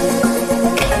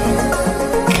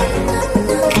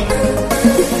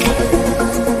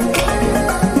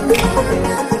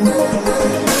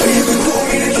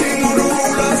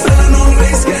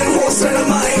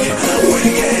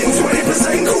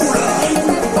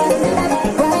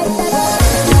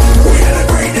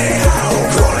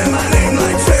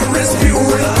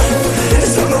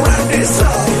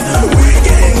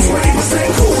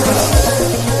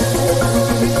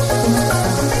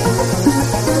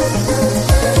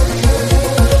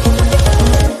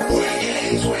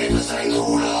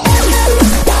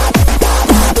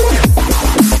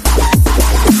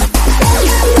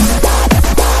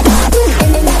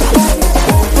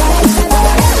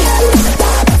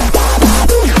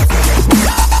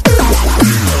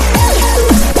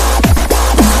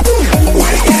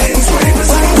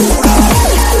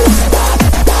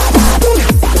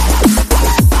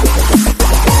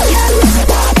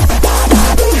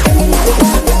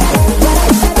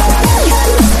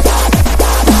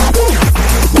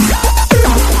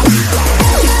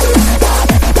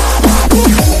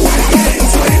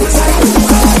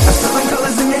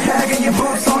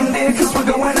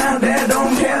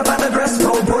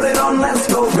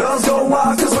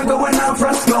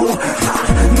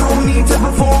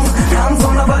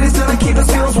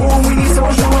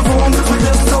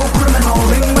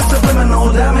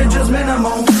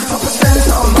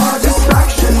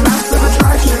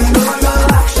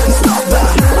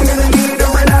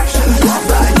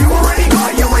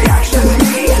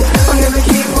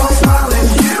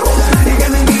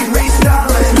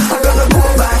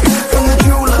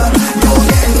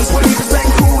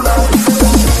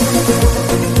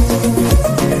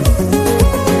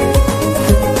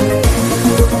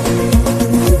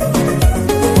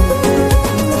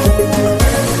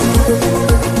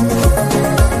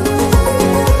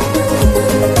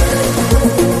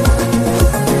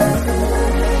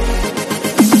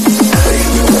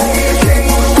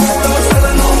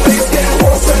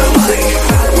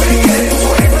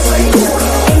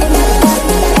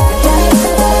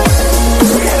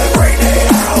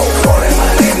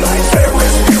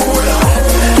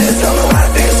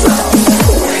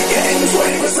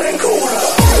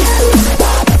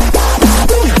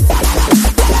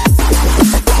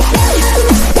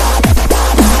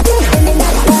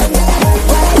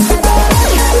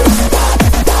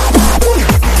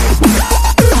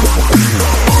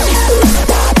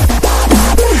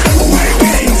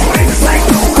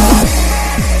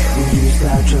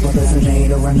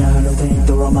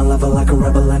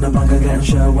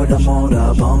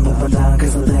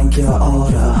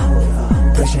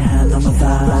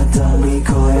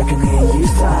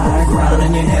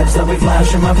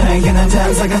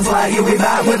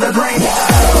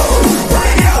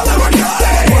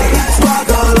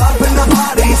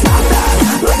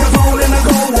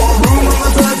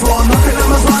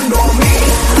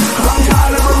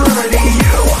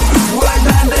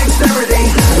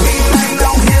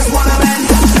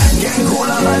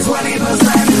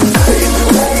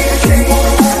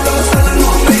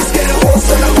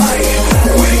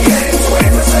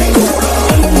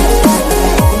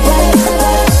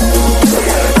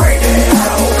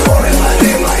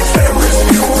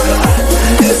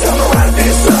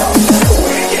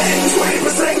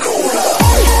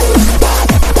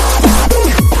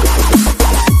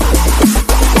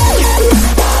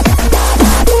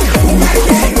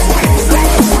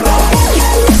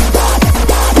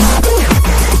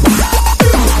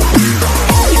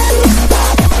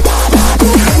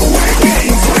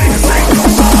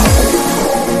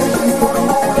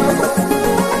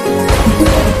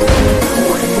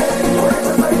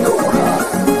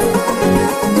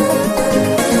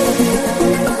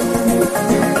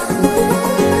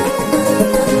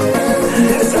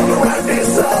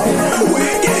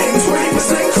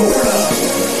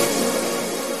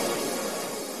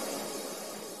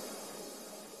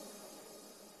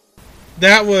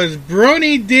 That was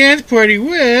Brony Dance Party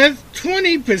with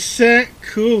 20%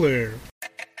 Cooler.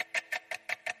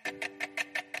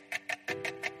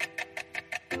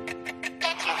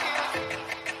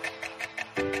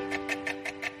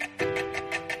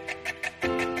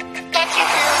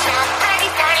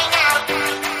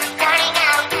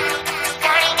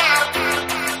 Starting out.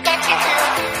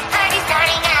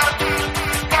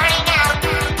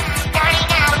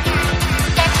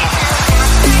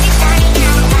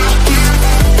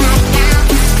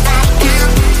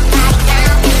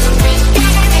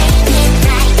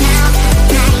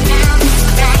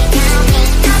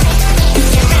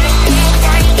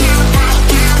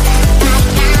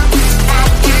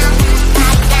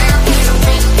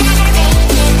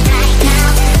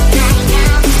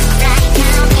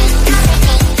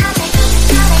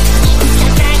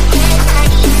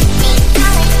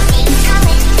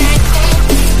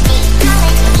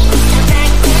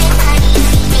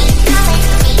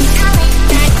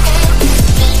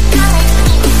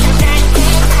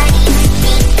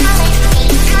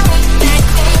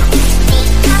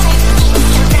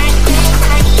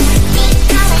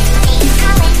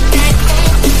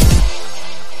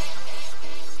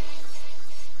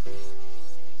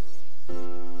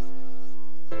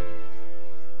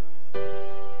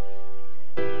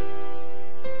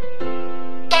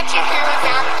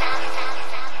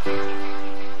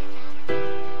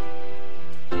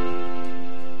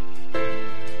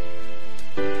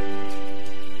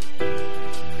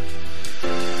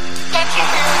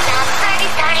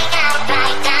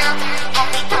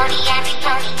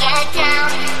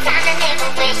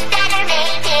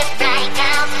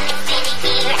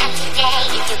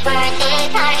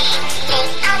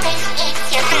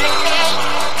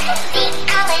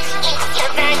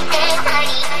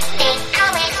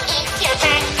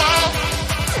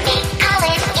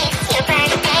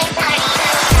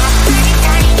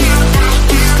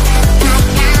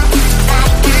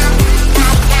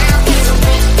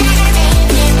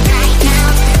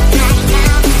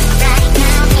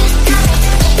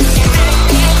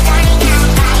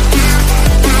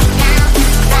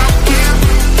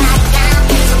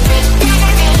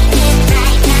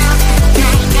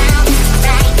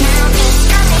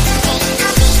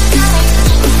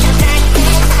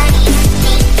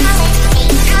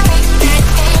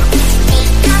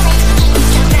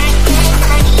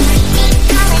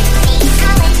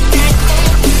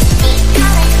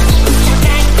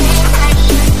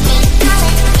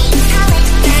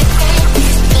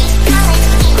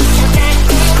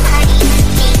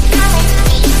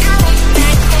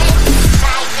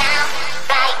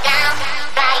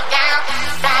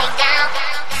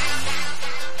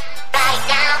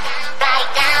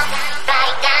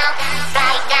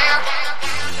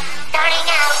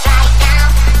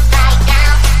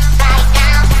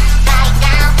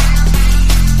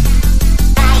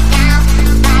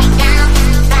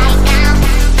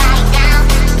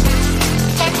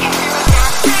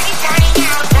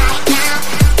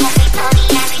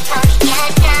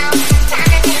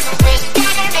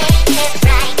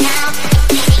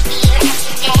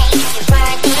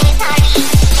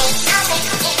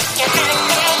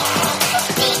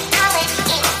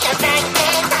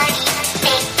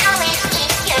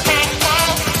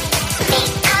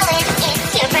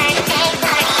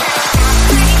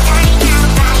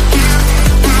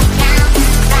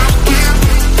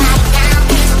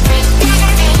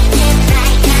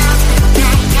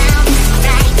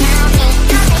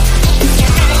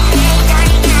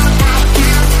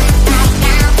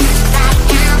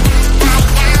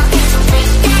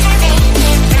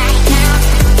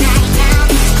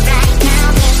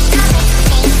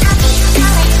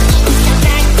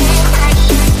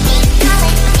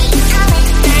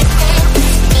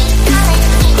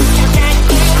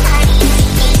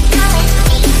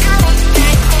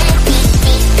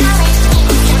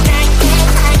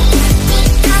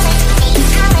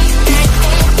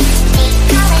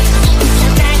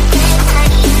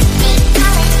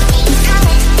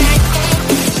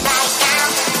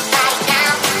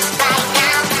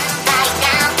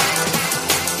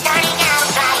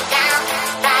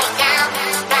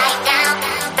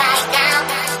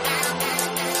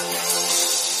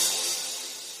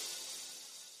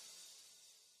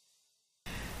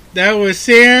 That was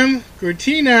Sam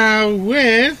Cortina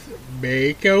with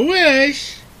Make a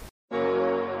Wish.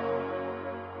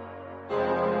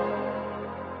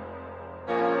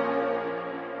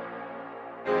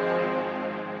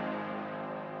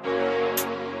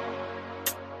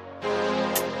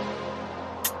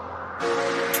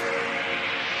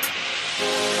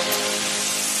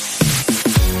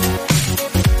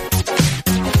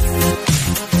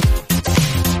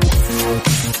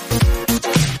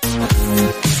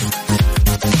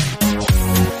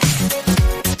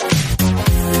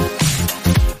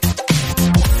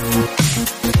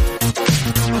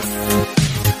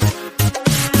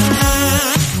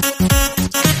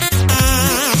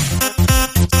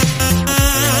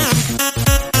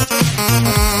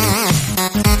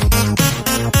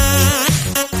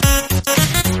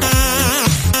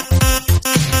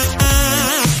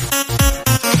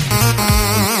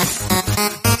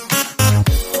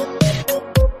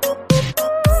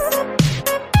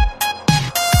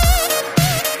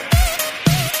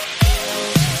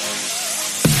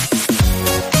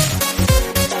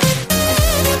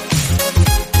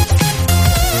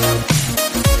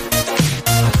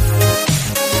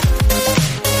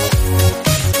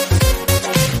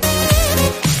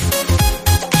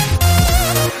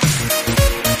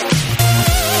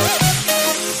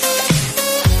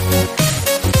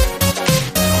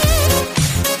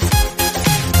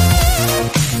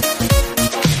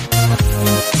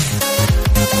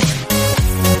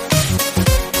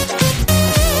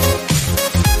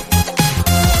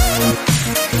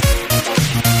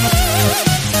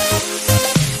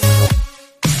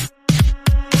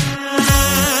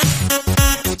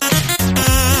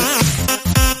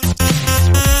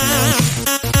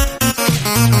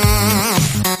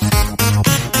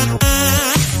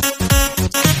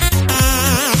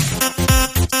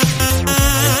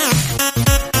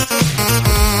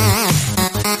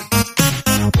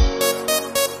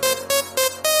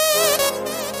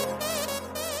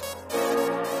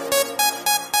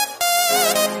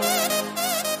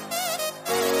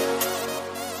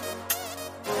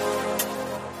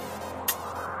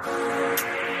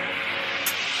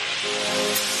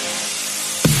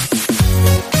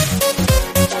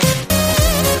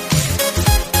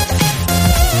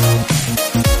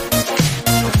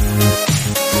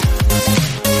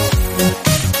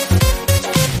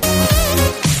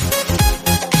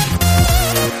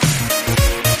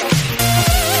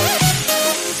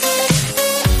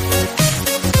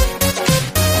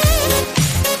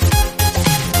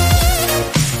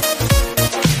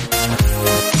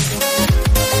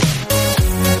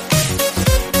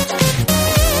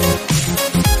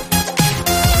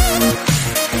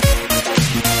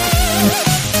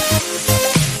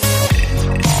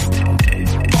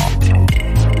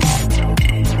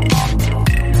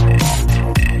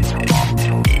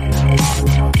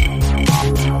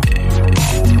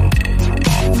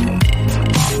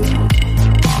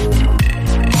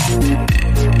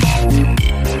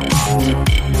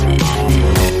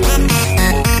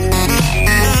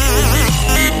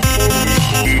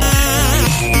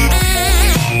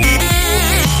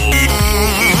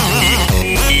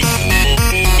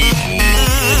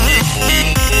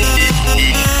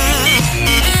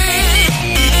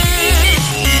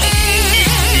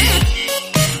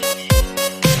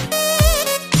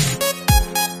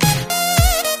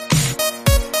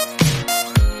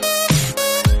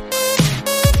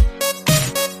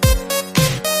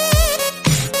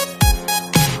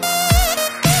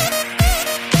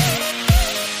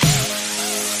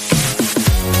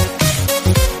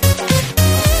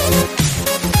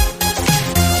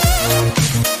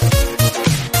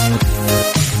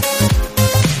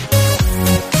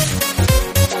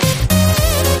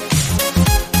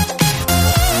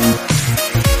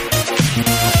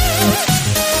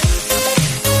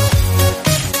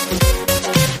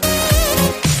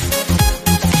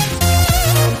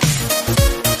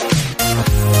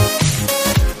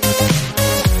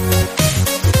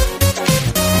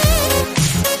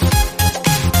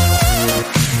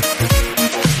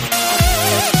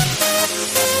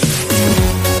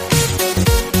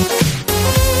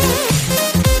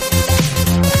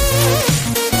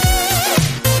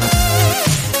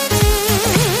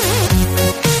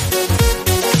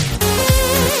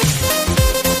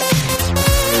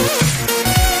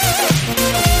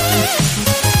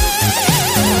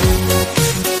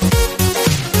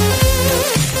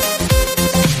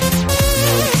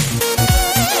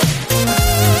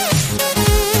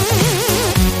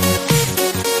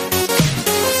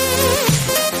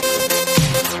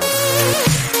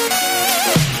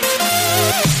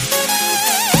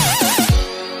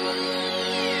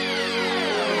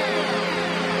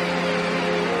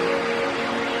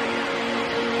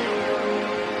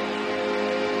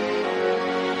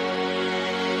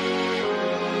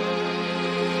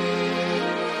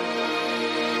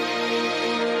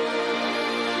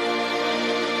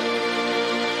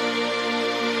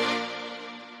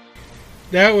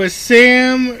 That was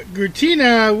Sam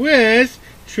Grutina with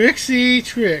Trixie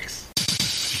Tricks.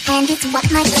 And it's what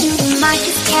my cutie mark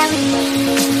is telling me.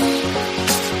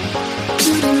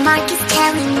 Cutie mark is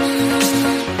telling me.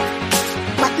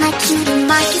 What my cutie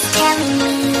mark is telling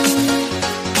me.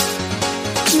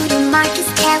 Cutie mark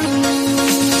is telling me.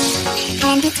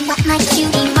 And it's what my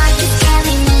cutie mark is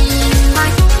telling me.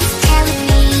 Mark is telling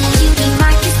me. Cutie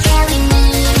mark is telling me.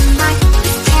 Mark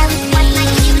is telling me. What my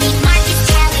cutie mark is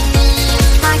telling me.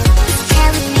 Mark is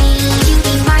telling me.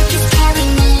 Cutie mark is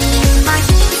telling me. Mark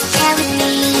is telling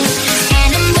me.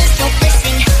 Animals don't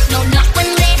listen, no, not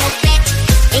one little bit.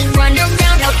 They run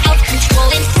around out of control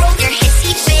and throw their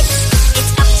hissy fits.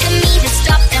 It's up to me to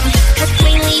stop them, 'cause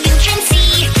plainly you can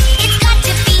see it's got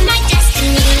to be my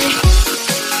destiny.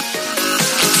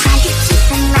 Try to keep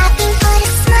them laughing, put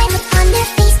a smile upon their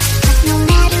face. But no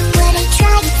matter what I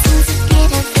try, it seems a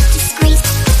bit of a disgrace.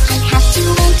 I have to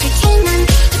entertain them,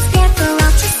 it's there for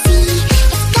all to see.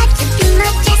 It's got to be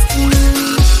my destiny.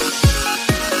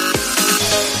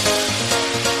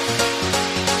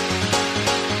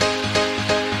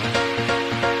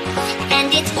 And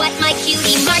it's what my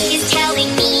cutie mark is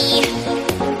telling me.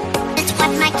 It's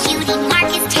what my cutie mark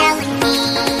is telling me.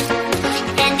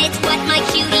 And it's what my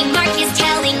cutie mark is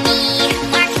telling me.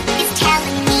 Mark is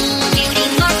telling me. Cutie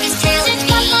mark is telling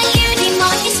me. It's what my cutie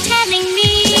mark is telling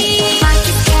me. Mark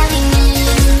is telling me.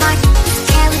 Mark is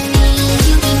telling me.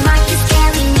 Cutie mark is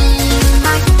telling me.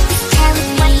 Mark is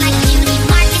telling me. What my cutie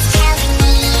mark is telling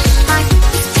me. Mark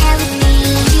is telling me.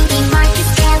 Cutie mark is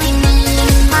telling me.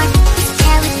 Mark is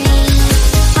telling me.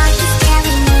 Mark is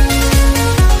telling me.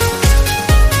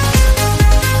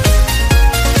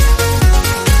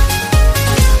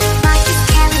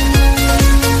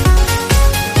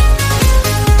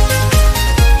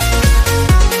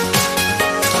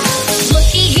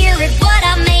 Looky here at what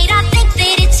I made, I think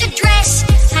that it's a dress.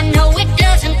 I know it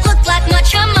doesn't look like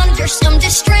much, I'm under some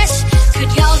distress.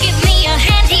 Could y'all give me a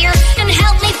hand here and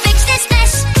help me fix this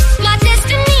mess? My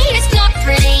destiny is not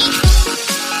pretty.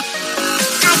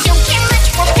 I don't care much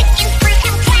for picking fruit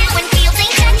and plowing fields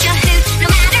ain't such a hoot. No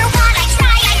matter what I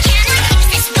try, I cannot fix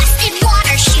this busted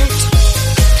water chute.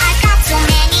 I've got so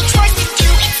many chores to do,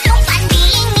 it's no fun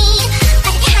being me.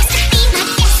 But it has to be my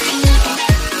destiny.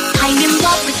 I'm in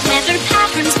love with leather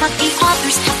patterns, but the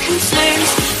authors have concerns.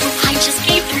 So I just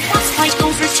gave them frostbite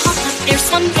over top of their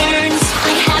sunburns.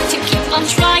 I have to keep on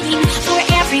trying, for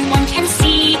everyone can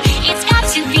see it's got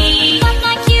to be what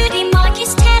my cutie mark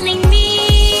is telling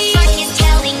me. Mark is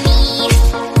telling me.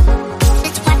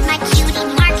 It's what my cutie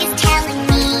mark is telling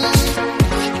me.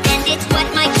 And it's what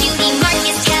my cutie mark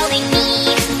is telling me.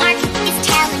 Mark is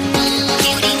telling me.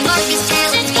 Cutie mark is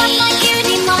telling me. It's what my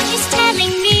cutie mark is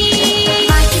telling me.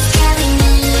 Mark is telling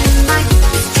me. Mark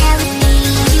is telling me.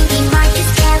 Cutie mark is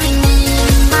telling me.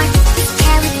 Mark is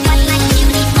telling me. What my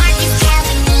cutie mark is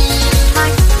telling me.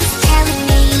 Mark is telling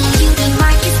me. Cutie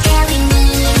mark is telling me.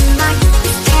 Mark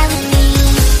is telling me.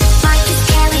 Mark is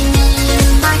telling me.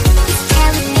 Mark is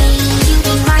telling me.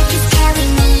 Cutie mark is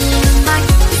telling me. Mark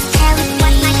is telling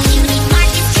what my cutie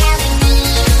mark is telling me.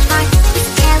 Mark is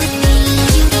telling me.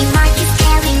 Cutie mark is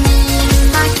telling me.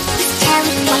 Mark is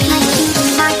telling what my cutie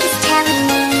mark is telling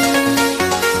me.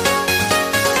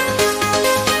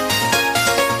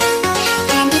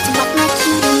 And it's what my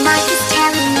cutie mark is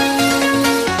telling me.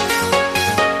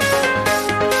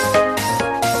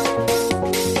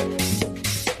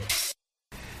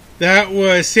 That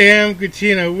was Sam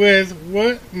Grutina with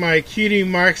What My Cutie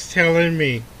Mark's Telling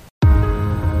Me.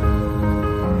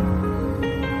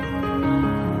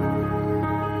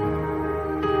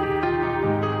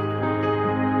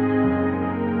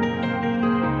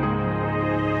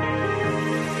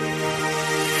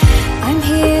 I'm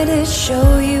here to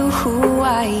show you who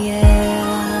I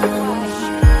am.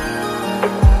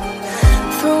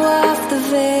 Throw off the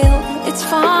veil, it's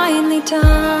finally time.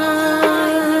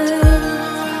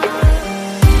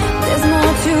 There's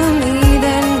more to me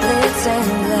than glitz and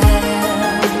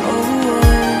glam. Oh,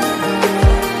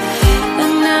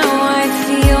 and now I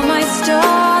feel my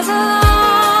stars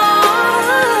align.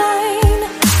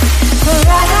 For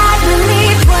I had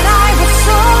believed what I was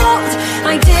sold.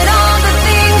 I did all the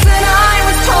things that I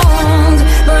was told.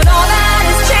 But all that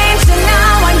has changed and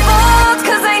now I'm bold.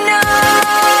 'Cause I know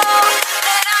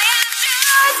that I am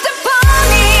just a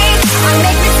pony. I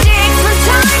make mistakes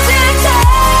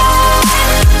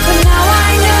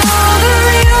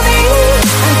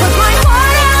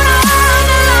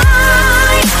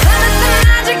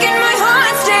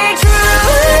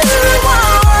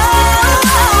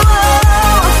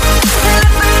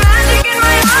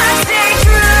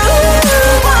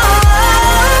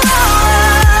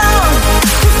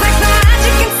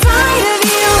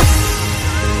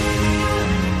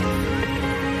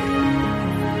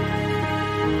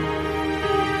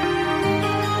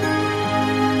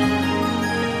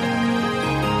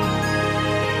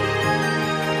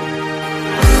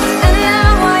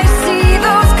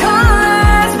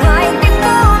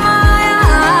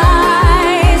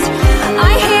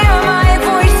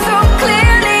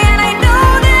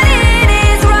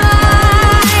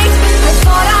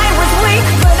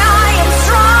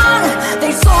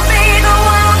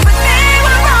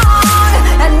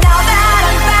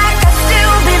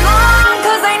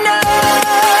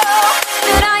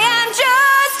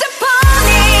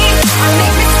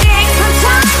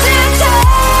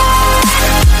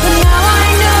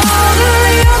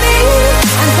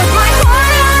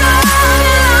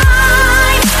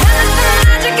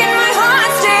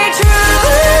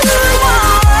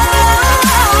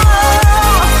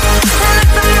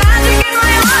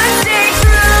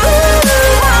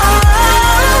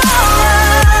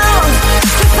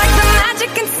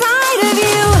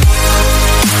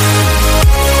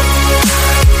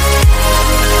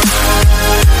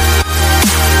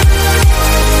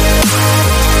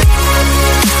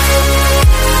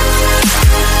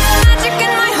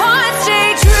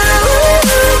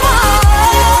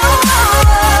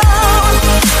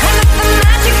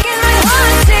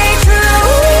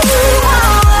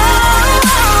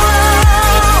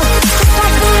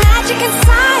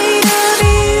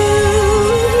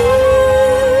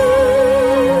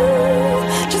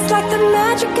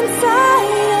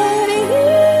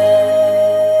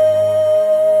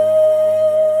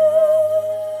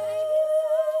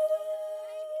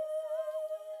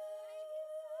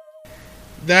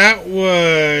That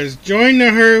was Join the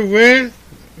Herd with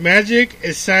Magic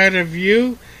Inside of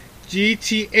You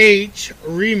GTH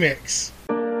Remix.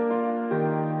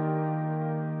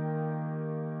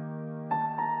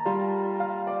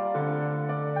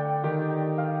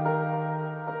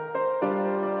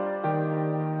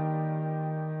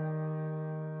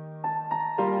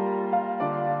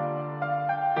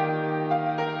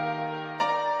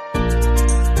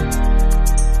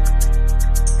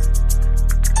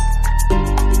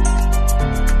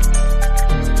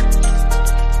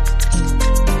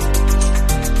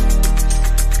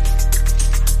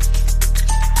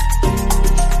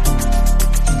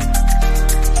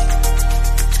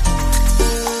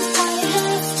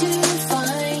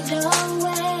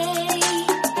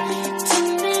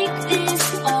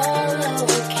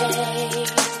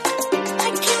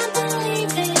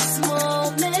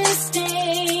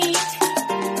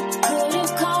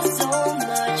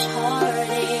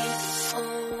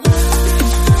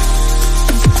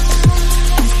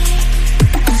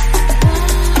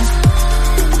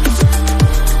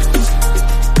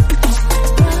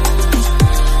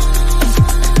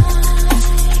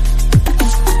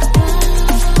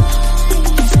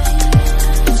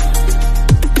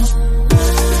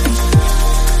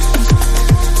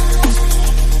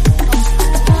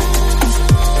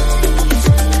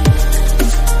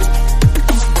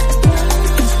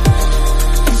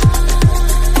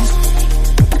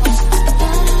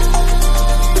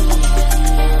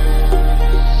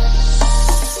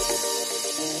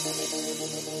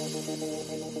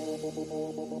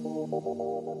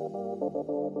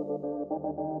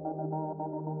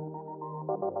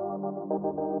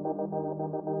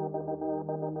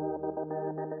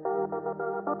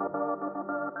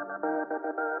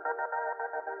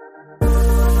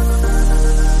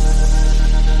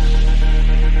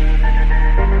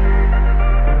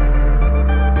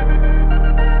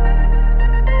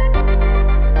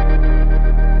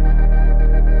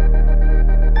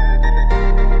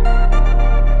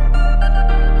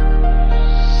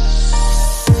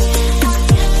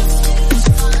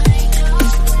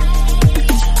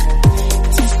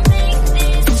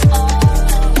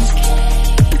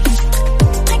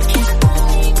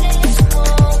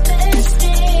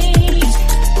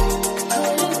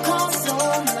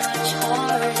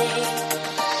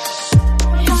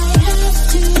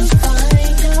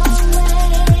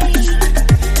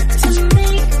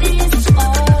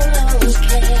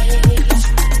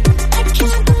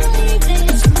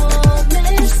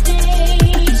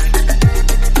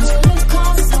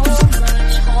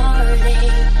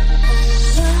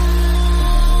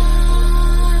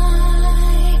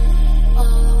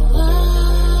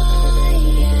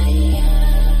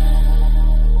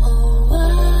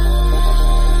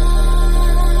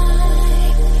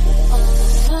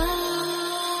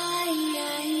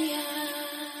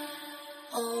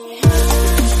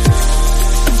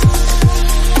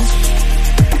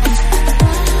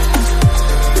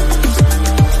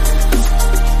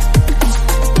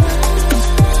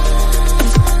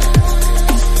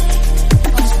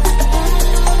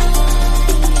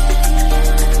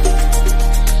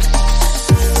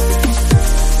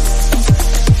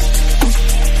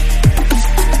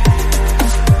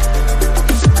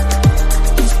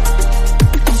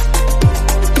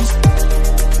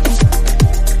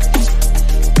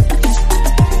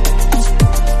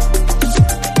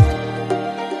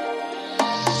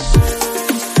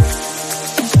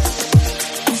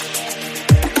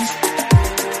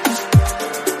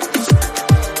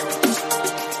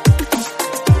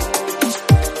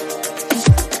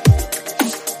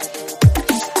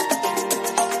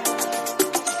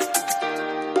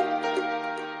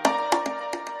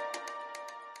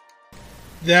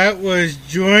 That was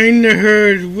Join the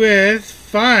Herd with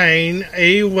Find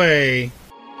a Way.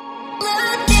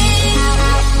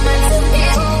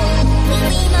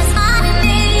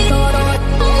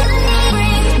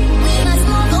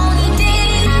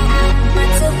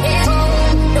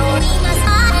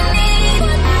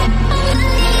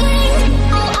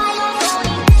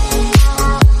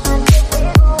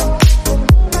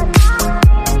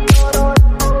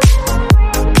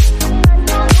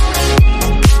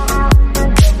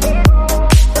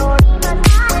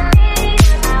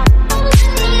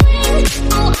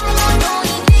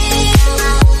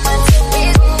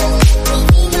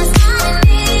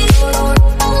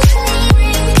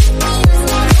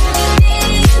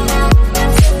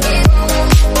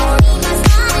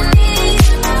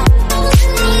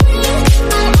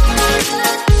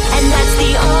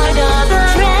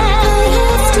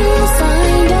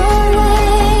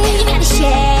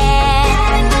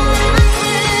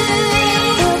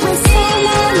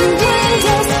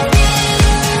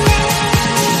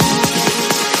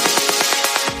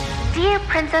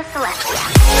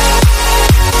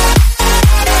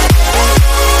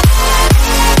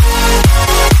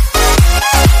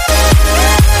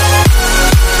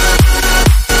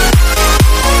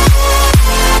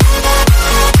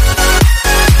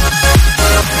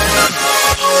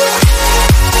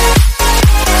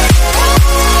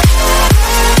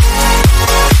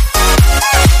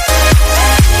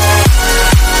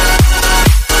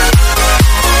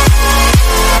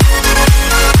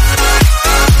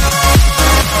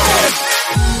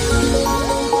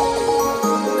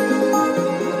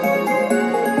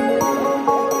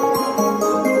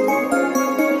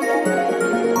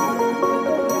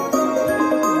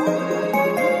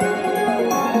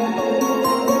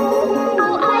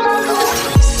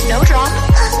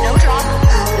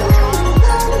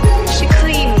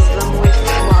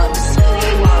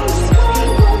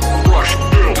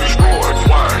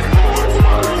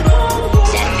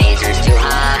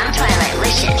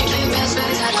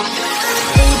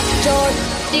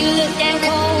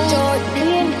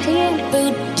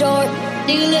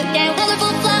 Do you look at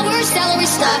colorful flowers, celery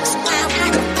stalks?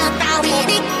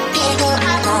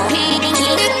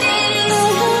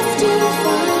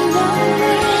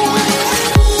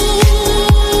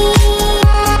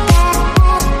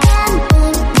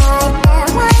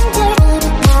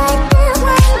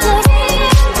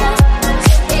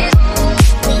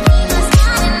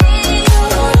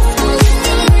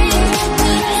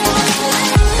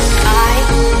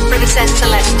 Princess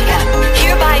Celestia,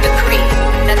 hereby decree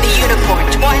that the unicorn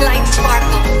Twilight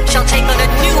Sparkle shall take on a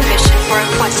new mission for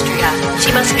Equestria.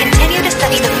 She must continue to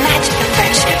study the magic of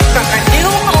friendship from her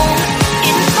new home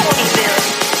in Ponyville.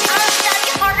 I'll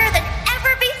study harder than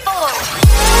ever before.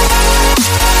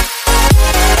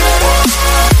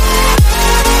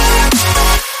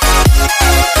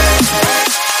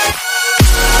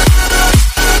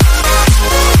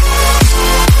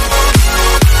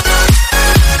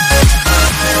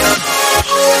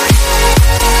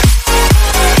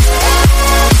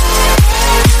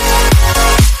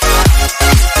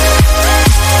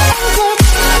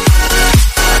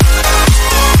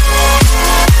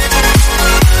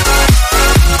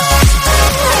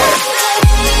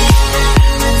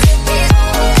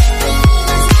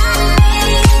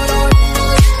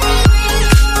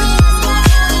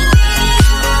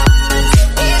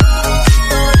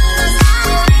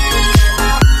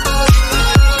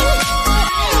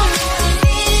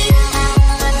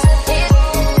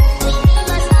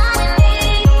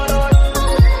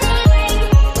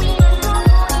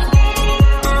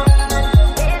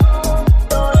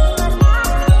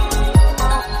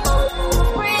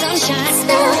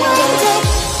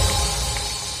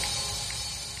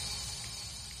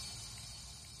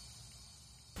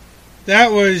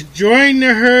 That was Join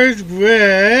the Herds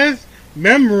with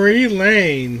Memory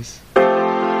Lanes.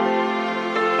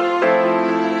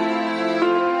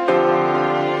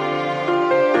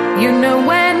 You know,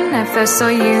 when I first saw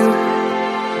you,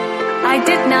 I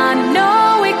did not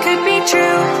know it could be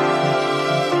true.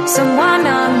 Someone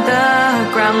on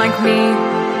the ground like me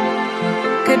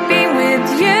could be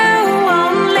with you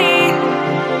only.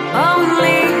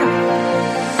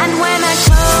 And when I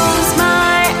close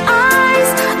my eyes,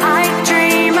 I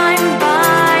dream I'm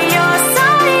by your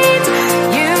side.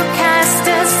 You cast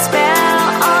a spell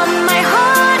on my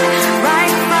heart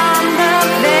right from the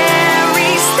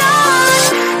very start.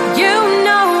 You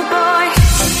know, boy,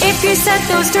 if you said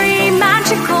those three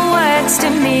magical words to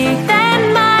me,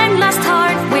 then my lost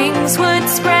heart wings would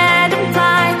spread and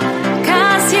fly.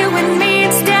 'Cause you and me,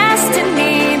 it's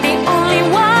destiny, the only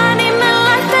one in my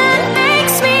life that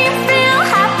makes me feel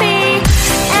happy.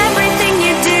 Everything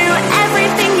you do,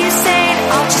 everything you say, it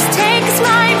all just takes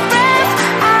my breath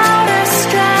out of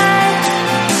stride.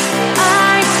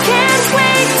 I can't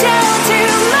wait till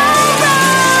tomorrow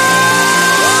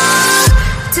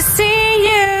to see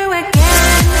you again.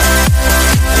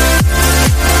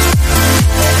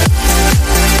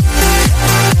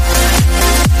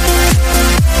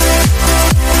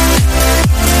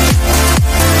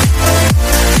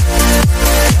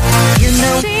 You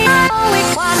know we always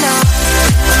wanna.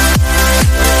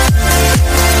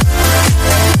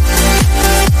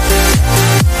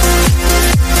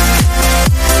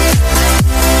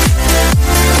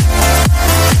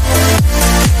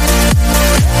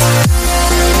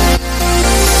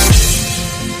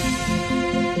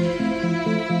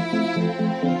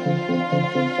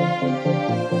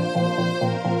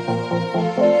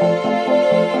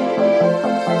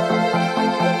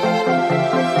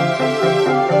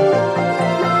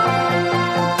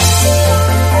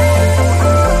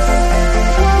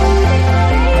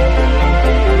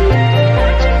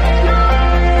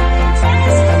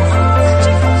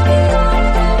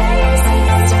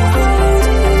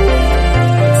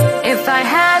 If I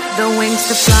had the wings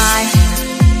to fly,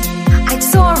 I'd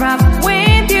soar up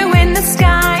with you in the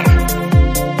sky.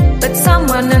 But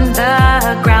someone in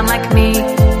the ground like me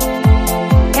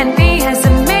can be as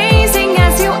amazing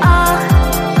as you are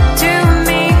to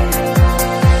me.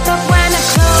 But when I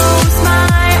close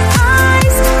my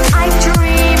eyes, I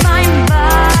dream I'm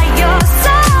by your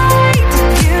side.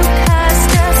 You cast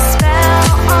a spell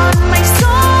on my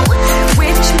soul,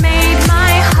 which made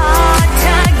my heart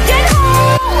get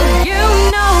whole. You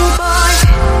know, boy,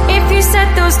 if you said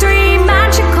those three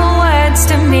magical words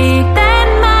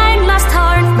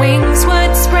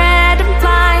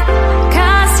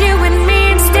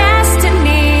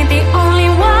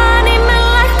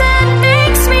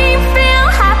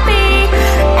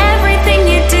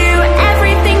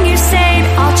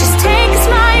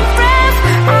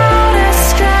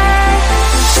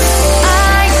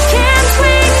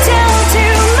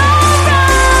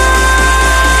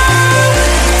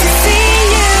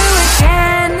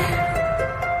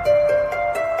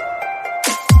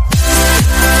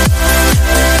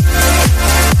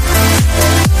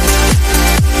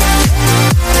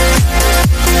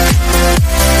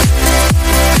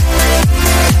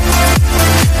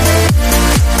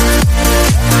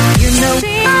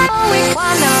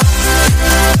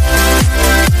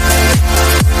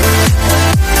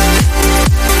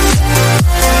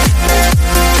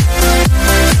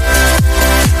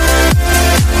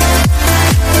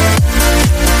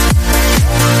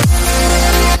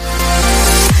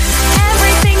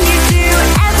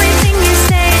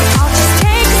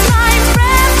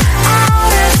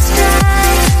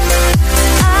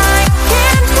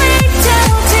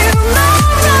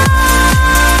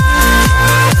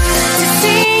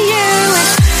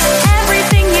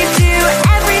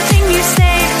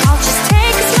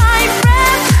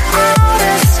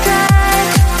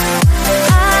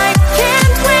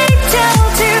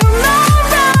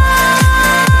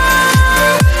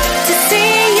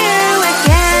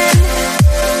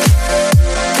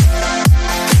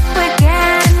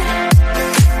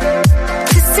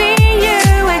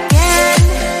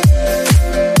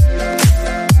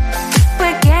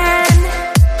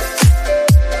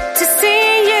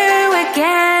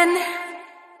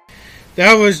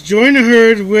That was Join the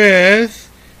Herd with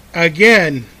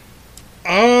Again.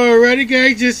 Alrighty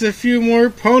guys, just a few more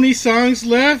pony songs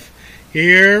left.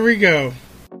 Here we go.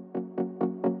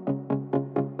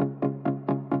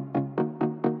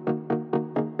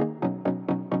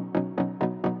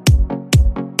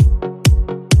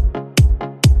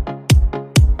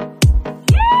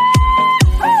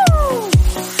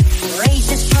 Raise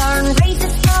this barn,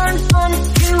 1,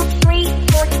 2, 3,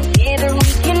 4. Together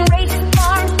we can raise this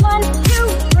barn, 1, 2,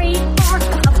 3, 4.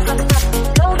 Up, up, up,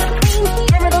 go the queen,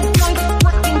 hammer those joints,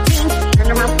 working team. Turn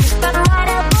around, push that right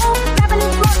elbow, grabbing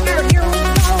his blocker, here we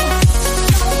go.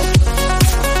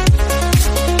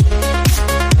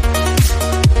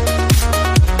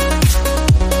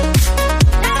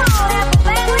 Now, apple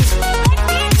family, let's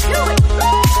get to it.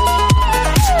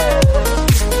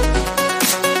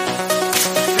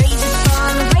 Raise this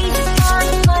barn,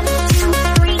 1, 2,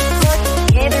 3, 4.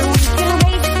 Together we can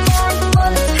raise this barn,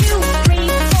 1, 2, 3,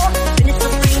 4. Finish the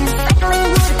frame, cycling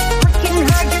wood, working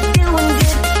hard, you're doing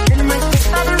good. Turn my stick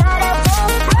by the right elbow,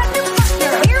 grab your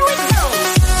partner, here we go.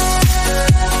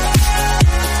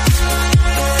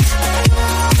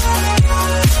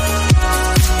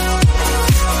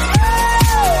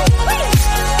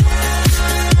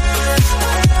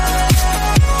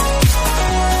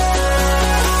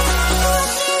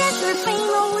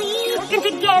 Working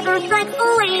together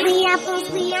thankfully. The apples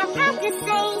we are proud to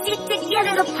say. Stick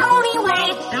together the pony way.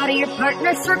 Out of your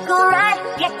partner, circle right.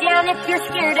 Get down if you're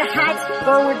scared of heights.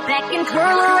 Forward, back, and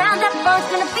curl around. That bar's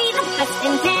gonna be the best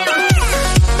in town.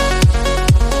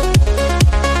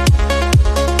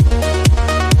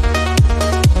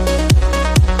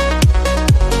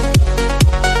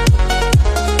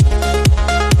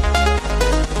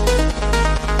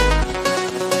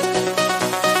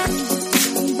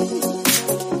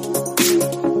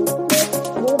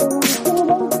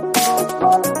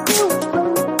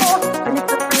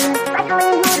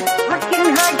 Working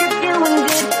hard, you're doing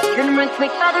good. Turn right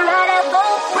quick by the right elbow.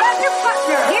 Grab your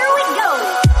partner. Here we go.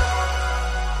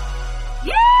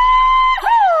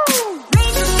 Yahoo!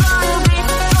 Raise the barn,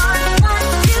 1,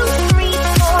 2, 3,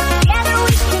 4. Together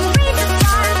we can raise the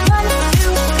barn, 1,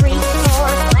 2, 3,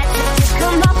 4. Let's just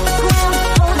come off the ground,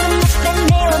 hold them up and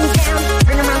nail them down.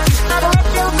 Turn around, quick by the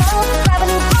left elbow. Grab a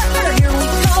new partner. Here we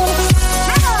go.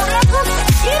 Now, apples,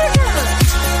 get it done.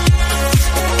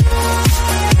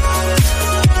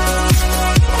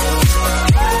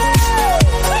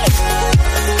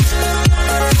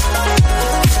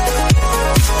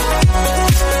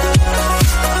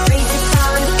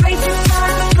 Raise this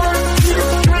barn, 1, 2,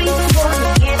 3, 4.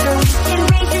 Together we can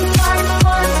raise this barn,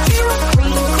 1, 2,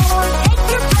 3, 4. Take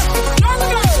your precious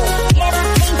yellow. Together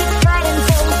paint it bright and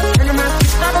bold. Turn around,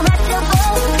 push by the left elbow.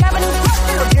 Grab a new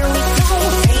partner, here we go.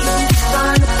 Raise this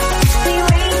barn, we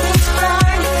raise this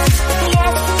barn.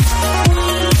 Yes, we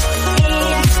did.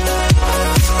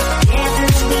 Together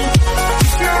we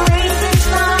sure raise this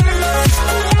barn.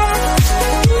 Yes,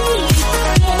 we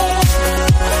did.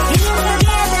 Being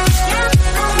together, just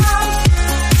so much.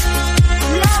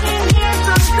 Loving here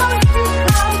from coast to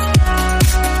coast.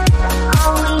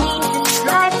 All we need to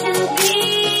strive to be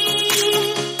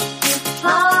is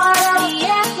part of the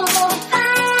apple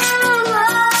family.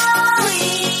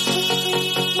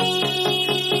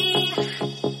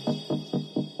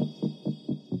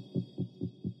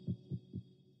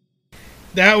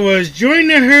 That was Join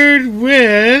the Herd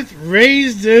with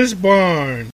Raise This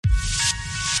Barn.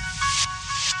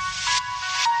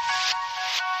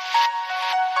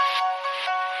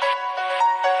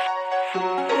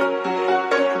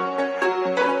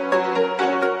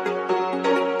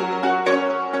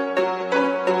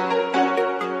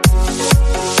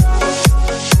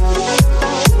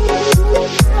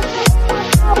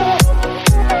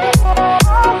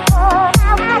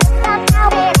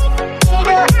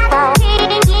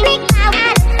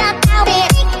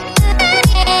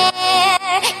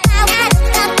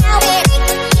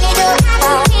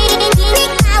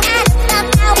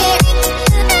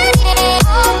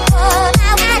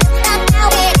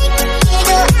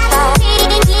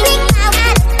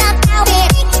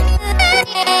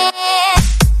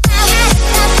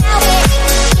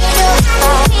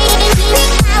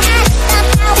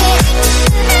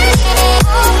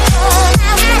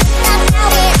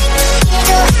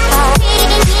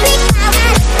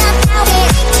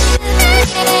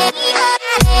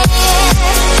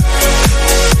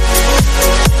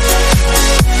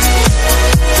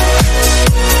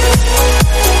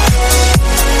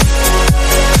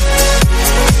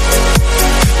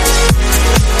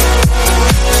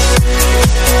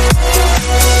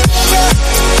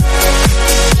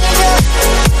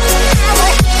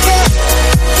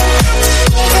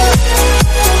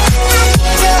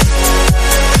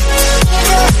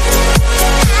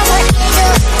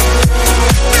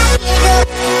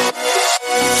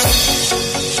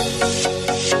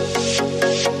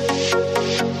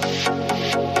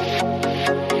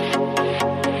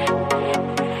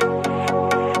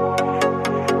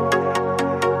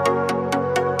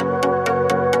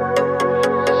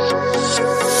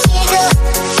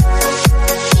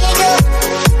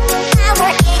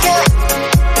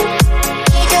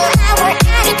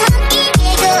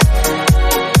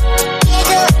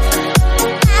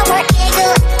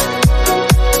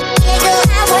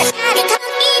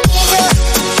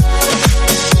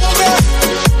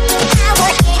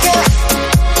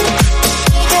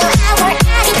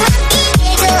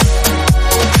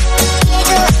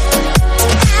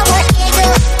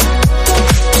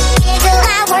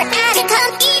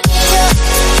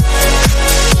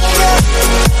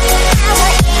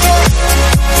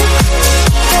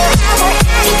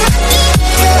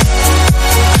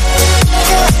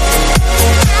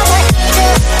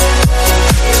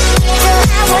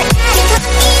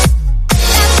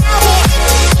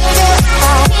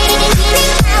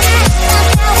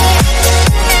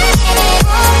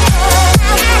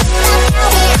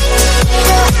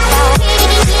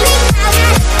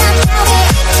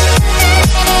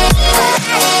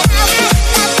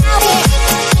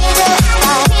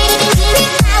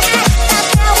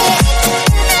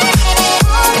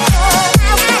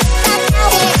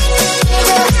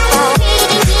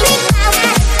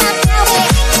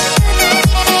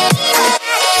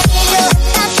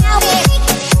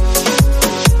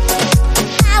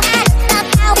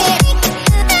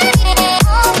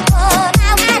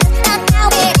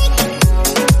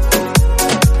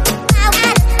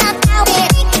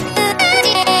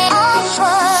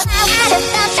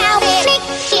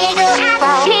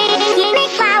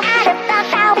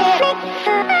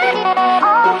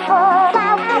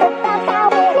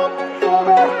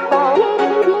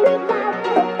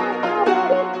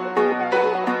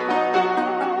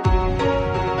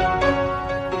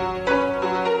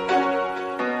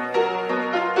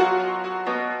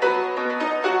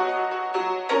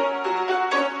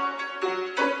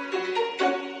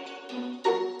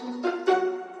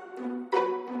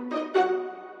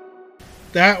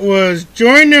 That was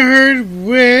Join the Herd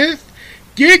with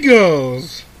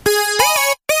Giggles.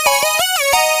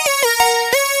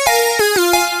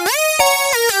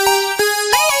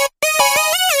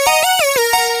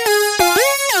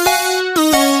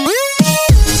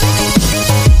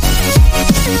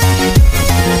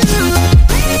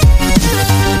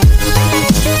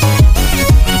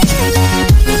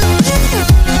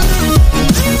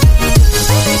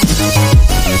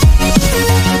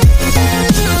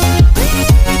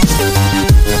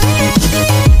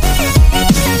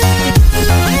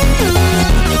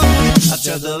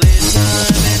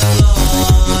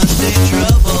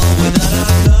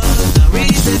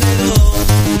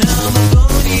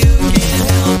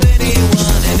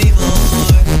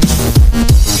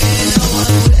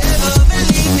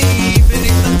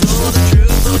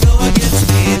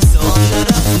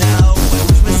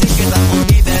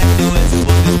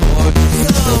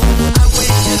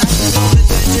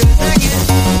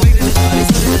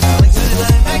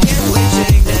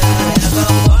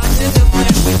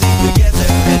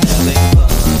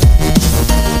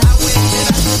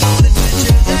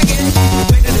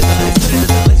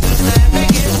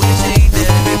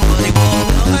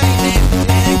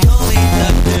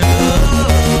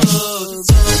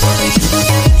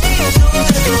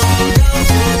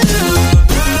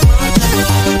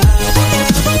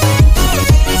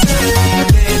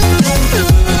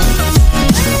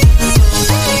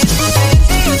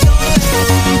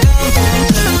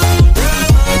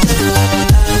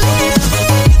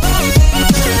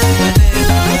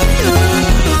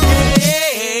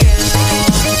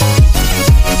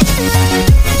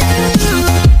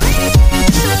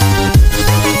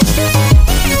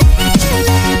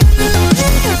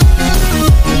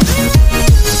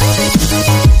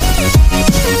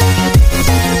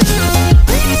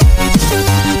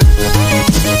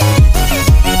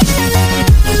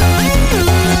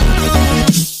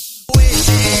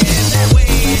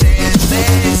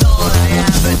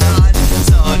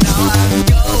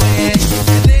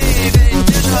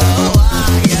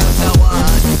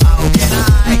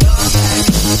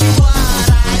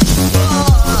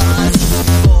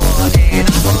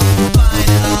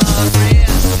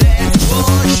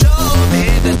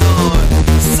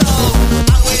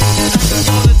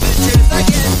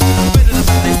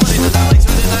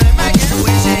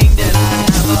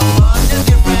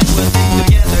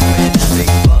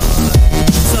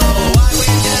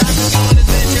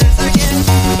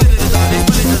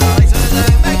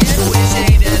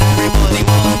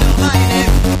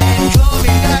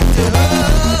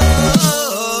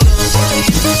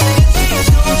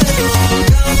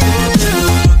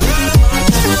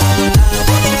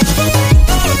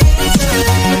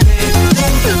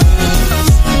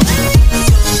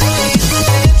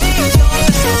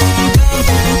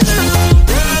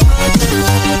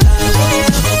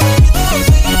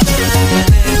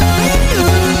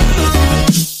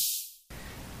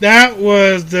 That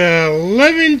was the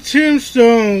Living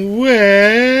Tombstone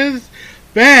with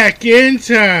Back in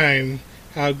Time.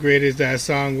 How great is that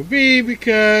song would be,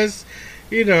 because,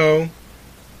 you know,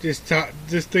 just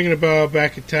thinking about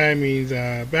back in time means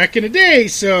back in the day.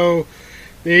 So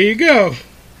there you go.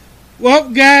 Well,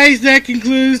 guys, that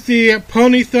concludes the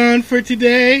Ponython for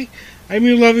today. I'm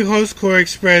your lovely host, Core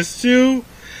Express 2.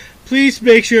 Please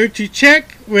make sure to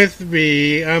check with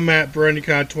me. I'm at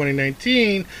Bronycon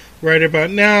 2019 right about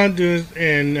now,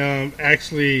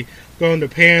 actually going to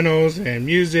panels and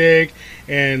music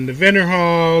and the vendor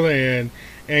hall and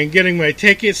getting my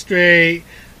tickets straight,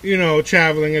 you know,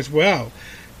 traveling as well.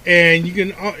 And you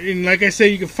can, and like I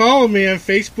said, you can follow me on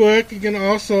Facebook. You can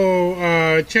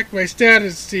also check my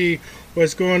status to see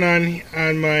what's going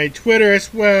on my Twitter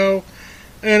as well.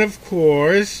 And of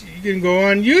course, you can go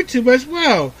on YouTube as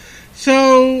well.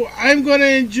 So I'm going to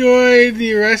enjoy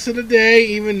the rest of the day,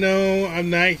 even though I'm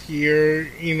not here,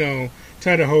 you know,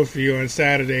 trying to host for you on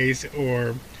Saturdays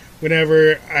or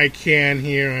whenever I can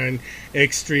here on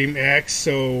ExtremeX.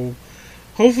 So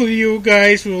hopefully you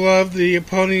guys will love the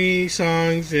pony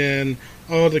songs and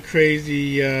all the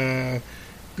crazy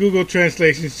Google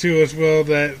translations too as well.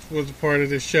 That was a part of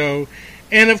the show.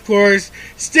 And of course,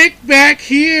 stick back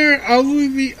here. I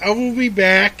will be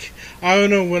back. I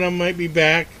don't know when I might be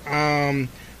back. I'm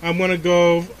gonna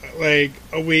go like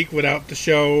a week without the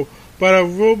show, but I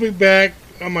will be back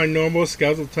on my normal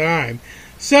scheduled time.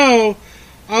 So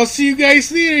I'll see you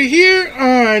guys later here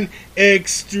on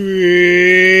ExtremeX.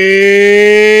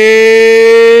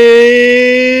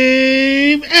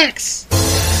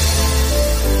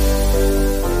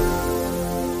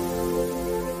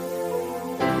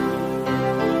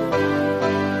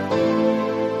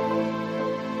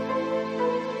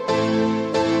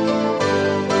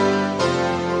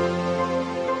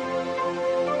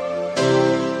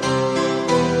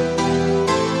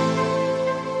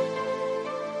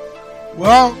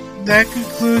 Well, that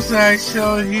concludes our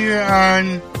show here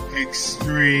on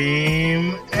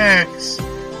ExtremeX.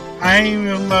 I am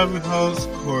your loving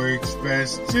host, Corey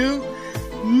Express 2.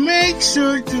 Make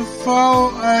sure to follow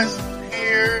us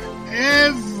here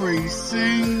every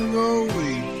single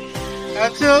week.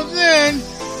 Until then,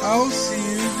 I'll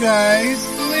see you guys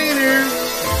later.